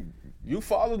 I mean, you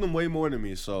follow them way more than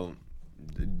me, so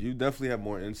you definitely have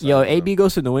more insight. Yo, on them. AB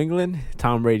goes to New England.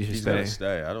 Tom Brady should He's stay. gonna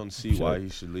stay. I don't see Sure. why he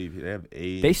should leave. They have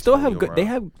age. They still have Antonio good. They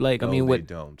Brown. have like I No, mean, they with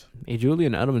don't.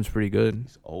 Julian Edelman's pretty good.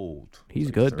 He's old. He's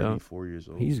like good, though. 34 years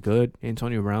old. He's good.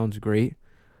 Antonio Brown's great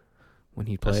when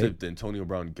he That's played. if the Antonio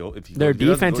Brown go. If he Their goes- he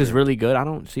doesn't defense go is there. really good. I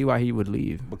don't see why he would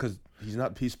leave. because he's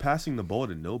not. He's passing the ball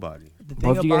to nobody. The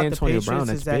Well, thing if you get about the Antonio Patriots Brown, is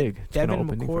that's that big. It's gonna Devin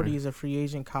open thing for McCourty him. is a free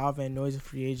agent. Kyle Van Noy's a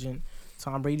free agent.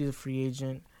 Tom Brady's a free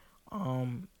agent.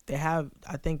 They have,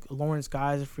 I think, Lawrence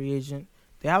Guy is a free agent.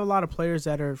 They have a lot of players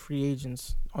that are free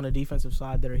agents on the defensive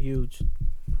side that are huge,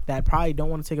 that probably don't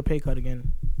want to take a pay cut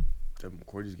again. Devin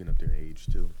McCourty's getting up there in age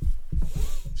too.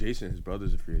 Jason, his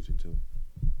brother's a free agent too.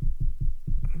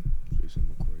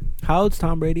 Jason McCourty, How old's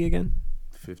Tom Brady again?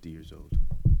 50 years old.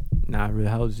 Nah, really.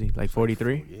 How old is he? Like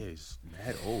 43? Yeah, he's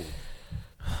mad old.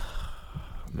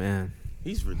 Man.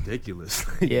 He's ridiculous.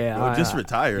 Yeah, Bro, just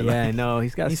retire. Yeah, I Like, know.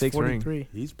 He's got He's 6 rings. 43.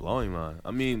 he's blowing mine.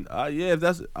 I mean, yeah, if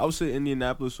that's, I would say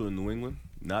Indianapolis or New England,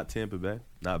 not Tampa Bay.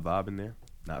 Not vibing there.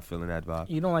 Not feeling that vibe.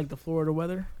 You don't like the Florida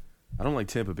weather? I don't like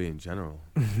Tampa Bay in general.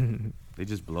 They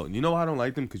just blow. You know why I don't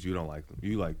like them? Because you don't like them.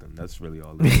 You like them. That's really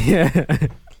all it is. Yeah.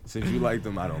 Since you like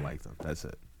them, I don't like them. That's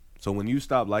it. So when you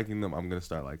stop liking them, I'm going to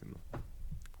start liking them.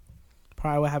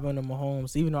 Probably what happened to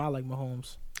Mahomes, even though I like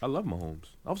Mahomes. I love Mahomes.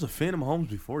 I was a fan of Mahomes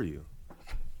before you.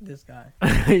 This guy.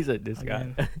 He said this guy.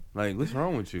 Again. Like, what's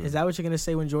wrong with you? Is that what you're going to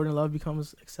say when Jordan Love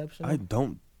becomes exceptional? I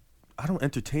don't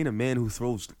entertain a man who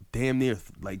throws damn near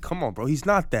like, come on, bro. He's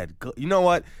not that good. You know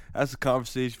what? That's a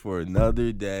conversation for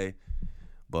another day.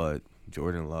 But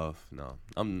Jordan Love, no.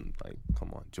 I'm like,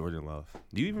 come on, Jordan Love.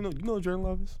 Do you even know? You know what Jordan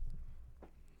Love is?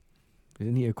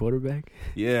 Isn't he a quarterback?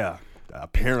 Yeah,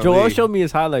 Apparently. Joel showed me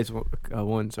his highlights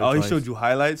once. Or Oh, he twice. showed you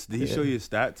highlights? Did he Yeah. show you his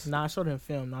stats? Nah, I showed him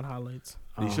film, not highlights.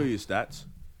 Did he show you his stats?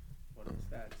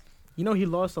 You know he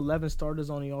lost 11 starters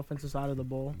on the offensive side of the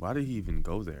ball. Why did he even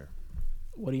go there?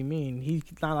 What do you mean? He's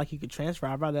not like he could transfer.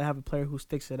 I'd rather have a player who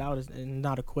sticks it out and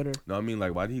not a quitter. No, I mean,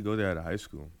 like, why did he go there out of high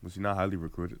school? Was he not highly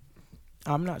recruited?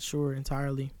 I'm not sure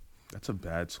entirely. That's a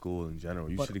bad school in general.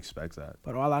 You should expect that.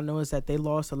 But all I know is that they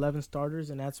lost 11 starters,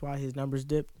 and that's why his numbers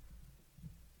dipped.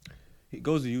 He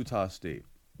goes to Utah State.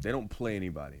 They don't play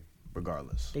anybody,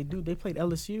 regardless. They do. They played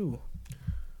LSU.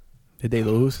 Did they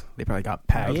lose? They probably got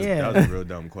packed. That was a real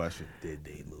dumb question. Did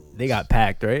they lose? They got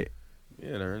packed, right?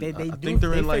 Yeah, they're in, They I do. think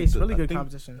they're in like face the, really I good think-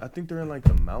 competition. I think they're in like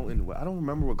the Mountain. I don't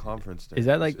remember what conference they're. Is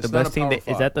that like It's the not best a team? Power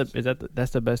Five.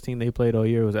 That's the best team they played all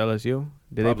year was LSU.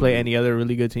 Did they Probably. play any other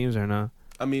really good teams or not?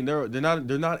 I mean, they're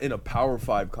not in a Power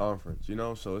 5 conference, you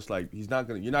know. So it's like you're not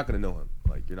gonna know him.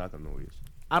 Like you're not gonna know who he is.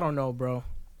 I don't know, bro.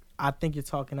 I think you're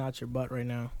talking out your butt right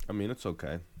now. I mean, it's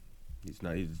okay. He's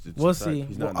not. It's We'll a fact. see.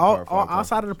 He's not Well, in the Power 5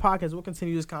 outside of the podcast, we'll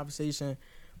continue this conversation.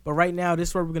 But right now, this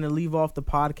is where we're going to leave off the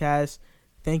podcast.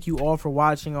 Thank you all for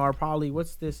watching our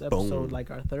what's this episode? Boom.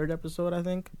 Like our third episode, I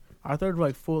think. Our third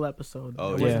like full episode.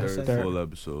 Oh It yeah, wasn't a third second. full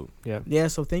episode. Yeah,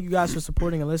 so thank you guys for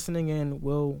supporting and listening, and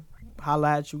we'll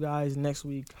holla at you guys next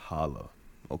week. Holla.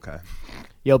 Okay.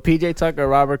 Yo, PJ Tucker,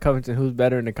 Robert Covington, who's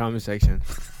better in the comment section?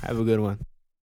 Have a good one.